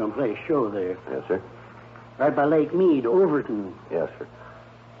 Going to play a show there. Yes, sir. Right by Lake Mead, Overton. Yes, sir.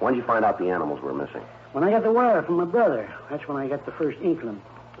 When did you find out the animals were missing? When I got the wire from my brother. That's when I got the first inkling.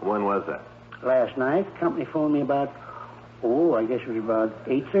 When was that? Last night. The company phoned me about, I guess it was about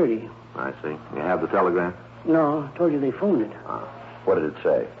 8:30. I see. You have the telegram? No, I told you they phoned it. What did it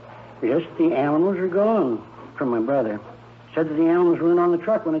say? Just the animals are gone, from my brother. Said that the animals weren't on the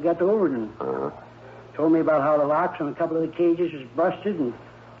truck when it got to Overton. Uh-huh. Told me about how the locks on a couple of the cages was busted and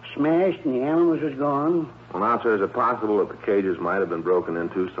smashed and the animals was gone. Well, now, sir, is it possible that the cages might have been broken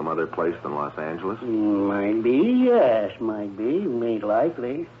into some other place than Los Angeles? Might be, yes, might be. Ain't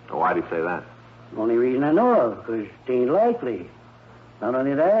likely. Well, why'd he say that? Only reason I know of, because it ain't likely. Not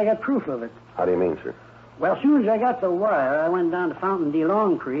only that, I got proof of it. How do you mean, sir? Well, as soon as I got the wire, I went down to Fountain de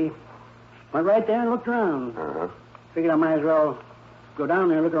Longcree. Went right there and looked around. Uh-huh. Figured I might as well go down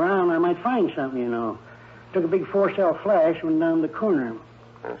there and look around. I might find something, you know. Took a big 4-cell flash, went down the corner.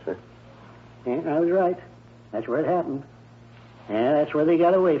 Yes, sir. Yeah, I was right. That's where it happened. Yeah, that's where they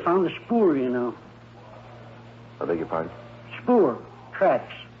got away. Found the spoor, you know. I beg your pardon? Spoor.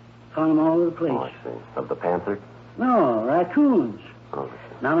 Tracks. Found them all over the place. Oh, I see. Of the panther? No, raccoons. Oh, I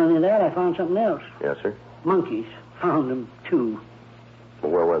see. Not only that, I found something else. Yes, sir. Monkeys. Found them, too.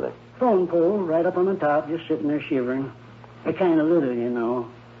 Well, where were they? Phone pole, right up on the top, just sitting there shivering. They're kind of little, you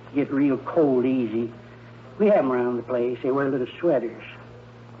know. Get real cold easy. We have them around the place. They wear little sweaters.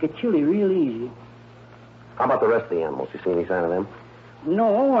 Get chilly real easy. How about the rest of the animals? You see any sign of them?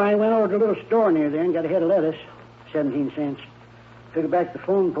 No, I went over to a little store near there and got a head of lettuce. 17 cents. Took it back to the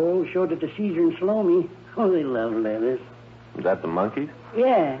phone pole, showed it to Caesar and Salome. Oh, they love lettuce. Is that the monkeys?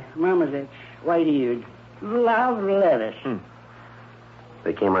 Yeah, marmosets, white-eared. Love lettuce.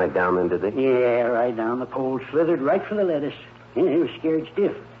 They came right down then, did they? Yeah, right down. The pole slithered right for the lettuce. Yeah, they were scared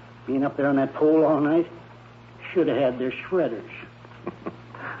stiff. Being up there on that pole all night, should have had their sweaters.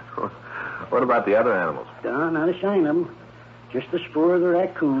 What about the other animals? Not a sign of them. Just the spoor of the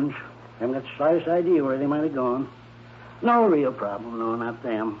raccoons. Haven't got the slightest idea where they might have gone. No real problem, no, not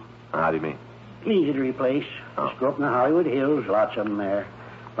them. How do you mean? Easy to replace. Just go up in the Hollywood Hills, lots of them there.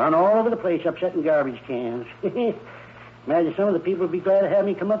 Run all over the place, upsetting garbage cans. Imagine some of the people would be glad to have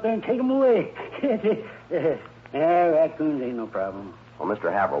me come up there and take them away. Raccoons ain't no problem. Well,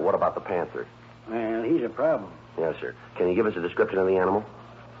 Mr. Haverhill, what about the panther? Well, he's a problem. Yes, sir. Can you give us a description of the animal?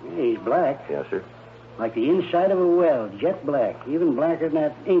 He's black. Yes, sir. Like the inside of a well, jet black. Even blacker than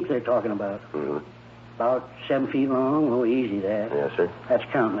that ink they're talking about. Mm-hmm. About 7 feet long. Oh, easy that. Yes, sir. That's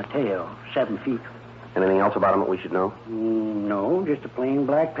counting the tail. 7 feet. Anything else about him that we should know? No, just a plain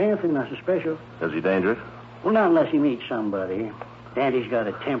black panther, nothing special. Is he dangerous? Well, not unless he meets somebody. Dandy's got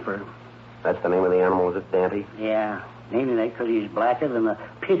a temper. That's the name of the animal, is it, Dante? Yeah. Naming that because he's blacker than the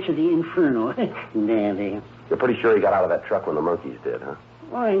pits of the inferno. Dandy. You're pretty sure he got out of that truck when the monkeys did, huh?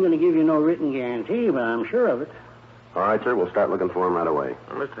 Well, I ain't going to give you no written guarantee, but I'm sure of it. All right, sir. We'll start looking for him right away.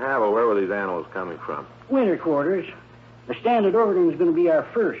 Well, Mr. Havel, where were these animals coming from? Winter quarters. The Standard Overton is going to be our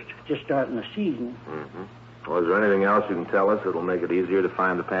first, just starting the season. Mm-hmm. Well, is there anything else you can tell us that'll make it easier to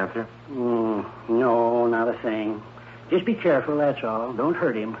find the panther? No, not a thing. Just be careful, that's all. Don't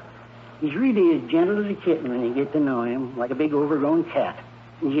hurt him. He's really as gentle as a kitten when you get to know him, like a big overgrown cat.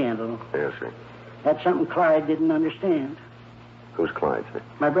 Gentle. Yes, sir. That's something Clyde didn't understand. Who's Clyde, sir?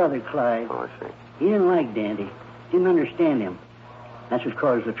 My brother, Clyde. Oh, I see. He didn't like Dandy. Didn't understand him. That's what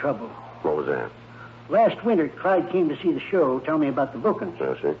caused the trouble. What was that? Last winter, Clyde came to see the show, tell me about the bookings.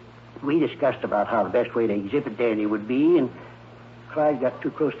 Yes, sir. We discussed about how the best way to exhibit Dandy would be, and Clyde got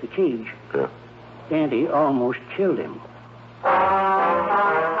too close to the cage. Yeah. Dandy almost killed him.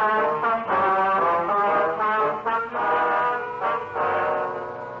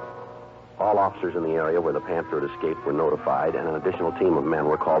 All officers in the area where the Panther had escaped were notified, and an additional team of men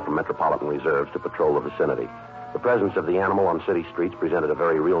were called from Metropolitan Reserves to patrol the vicinity. The presence of the animal on city streets presented a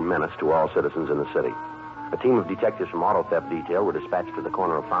very real menace to all citizens in the city. A team of detectives from Auto Theft Detail were dispatched to the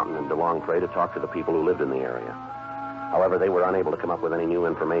corner of Fountain and DeLongpre to talk to the people who lived in the area. However, they were unable to come up with any new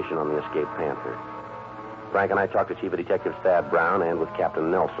information on the escaped Panther. Frank and I talked to Chief of Detectives Thad Brown and with Captain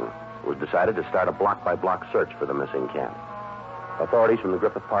Nelson. It was decided to start a block-by-block search for the missing cat. Authorities from the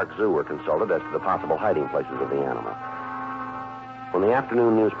Griffith Park Zoo were consulted as to the possible hiding places of the animal. When the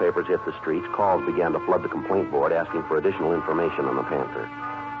afternoon newspapers hit the streets, calls began to flood the complaint board asking for additional information on the Panther.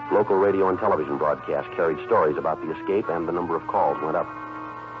 Local radio and television broadcasts carried stories about the escape, and the number of calls went up.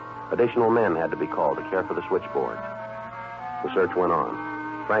 Additional men had to be called to care for the switchboard. The search went on.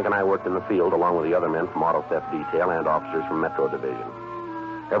 Frank and I worked in the field along with the other men from Auto Theft Detail and officers from Metro Division.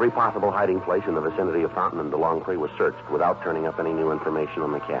 Every possible hiding place in the vicinity of Fountain and DeLongpre was searched without turning up any new information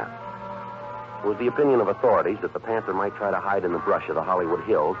on the cat. It was the opinion of authorities that the Panther might try to hide in the brush of the Hollywood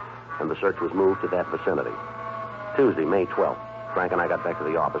Hills, and the search was moved to that vicinity. Tuesday, May 12th, Frank and I got back to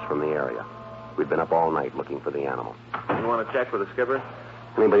the office from the area. We'd been up all night looking for the animal. You want to check with the skipper?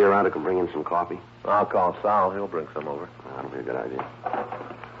 Anybody around who can bring in some coffee? I'll call Sal. He'll bring some over. That'll be a good idea.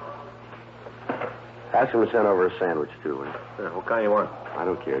 Ask him to send over a sandwich, too, will you? Yeah, what kind you want? I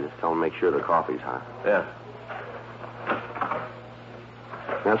don't care. Just tell him to make sure the coffee's hot. Yeah.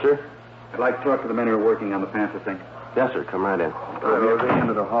 Yes, sir? I'd like to talk to the men who are working on the Panther thing. Yes, sir. Come right in. If I go to the end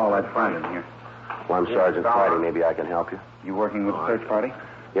of the hall, I'd find him here. Well, I'm Sergeant Friday. Maybe I can help you. You working with the search party?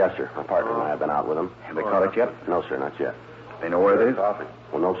 Yes, sir. My partner and I have been out with them. Have they caught it yet? No, sir, not yet. They know where it is? Coffee.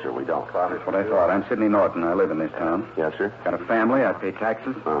 Well, no, sir, we don't. Coffee. That's what I thought. I'm Sidney Norton. I live in this town. Yes, sir. Got a family. I pay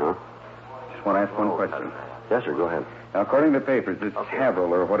taxes. Uh-huh. Just want to ask one question. Yes, sir, go ahead. Now, according to the papers, this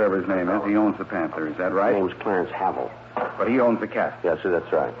Haverhill, or whatever his name is, he owns the Panther. Is that right? His name's Clarence Havel. But he owns the cat. Yes, sir,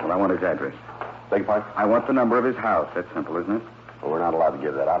 that's right. Well, I want his address. Beg your pardon? I want the number of his house. That's simple, isn't it? Well, we're not allowed to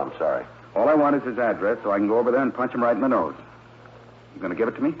give that out. I'm sorry. All I want is his address so I can go over there and punch him right in the nose. You going to give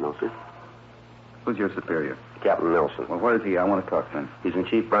it to me? No, sir. Who's your superior? Captain Nelson. Well, where is he? I want to talk to him. He's in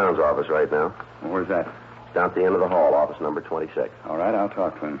Chief Brown's office right now. Well, where's that? It's down at the end of the hall, office number 26. All right, I'll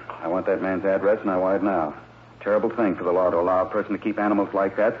talk to him. I want that man's address, and I want it now. Terrible thing for the law to allow a person to keep animals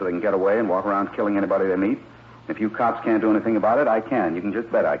like that so they can get away and walk around killing anybody they meet. If you cops can't do anything about it, I can. You can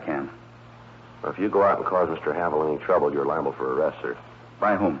just bet I can. Well, if you go out and cause Mr. Havel any trouble, you're liable for arrest, sir.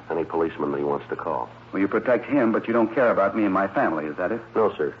 By whom? Any policeman that he wants to call. Well, you protect him, but you don't care about me and my family, is that it?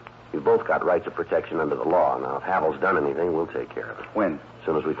 No, sir. You've both got rights of protection under the law. Now, if Havel's done anything, we'll take care of it. When? As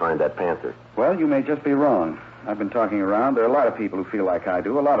soon as we find that Panther. Well, you may just be wrong. I've been talking around. There are a lot of people who feel like I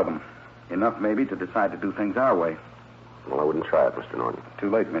do, a lot of them. Enough, maybe, to decide to do things our way. Well, I wouldn't try it, Mr. Norton. Too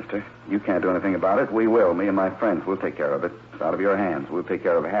late, mister. You can't do anything about it. We will. Me and my friends will take care of it. It's out of your hands. We'll take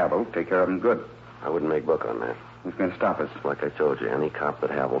care of Havel. Take care of him good. I wouldn't make book on that. Who's going to stop us? Like I told you, any cop that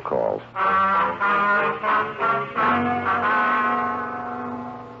Havel calls.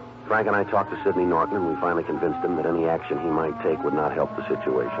 Frank and I talked to Sidney Norton, and we finally convinced him that any action he might take would not help the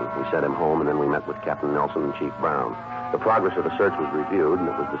situation. We sent him home, and then we met with Captain Nelson and Chief Brown. The progress of the search was reviewed, and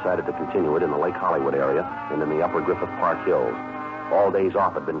it was decided to continue it in the Lake Hollywood area and in the upper Griffith Park Hills. All days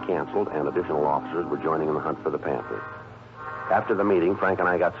off had been canceled, and additional officers were joining in the hunt for the Panther. After the meeting, Frank and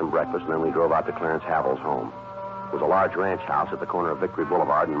I got some breakfast, and then we drove out to Clarence Havel's home. It was a large ranch house at the corner of Victory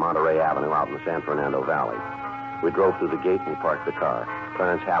Boulevard and Monterey Avenue out in the San Fernando Valley. We drove through the gate and we parked the car.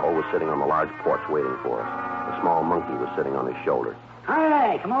 Clarence Havel was sitting on the large porch waiting for us. A small monkey was sitting on his shoulder.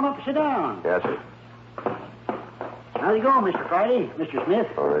 Hi, come on up and sit down. Yes, sir. How's it going, Mr. Friday? Mr. Smith?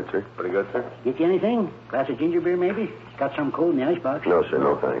 All right, sir. Pretty good, sir. Get you anything? Glass of ginger beer, maybe? Got some cold in the icebox? No, sir.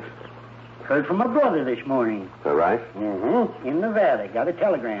 No, thanks. Heard from my brother this morning. All right? Mm-hmm. In Nevada. Got a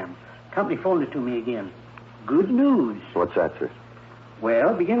telegram. Company phoned it to me again. Good news. What's that, sir?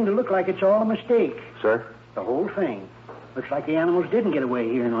 Well, beginning to look like it's all a mistake. Sir? The whole thing. Looks like the animals didn't get away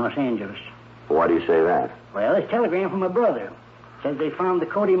here in Los Angeles. Why do you say that? Well, it's a telegram from my brother. Says they found the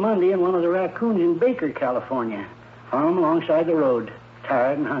Cody Monday and one of the raccoons in Baker, California. Found them alongside the road.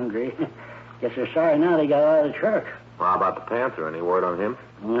 Tired and hungry. Guess they're sorry now they got out of the truck. Well, how about the Panther? Any word on him?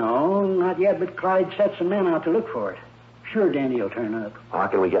 No, not yet, but Clyde set some men out to look for it. Sure Dandy will turn up. How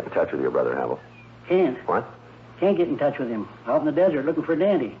can we get in touch with your brother, Havel? Can't. What? Can't get in touch with him. Out in the desert looking for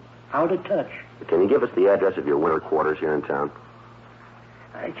Dandy. Out of touch. Can you give us the address of your winter quarters here in town?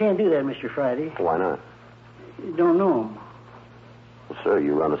 I can't do that, Mr. Friday. Why not? Don't know 'em. Well, sir,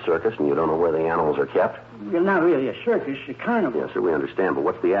 you run a circus and you don't know where the animals are kept? Well, not really a circus, a carnival. Yes, sir, we understand, but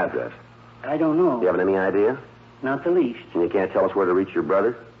what's the address? I don't know. You haven't any idea? Not the least. And you can't tell us where to reach your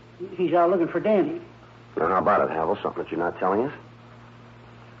brother? He's out looking for Dandy. Now, how about it, Havel? Something that you're not telling us?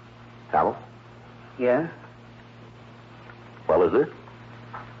 Havel? Yeah? Well, is there?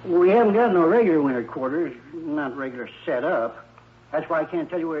 We haven't got no regular winter quarters, not regular set up. That's why I can't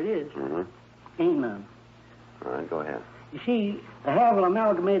tell you where it is. Mm-hmm. Ain't none. All right, go ahead. You see, the Havel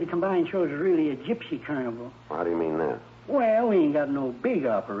Amalgamated Combined Show is really a gypsy carnival. How do you mean that? Well, we ain't got no big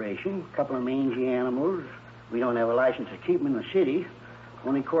operation. A couple of mangy animals. We don't have a license to keep them in the city.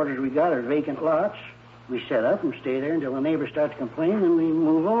 Only quarters we got are vacant lots. We set up and stay there until the neighbors start to complain, and we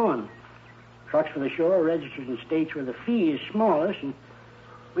move on. Trucks for the show are registered in states where the fee is smallest, and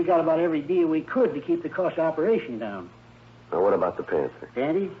we got about every deal we could to keep the cost of operation down. Now, what about the Panther?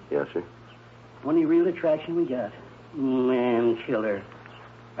 Dandy? Yes, sir. Only real attraction we got. Man killer.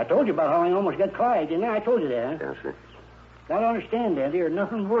 I told you about how I almost got Clyde, didn't I? I told you that. Yes, sir. Gotta understand, Dandy, or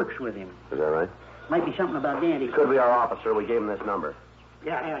nothing works with him. Is that right? Might be something about Dandy. Could be our officer. We gave him this number.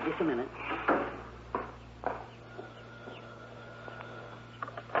 Yeah, just a minute.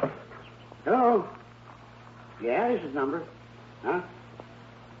 Hello? Yeah, this is number. Huh?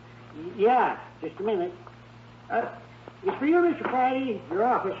 Yeah, just a minute. It's for you, Mr. Friday, your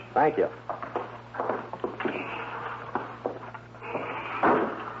office. Thank you.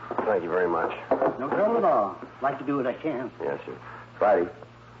 Thank you very much. No trouble at all. Like to do what I can. Yes, sir. Friday.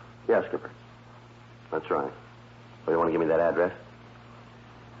 Yes, Skipper. That's right. So you want to give me that address?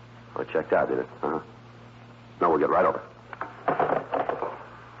 Oh, it checked out, did it? Uh-huh. No, we'll get right over.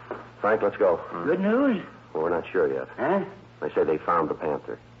 Frank, let's go. Good news? Well, we're not sure yet. Huh? They say they found the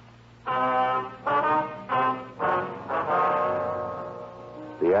Panther.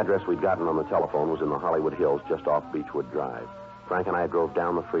 The address we'd gotten on the telephone was in the Hollywood Hills just off Beechwood Drive. Frank and I drove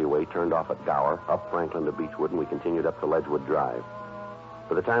down the freeway, turned off at Gower, up Franklin to Beechwood, and we continued up to Ledgewood Drive.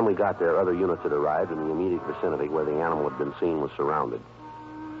 By the time we got there, other units had arrived, and the immediate vicinity where the animal had been seen was surrounded.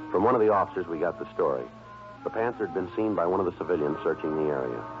 From one of the officers, we got the story. The Panther had been seen by one of the civilians searching the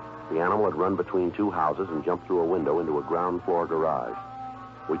area. The animal had run between two houses and jumped through a window into a ground floor garage.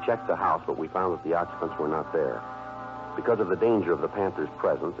 We checked the house, but we found that the occupants were not there. Because of the danger of the Panther's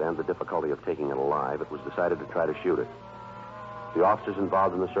presence and the difficulty of taking it alive, it was decided to try to shoot it. The officers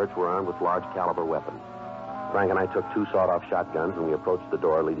involved in the search were armed with large caliber weapons. Frank and I took two sawed-off shotguns, and we approached the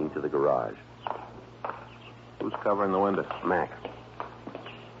door leading to the garage. Who's covering the window? Mac.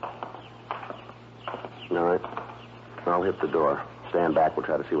 All right. I'll hit the door. Stand back. We'll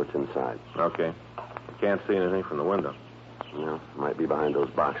try to see what's inside. Okay. I can't see anything from the window. Yeah, might be behind those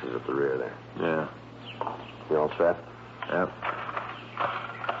boxes at the rear there. Yeah. You all set? Yep.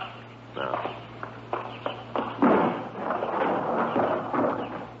 Now.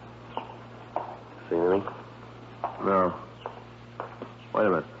 See anything? No. Wait a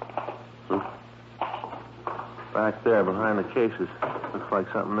minute. Back there, behind the cases. Looks like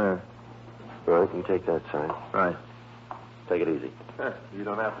something there. All right, you take that side. Right. Take it easy. You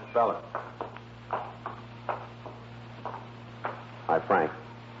don't have to spell it. Hi, Frank.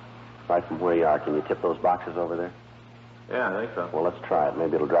 Right from where you are, can you tip those boxes over there? Yeah, I think so. Well, let's try it.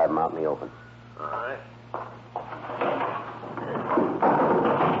 Maybe it'll drive them out in the open. All right.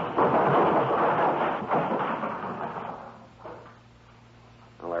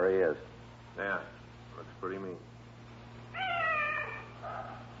 Well, there he is. Yeah. Looks pretty mean.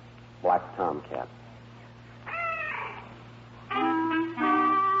 Black tomcat.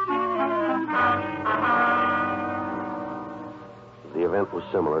 The event was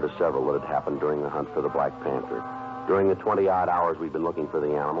similar to several that had happened during the hunt for the Black Panther. During the 20-odd hours we'd been looking for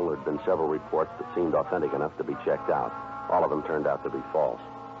the animal, there had been several reports that seemed authentic enough to be checked out. All of them turned out to be false.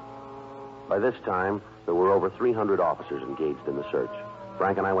 By this time, there were over 300 officers engaged in the search.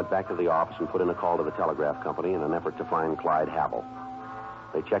 Frank and I went back to the office and put in a call to the telegraph company in an effort to find Clyde Havel.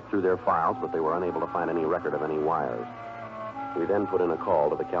 They checked through their files, but they were unable to find any record of any wires. We then put in a call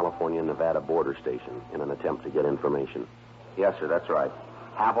to the California-Nevada border station in an attempt to get information. Yes, sir, that's right.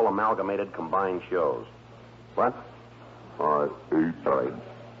 Havel Amalgamated Combined Shows. What? Sorry.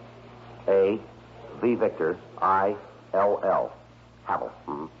 A, V Victor, I, L, L. Havel.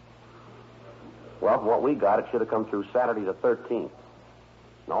 Mm-hmm. Well, from what we got, it should have come through Saturday the 13th.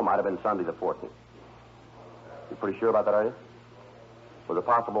 No, it might have been Sunday the 14th. You pretty sure about that, are you? Was it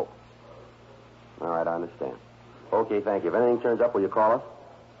possible? All right, I understand. Okay, thank you. If anything turns up, will you call us?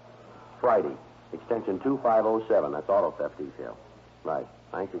 Friday, extension 2507. That's auto theft detail. Right.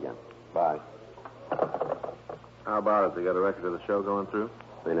 Thanks again. Bye. How about it? They got a record of the show going through?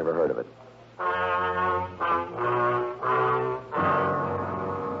 They never heard of it.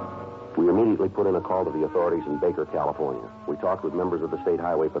 We immediately put in a call to the authorities in Baker, California. We talked with members of the State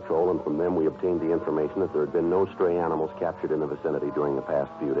Highway Patrol, and from them we obtained the information that there had been no stray animals captured in the vicinity during the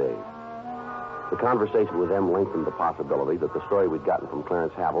past few days. The conversation with them lengthened the possibility that the story we'd gotten from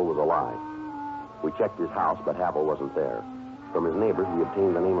Clarence Havel was a lie. We checked his house, but Havel wasn't there. From his neighbors, we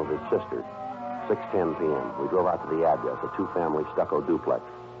obtained the name of his sister. 6:10 p.m. We drove out to the address, a two-family stucco duplex.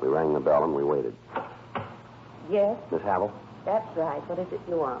 We rang the bell and we waited. Yes, Miss Havel? that's right. What is it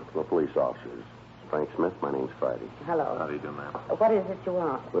you want? We're police officers. Frank Smith, my name's Friday. Hello. How do you do, ma'am? What is it you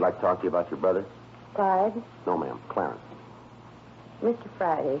want? We'd like to talk to you about your brother. Clyde? No, ma'am. Clarence. Mr.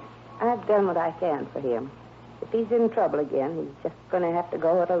 Friday, I've done what I can for him. If he's in trouble again, he's just going to have to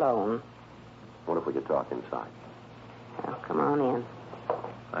go it alone. What if we could talk inside? Now, come on in.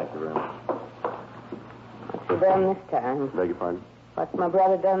 Thank you very much. What's he done this time? Beg your pardon? What's my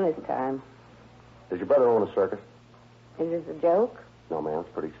brother done this time? Does your brother own a circus? Is this a joke? No, ma'am. It's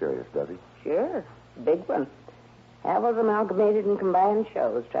pretty serious, does he? Sure. Big one. Havel's Amalgamated and Combined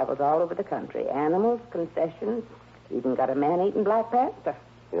Shows. Travels all over the country. Animals, concessions. Even got a man-eating Black Panther.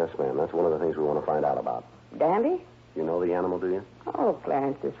 Yes, ma'am. That's one of the things we want to find out about. Dandy? You know the animal, do you? Oh,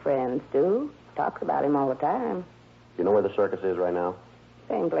 Clarence's friends do. Talks about him all the time. You know where the circus is right now?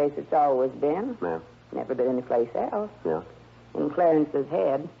 Same place it's always been. Ma'am. Never been any place else. Yeah. In Clarence's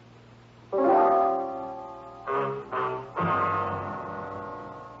head.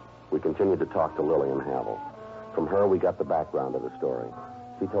 We continued to talk to Lillian Havel. From her, we got the background of the story.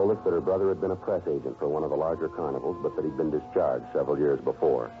 She told us that her brother had been a press agent for one of the larger carnivals, but that he'd been discharged several years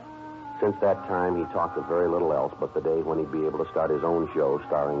before. Since that time, he talked of very little else but the day when he'd be able to start his own show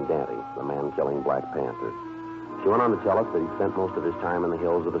starring Dante, the man-killing Black Panther. She went on to tell us that he'd spent most of his time in the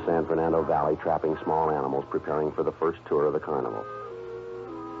hills of the San Fernando Valley trapping small animals, preparing for the first tour of the carnival.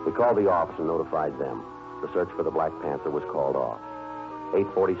 We called the office and notified them. The search for the Black Panther was called off.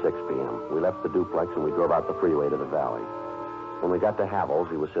 8:46 p.m. We left the duplex and we drove out the freeway to the valley. When we got to Havel's,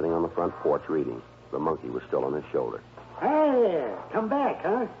 he was sitting on the front porch reading. The monkey was still on his shoulder. Hi there. Come back,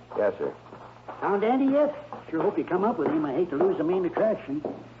 huh? Yes, sir. Found Andy yet? Sure hope you come up with him. I hate to lose the main attraction.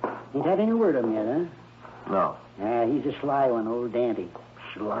 Ain't had any word of him yet, huh? No. He's a sly one, old Dante.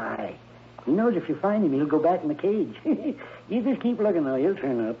 Sly. He knows if you find him, he'll go back in the cage. You just keep looking, though. He'll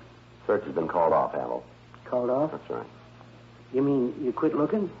turn up. Search has been called off, Havel. Called off? That's right. You mean you quit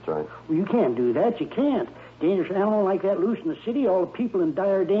looking? That's right. Well, you can't do that. You can't. Dangerous animal like that loose in the city, all the people in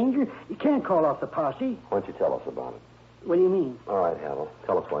dire danger. You can't call off the posse. Why don't you tell us about it? What do you mean? All right, Havel.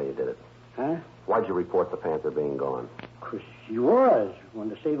 Tell us why you did it. Huh? Why'd you report the panther being gone? 'Cause you was.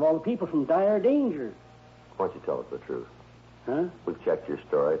 Wanted to save all the people from dire danger. Why don't you tell us the truth? Huh? We've checked your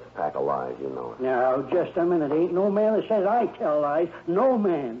story. It's a pack of lies, you know it. Now, just a minute. Ain't no man that says I tell lies. No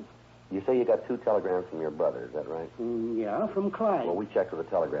man. You say you got 2 telegrams from your brother, is that right? Yeah, from Clyde. Well, we checked with the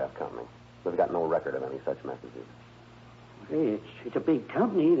telegraph company. They've got no record of any such messages. Hey, it's a big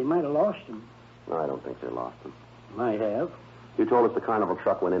company. They might have lost him. No, I don't think they lost them. Might have. You told us the carnival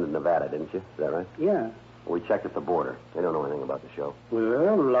truck went into Nevada, didn't you? Is that right? Yeah. Well, we checked at the border. They don't know anything about the show.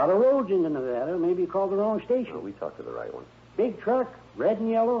 Well, a lot of roads into Nevada. Maybe you called the wrong station. Well, we talked to the right one. Big truck, red and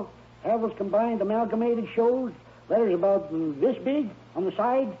yellow. Havel's Combined Amalgamated Shows. Letters about this big on the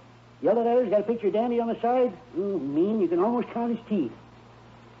side. The other letters got a picture of Dandy on the side. Mean you can almost count his teeth.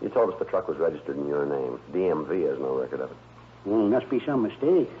 You told us the truck was registered in your name. DMV has no record of it. Must be some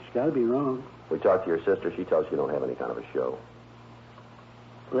mistake. It's got to be wrong. We talked to your sister. She tells us you don't have any kind of a show.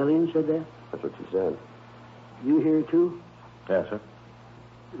 Lillian said that? That's what she said. You hear too? Yes, sir.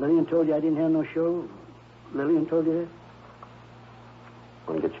 Lillian told you I didn't have no show? Lillian told you that?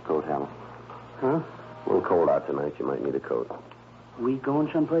 Want to get your coat, Hal? Huh? A little cold out tonight. You might need a coat. We going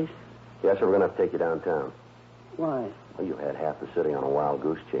someplace? Yes, sir. We're going to have to take you downtown. Why? Well, you've had half the city on a wild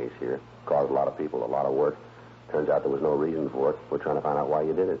goose chase here. Caused a lot of people a lot of work. Turns out there was no reason for it. We're trying to find out why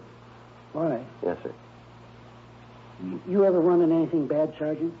you did it. Why? Yes, sir. You ever wanted anything bad,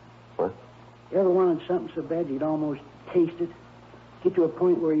 Sergeant? What? You ever wanted something so bad you'd almost taste it? Get to a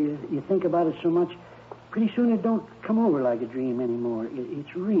point where you think about it so much, pretty soon it don't come over like a dream anymore.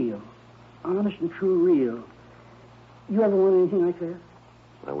 It's real. Honest and true real. You ever want anything like that?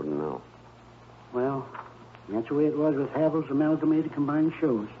 I wouldn't know. Well, that's the way it was with Havel's Amalgamated Combined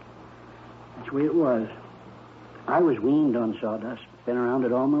Shows. That's the way it was. I was weaned on sawdust. Been around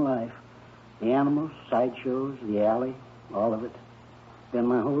it all my life. The animals, sideshows, the alley, all of it. Been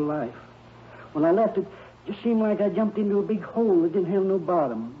my whole life. When I left, it just seemed like I jumped into a big hole that didn't have no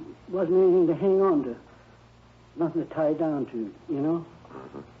bottom. Wasn't anything to hang on to. Nothing to tie down to, you know?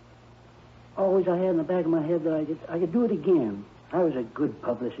 Mm-hmm. Always I had in the back of my head that I could do it again. I was a good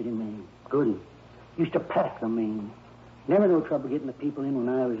publicity man. Good. Used to pack the main. Never no trouble getting the people in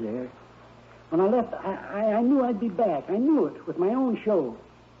when I was there. When I left, I knew I'd be back. I knew it with my own show.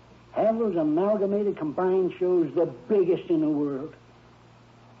 Have those amalgamated combined shows the biggest in the world.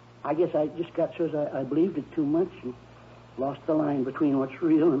 I guess I just got so as I believed it too much and lost the line between what's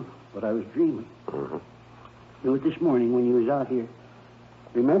real and what I was dreaming. Mm-hmm. Knew it this morning when you was out here.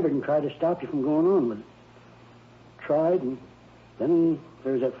 Remembered and tried to stop you from going on with it. Tried, and then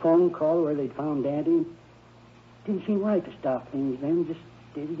there was that phone call where they'd found Daddy. Didn't seem right to stop things then.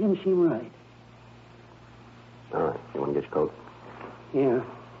 It didn't seem right. All right. You want to get your coat? Yeah.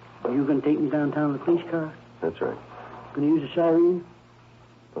 Are you going to take me downtown in the police car? That's right. Going to use a siren?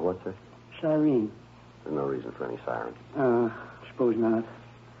 The what, sir? Siren. There's no reason for any siren. Suppose not.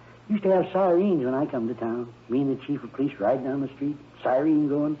 Used to have sirens when I come to town. Me and the chief of police ride down the street, siren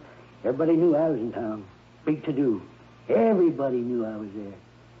going. Everybody knew I was in town. Big to-do. Everybody knew I was there.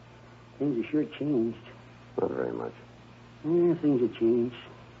 Things have sure changed. Not very much. Yeah, things have changed.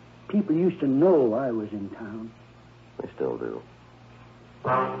 People used to know I was in town. They still do.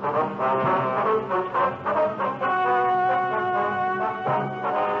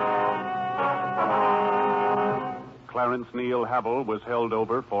 Clarence Neil Havel was held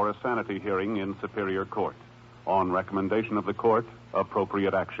over for a sanity hearing in Superior Court. On recommendation of the court,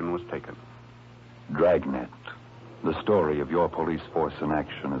 appropriate action was taken. Dragnet. The story of your police force in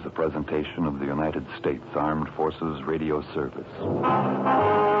action is a presentation of the United States Armed Forces Radio Service.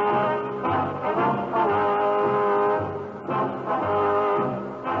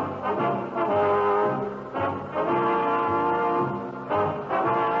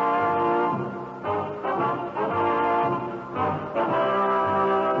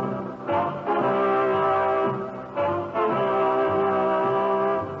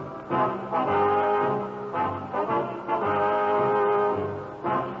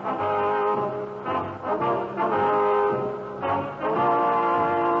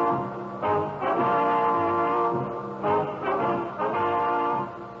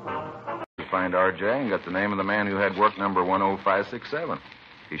 Find RJ and got the name of the man who had work number 10567.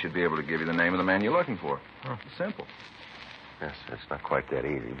 He should be able to give you the name of the man you're looking for. Oh, simple. Yes, it's not quite that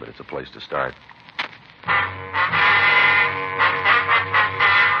easy, but it's a place to start.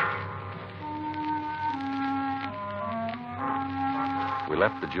 We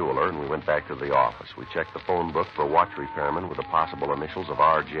left the jeweler and we went back to the office. We checked the phone book for a watch repairman with the possible initials of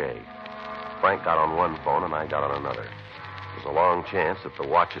R.J. Frank got on one phone and I got on another. There was a long chance that the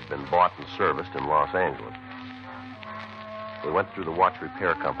watch had been bought and serviced in Los Angeles. We went through the watch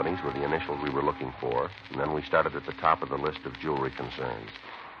repair companies with the initials we were looking for, and then we started at the top of the list of jewelry concerns.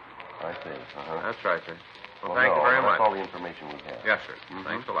 I see. That's right, sir. Well, thank you very much. That's all the information we have. Yes, sir.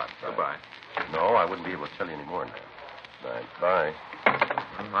 Thanks a lot. Goodbye. No, I wouldn't be able to tell you any more than that. Bye.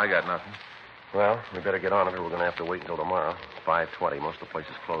 I got nothing. Well, we better get on it or we're going to have to wait until tomorrow. 5:20. Most of the place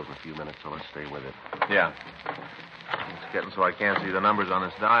is closed in a few minutes, so let's stay with it. Yeah. It's getting so I can't see the numbers on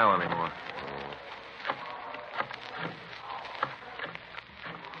this dial anymore.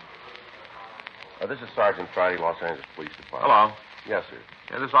 This is Sergeant Friday, Los Angeles Police Department. Hello. Yes, sir.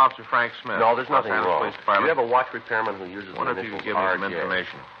 Yeah, this is Officer Frank Smith. No, there's nothing Los Angeles wrong. Police Department. You have a watch repairman who uses Wonder the if you initials could give me some RJ.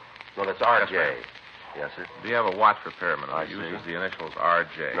 information. No, that's R.J. Yes, Yes, sir. Do you have a watch repairman who I uses see. the initials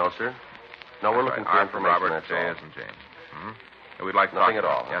R.J.? No, sir. No, we're looking for R for information, Robert, that's J all. as in James. Mm-hmm. And we'd like to Nothing talk at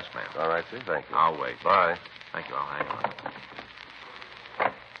to all. him. Yes, ma'am. All right, sir. Thank you. I'll wait. Bye. Thank you. I'll hang on.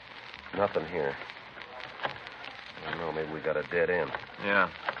 Nothing here. I don't know. Maybe we got a dead end. Yeah,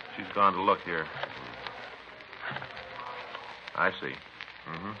 she's gone to look here. I see.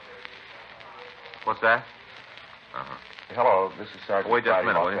 Mm-hmm. What's that? Uh-huh. Hello, this is Sergeant Wait just a Friday,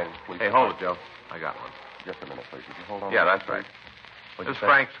 minute, Los will you? Angeles Police Hey, hold it, Department. Joe. I got one. Just a minute, please. Would you hold on? Yeah, a minute, that's right. please? What'd This you is say?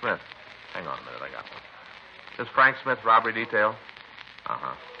 Frank Smith. Hang on a minute, I got one. This is Frank Smith, robbery detail?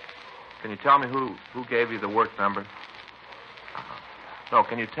 Uh-huh. Can you tell me who gave you the work number? Uh-huh. No,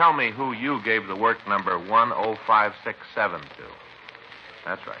 can you tell me who you gave the work number 10567 to?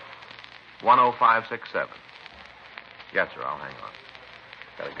 That's right. 10567. Yes, sir, I'll hang on.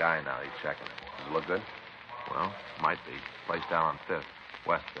 Got a guy now, he's checking it. Does it look good? Well, might be. Place down on 5th.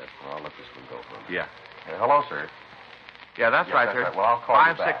 West 5th. Well, I'll let this one go for a minute. Yeah. Hello, sir. Yeah, that's Yes, right, that's sir. right. Well, I'll call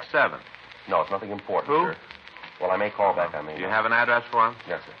you back. 567. No, it's nothing important, Who? sir. Well, I may call back. I may Do you not. have an address for him?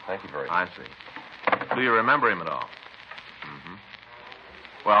 Yes, sir. Thank you very much. I see. Do you remember him at all? Mm-hmm.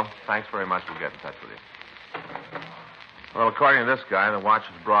 Well, thanks very much. We'll get in touch with you. Well, according to this guy, the watch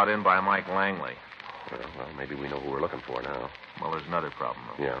was brought in by Mike Langley. Well, maybe we know who we're looking for now. Well, there's another problem,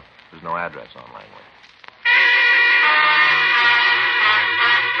 though. Yeah. There's no address on Langley.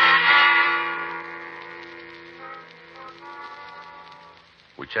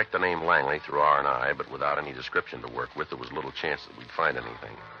 checked the name Langley through R&I, but without any description to work with, there was little chance that we'd find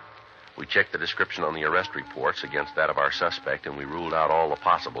anything. We checked the description on the arrest reports against that of our suspect, and we ruled out all the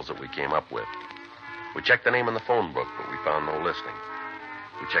possibles that we came up with. We checked the name in the phone book, but we found no listing.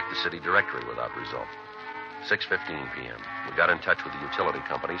 We checked the city directory without result. 6:15 p.m. We got in touch with the utility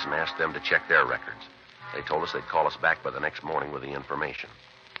companies and asked them to check their records. They told us they'd call us back by the next morning with the information.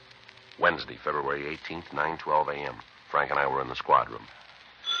 Wednesday, February 18th, 9:12 a.m. Frank and I were in the squad room.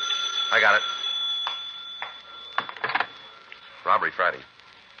 I got it. Robbery Friday.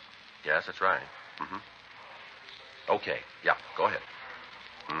 Yes, that's right. Mm-hmm. Okay. Yeah, go ahead.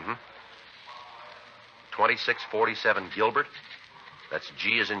 Mm-hmm. 2647 Gilbert. That's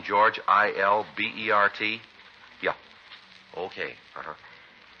G as in George, I-L-B-E-R-T. Yeah. Okay. Uh-huh.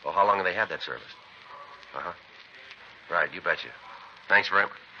 Well, how long have they had that service? Uh-huh. Right, you betcha. Thanks very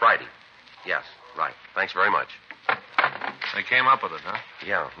much. Friday. Yes, right. Thanks very much. They came up with it, huh?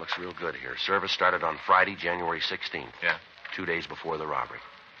 Yeah, looks real good here. Service started on Friday, January 16th. Yeah. 2 days before the robbery.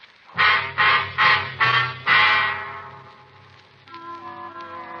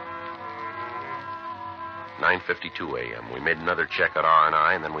 (9:52 a.m.) We made another check at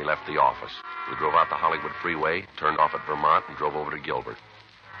R&I, and then we left the office. We drove out the Hollywood Freeway, turned off at Vermont, and drove over to Gilbert.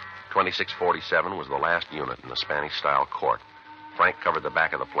 2647 was the last unit in the Spanish-style court. Frank covered the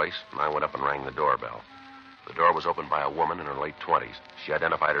back of the place, and I went up and rang the doorbell. The door was opened by a woman in her late 20s. She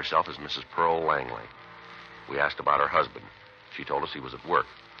identified herself as Mrs. Pearl Langley. We asked about her husband. She told us he was at work.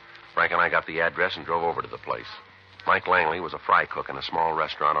 Frank and I got the address and drove over to the place. Mike Langley was a fry cook in a small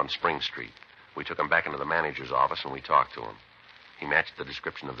restaurant on Spring Street. We took him back into the manager's office, and we talked to him. He matched the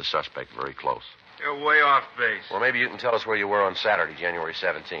description of the suspect very close. You're way off base. Well, maybe you can tell us where you were on Saturday, January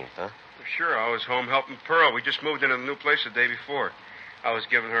 17th, huh? Sure, I was home helping Pearl. We just moved into the new place the day before. I was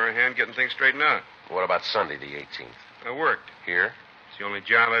giving her a hand getting things straightened out. What about Sunday, the 18th? I worked. Here? It's the only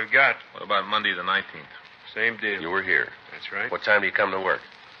job I've got. What about Monday, the 19th? Same deal. You were here. That's right. What time do you come to work?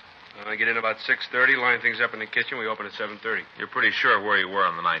 I get in about 6:30, line things up in the kitchen. We open at 7:30. You're pretty sure where you were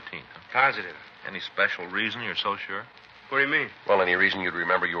on the 19th, huh? Positive. Any special reason you're so sure? What do you mean? Well, any reason you'd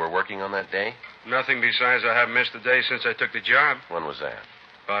remember you were working on that day? Nothing besides I haven't missed a day since I took the job. When was that?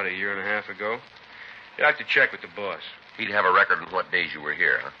 About a year and a half ago. You have to check with the boss. He'd have a record on what days you were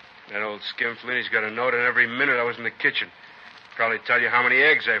here, huh? That old skinflint, he's got a note on every minute I was in the kitchen. Probably tell you how many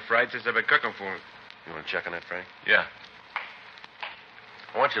eggs I fried since I've been cooking for him. You want to check on that, Frank? Yeah.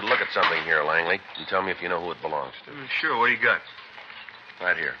 I want you to look at something here, Langley, and tell me if you know who it belongs to. Sure, what do you got?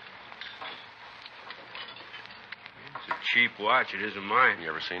 Right here. It's a cheap watch. It isn't mine. You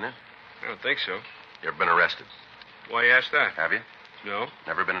ever seen it? I don't think so. You ever been arrested? Why you ask that? Have you? No.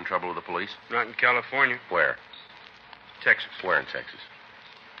 Never been in trouble with the police? Not in California. Where? Texas. Where in Texas?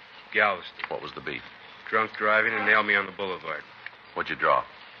 Galveston. What was the beef? Drunk driving and nailed me on the boulevard. What'd you draw?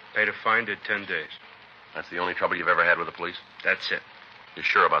 Paid a fine, did 10 days. That's the only trouble you've ever had with the police? That's it. You're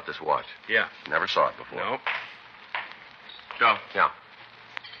sure about this watch? Yeah. Never saw it before? No. No. Yeah.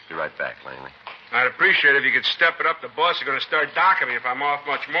 Be right back, Langley. I'd appreciate it if you could step it up. The boss is going to start docking me if I'm off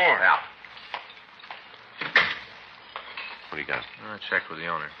much more. Yeah. What do you got? I checked with the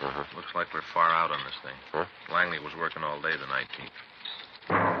owner. Uh-huh. Looks like we're far out on this thing. Huh? Langley was working all day the 19th.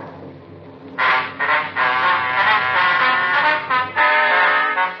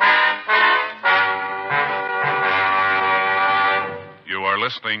 You are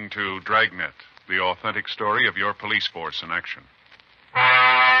listening to Dragnet, the authentic story of your police force in action.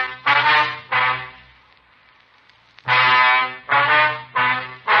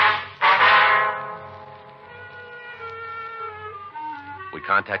 We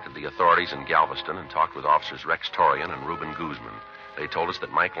contacted the authorities in Galveston and talked with officers Rex Torian and Reuben Guzman. They told us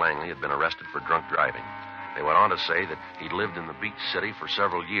that Mike Langley had been arrested for drunk driving. They went on to say that he'd lived in the beach city for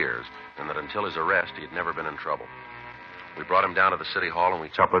several years and that until his arrest, he had never been in trouble. We brought him down to the city hall and we...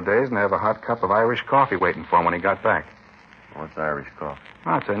 Couple of days and have a hot cup of Irish coffee waiting for him when he got back. What's Irish coffee?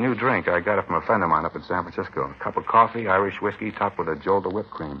 Oh, it's a new drink. I got it from a friend of mine up in San Francisco. A cup of coffee, Irish whiskey, topped with a jolt of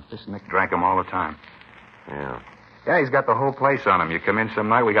whipped cream. This Nick drank them all the time. Yeah. Yeah, he's got the whole place on him. You come in some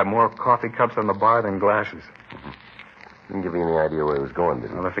night, we got more coffee cups on the bar than glasses. Didn't give you any idea where he was going, did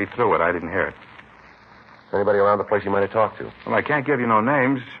he? Well, if he threw it, I didn't hear it. Anybody around the place you might have talked to? Well, I can't give you no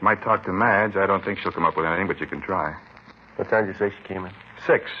names. Might talk to Madge. I don't think she'll come up with anything, but you can try. What time did you say she came in?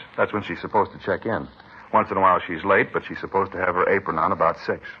 6. That's when she's supposed to check in. Once in a while she's late, but she's supposed to have her apron on about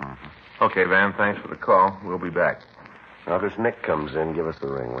 6. Okay, Van, thanks for the call. We'll be back. Now, if this Nick comes in, give us the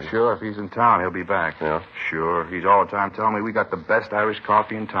ring, will you? Sure, if he's in town, he'll be back. Yeah? Sure. He's all the time telling me we got the best Irish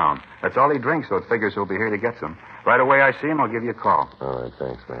coffee in town. That's all he drinks, so it figures he'll be here to get some. Right away I see him, I'll give you a call. All right,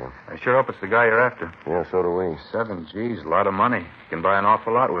 thanks, man. I sure hope it's the guy you're after. Yeah, so do we. 7 G's, a lot of money. You can buy an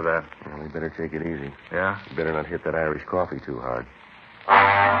awful lot with that. Well, we better take it easy. Yeah? You better not hit that Irish coffee too hard.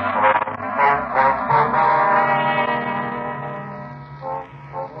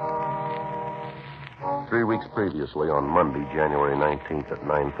 3 weeks previously, on Monday, January 19th at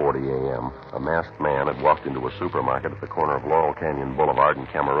 9:40 a.m., a masked man had walked into a supermarket at the corner of Laurel Canyon Boulevard and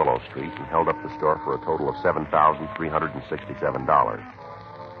Camarillo Street and held up the store for a total of $7,367.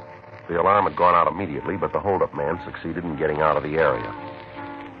 The alarm had gone out immediately, but the holdup man succeeded in getting out of the area.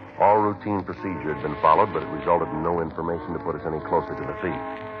 All routine procedure had been followed, but it resulted in no information to put us any closer to the thief.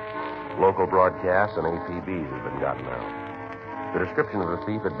 Local broadcasts and APBs had been gotten out. The description of the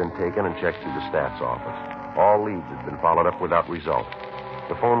thief had been taken and checked through the stats office. All leads had been followed up without result.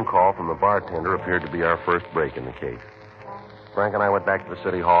 The phone call from the bartender appeared to be our first break in the case. Frank and I went back to the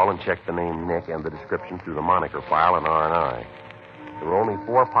city hall and checked the name Nick and the description through the moniker file in R&I. There were only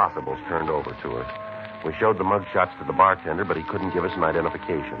 4 possibles turned over to us. We showed the mugshots to the bartender, but he couldn't give us an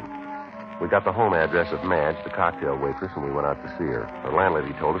identification. We got the home address of Madge, the cocktail waitress, and we went out to see her. Her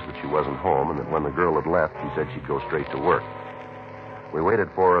landlady told us that she wasn't home and that when the girl had left, she said she'd go straight to work. We waited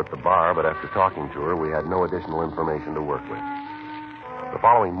for her at the bar, but after talking to her, we had no additional information to work with. The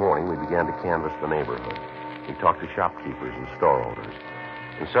following morning, we began to canvass the neighborhood. We talked to shopkeepers and store owners.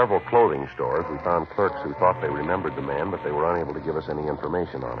 In several clothing stores, we found clerks who thought they remembered the man, but they were unable to give us any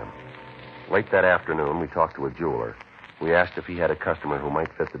information on him. Late that afternoon, we talked to a jeweler. We asked if he had a customer who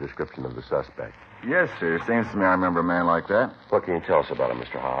might fit the description of the suspect. Yes, sir. Seems to me I remember a man like that. What can you tell us about him,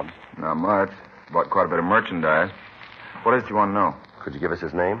 Mr. Hobbs? Not much. Bought quite a bit of merchandise. What is it you want to know? Could you give us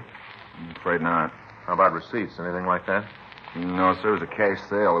his name? I'm afraid not. How about receipts? Anything like that? No, sir. It was a cash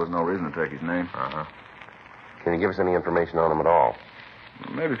sale. There was no reason to take his name. Uh-huh. Can you give us any information on him at all?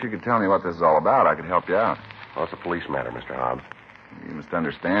 Maybe if you could tell me what this is all about, I could help you out. Well, it's a police matter, Mr. Hobbs. You must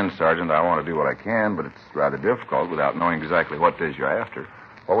understand, Sergeant, I want to do what I can, but it's rather difficult without knowing exactly what it is you're after.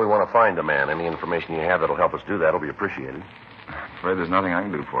 Well, we want to find a man. Any information you have that'll help us do that will be appreciated. I'm afraid there's nothing I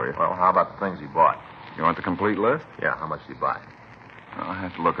can do for you. Well, how about the things he bought? You want the complete list? Yeah, how much did he buy? I'll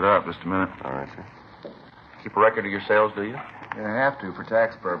have to look it up. Just a minute. All right, sir. Keep a record of your sales, do you? Yeah, I have to for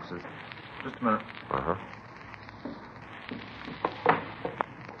tax purposes. Just a minute. Uh-huh.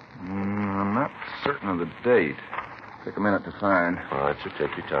 I'm not certain of the date. Take a minute to find. All right, sir.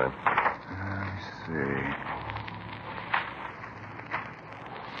 Take your time. Let me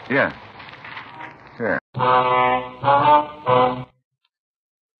see. Yeah. Here.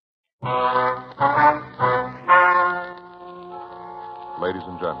 Ladies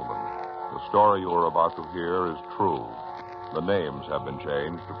and gentlemen, the story you are about to hear is true. The names have been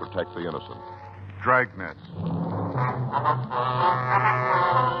changed to protect the innocent. Dragnet.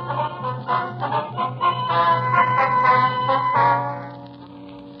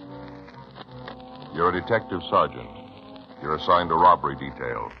 You're a detective sergeant. You're assigned to robbery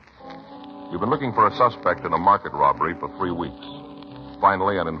detail. You've been looking for a suspect in a market robbery for 3 weeks.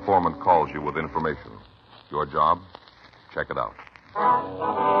 Finally, an informant calls you with information. Your job? Check it out.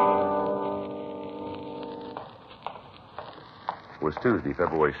 It was Tuesday,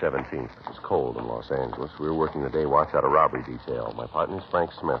 February 17th. It was cold in Los Angeles. We were working the day watch out of robbery detail. My partner's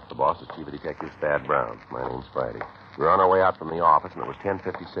Frank Smith. The boss is Chief of Detectives Thad Brown. My name's Friday. We were on our way out from the office, and it was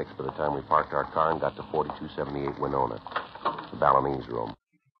 10:56 by the time we parked our car and got to 4278 Winona, the Balinese room.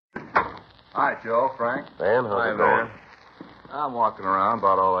 Hi, Joe. Frank. Van, how's Hi, it going? Van. I'm walking around,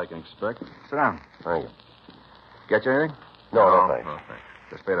 about all I can expect. Sit down. Thank you. Get you anything? No, thanks. No, thanks.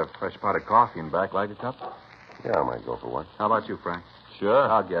 Just made a fresh pot of coffee in back. Like a cup? Yeah, I might go for one. How about you, Frank? Sure.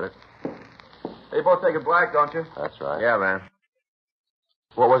 I'll get it. Hey, you both take it black, don't you? That's right. Yeah, man.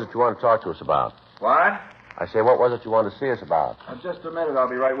 What was it you wanted to talk to us about? What? I say, what was it you wanted to see us about? Just a minute. I'll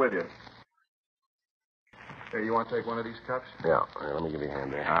be right with you. Here, you want to take one of these cups? Yeah. Here, let me give you a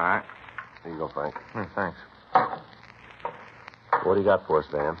hand there. All right. Here you go, Frank. Thanks. What do you got for us,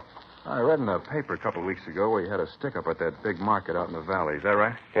 Van? I read in the paper a couple of weeks ago where you had a stick-up at that big market out in the valley. Is that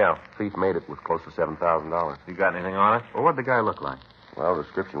right? Yeah. Thief made it with close to $7,000. You got anything on it? Well, what'd the guy look like? Well, the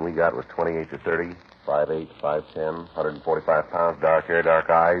description we got was 28 to 30, 5'8", 5'10", 145 pounds, dark hair,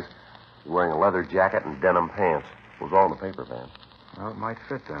 dark eyes. He was wearing a leather jacket and denim pants. It was all in the paper, Van. Well, it might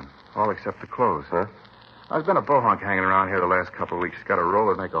fit then. All except the clothes. Huh? There's been a bohunk hanging around here the last couple of weeks. Got a roll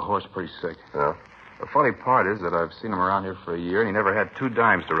that'd make a horse pretty sick. Yeah? The funny part is that I've seen him around here for a year, and he never had 2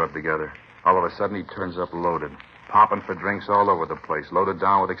 dimes to rub together. All of a sudden, he turns up loaded. Popping for drinks all over the place. Loaded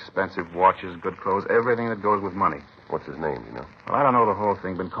down with expensive watches, good clothes, everything that goes with money. What's his name, you know? Well, I don't know the whole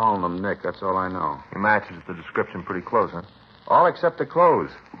thing. Been calling him Nick. That's all I know. He matches the description pretty close, huh? All except the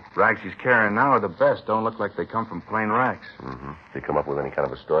clothes. Rags he's carrying now are the best. Don't look like they come from plain racks. Mm-hmm. Did he come up with any kind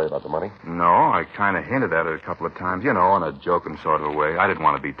of a story about the money? No, I kind of hinted at it a couple of times, in a joking sort of way. I didn't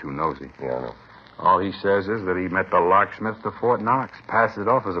want to be too nosy. Yeah, I know. All he says is that he met the locksmith to Fort Knox. Passed it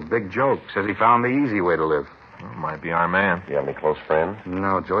off as a big joke. Says he found the easy way to live. Well, might be our man. Do you have any close friends?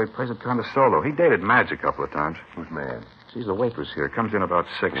 No, Joey plays it kind of solo. He dated Madge a couple of times. Who's Madge? She's a waitress here. Comes in about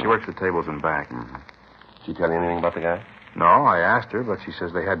 6. She works the tables in back. Mm-hmm. Did she tell you anything about the guy? No, I asked her, but she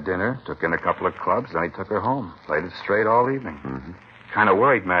says they had dinner, took in a couple of clubs, then he took her home. Played it straight all evening. Mm-hmm. Kind of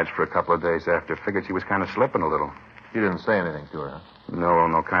worried Madge for a couple of days after. Figured she was kind of slipping a little. You didn't say anything to her, huh?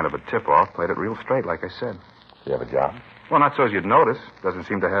 No kind of a tip-off. Played it real straight, like I said. Do you have a job? Well, not so as you'd notice. Doesn't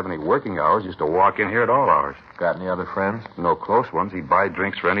seem to have any working hours. Used to walk in here at all hours. Got any other friends? No close ones. He'd buy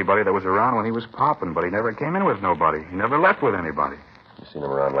drinks for anybody that was around when he was popping, but he never came in with nobody. He never left with anybody. You seen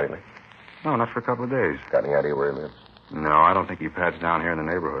him around lately? No, not for a couple of days. Got any idea where he lives? No, I don't think he pads down here in the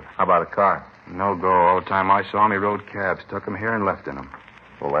neighborhood. How about a car? No go. All the time I saw him, he rode cabs. Took him here and left in them.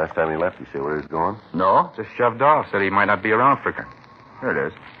 Well, last time he left, you say where he was going? No, just shoved off. Said he might not be around for... Here it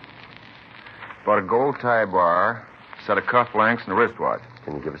is. Bought a gold tie bar, set of cufflinks, and a wristwatch.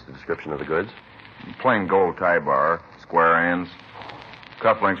 Can you give us the description of the goods? Plain gold tie bar, square ends.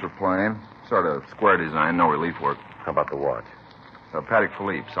 Cufflinks were plain. Sort of square design, no relief work. How about the watch? A Patek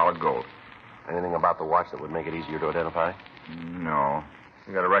Philippe, solid gold. Anything about the watch that would make it easier to identify? No.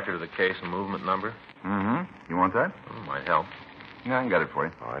 You got a record of the case and movement number? Mm-hmm. You want that? Well, might help. Yeah, I can get it for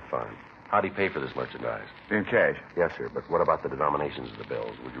you. All right, fine. How'd he pay for this merchandise? In cash. Yes, sir, but what about the denominations of the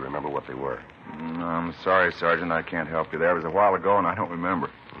bills? Would you remember what they were? I'm sorry, Sergeant. I can't help you there. It was a while ago, and I don't remember.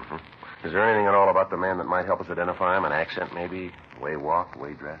 Mm-hmm. Is there anything at all about the man that might help us identify him? An accent, maybe? Way walk,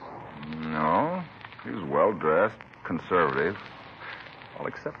 way dress? No. He was well-dressed, conservative. Well,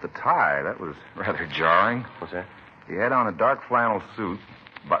 except the tie. That was rather jarring. What's that? He had on a dark flannel suit,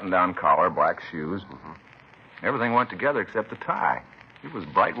 button-down collar, black shoes. Mm-hmm. Everything went together except the tie. It was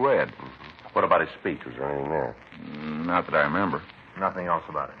bright red. Mm-hmm. What about his speech? Was there anything there? Not that I remember. Nothing else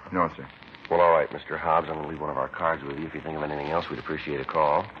about it? No, sir. Well, all right, Mr. Hobbs. I'm going to leave one of our cards with you. If you think of anything else, we'd appreciate a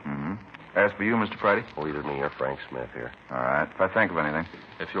call. Mm-hmm. As for you, Mr. Friday? Well, either me or Frank Smith here. All right. If I think of anything.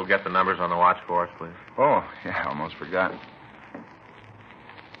 If you'll get the numbers on the watch for us, please. Oh, yeah, almost forgot.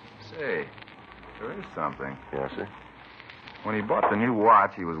 Say, there is something. Yes, sir? When he bought the new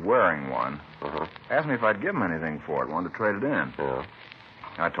watch, he was wearing one. Uh-huh. Asked me if I'd give him anything for it. Wanted to trade it in. Yeah.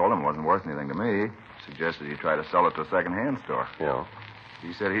 I told him it wasn't worth anything to me. Suggested he try to sell it to a second-hand store. Yeah.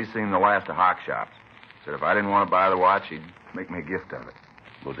 He said he's seen the last of hock shops. Said if I didn't want to buy the watch, he'd make me a gift of it.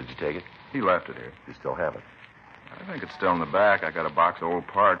 Well, did you take it? He left it here. You still have it? I think it's still in the back. I got a box of old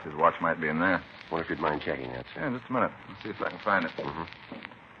parts. His watch might be in there. Wonder if you'd mind checking that, sir. Yeah, just a minute. Let's see if I can find it. Mm-hmm.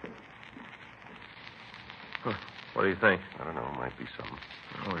 What do you think? I don't know. It might be something.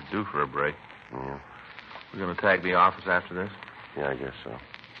 Well, we're due for a break. Yeah. We're going to tag the office after this? Yeah, I guess so.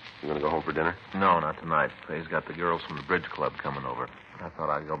 You going to go home for dinner? No, not tonight. Fay's got the girls from the bridge club coming over. I thought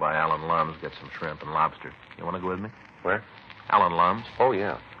I'd go by Alan Lum's, get some shrimp and lobster. You want to go with me? Where? Alan Lum's. Oh,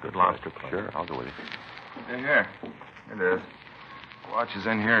 yeah. Good lobster place. Sure, I'll go with you. In here. It is. Watch is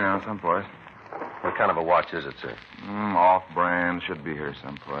in here now someplace. What kind of a watch is it, sir? Off-brand. Should be here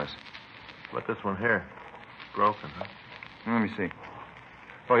someplace. But this one here. Broken, huh? Let me see.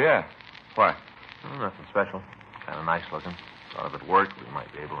 Oh, yeah. Why? Oh, nothing special. Kind of nice looking. Thought if it worked, we might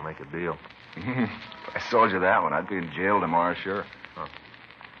be able to make a deal. If I sold you that one, I'd be in jail tomorrow, sure. Huh.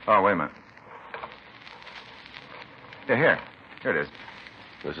 Oh, wait a minute. Yeah, here. Here it is.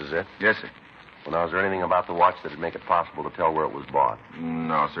 This is it? Yes, sir. Well, now, is there anything about the watch that'd make it possible to tell where it was bought?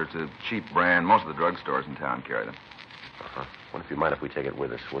 No, sir. It's a cheap brand. Most of the drugstores in town carry them. Uh-huh. What if you mind if we take it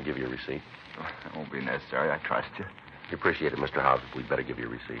with us? We'll give you a receipt. That won't be necessary. I trust you. We appreciate it, Mr. Hobbs. We'd better give you a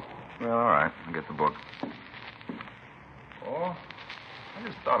receipt. Well, all right. I'll get the book. Oh, I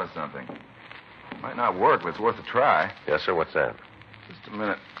just thought of something. Might not work, but it's worth a try. Yes, sir. What's that? Just a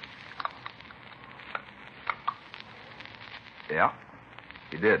minute. Yeah,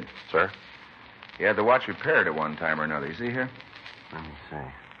 he did. Sir? He had the watch repaired at one time or another. You see here? Let me see.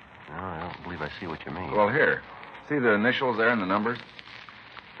 No, I don't believe I see what you mean. Well, here. See the initials there and the numbers?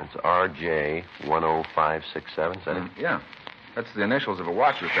 It's RJ 10567, is that it? Yeah. That's the initials of a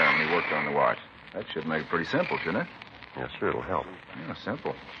watch repairman he worked on the watch. That should make it pretty simple, shouldn't it? Yes, sir. It'll help. Yeah,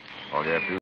 simple. All you have to do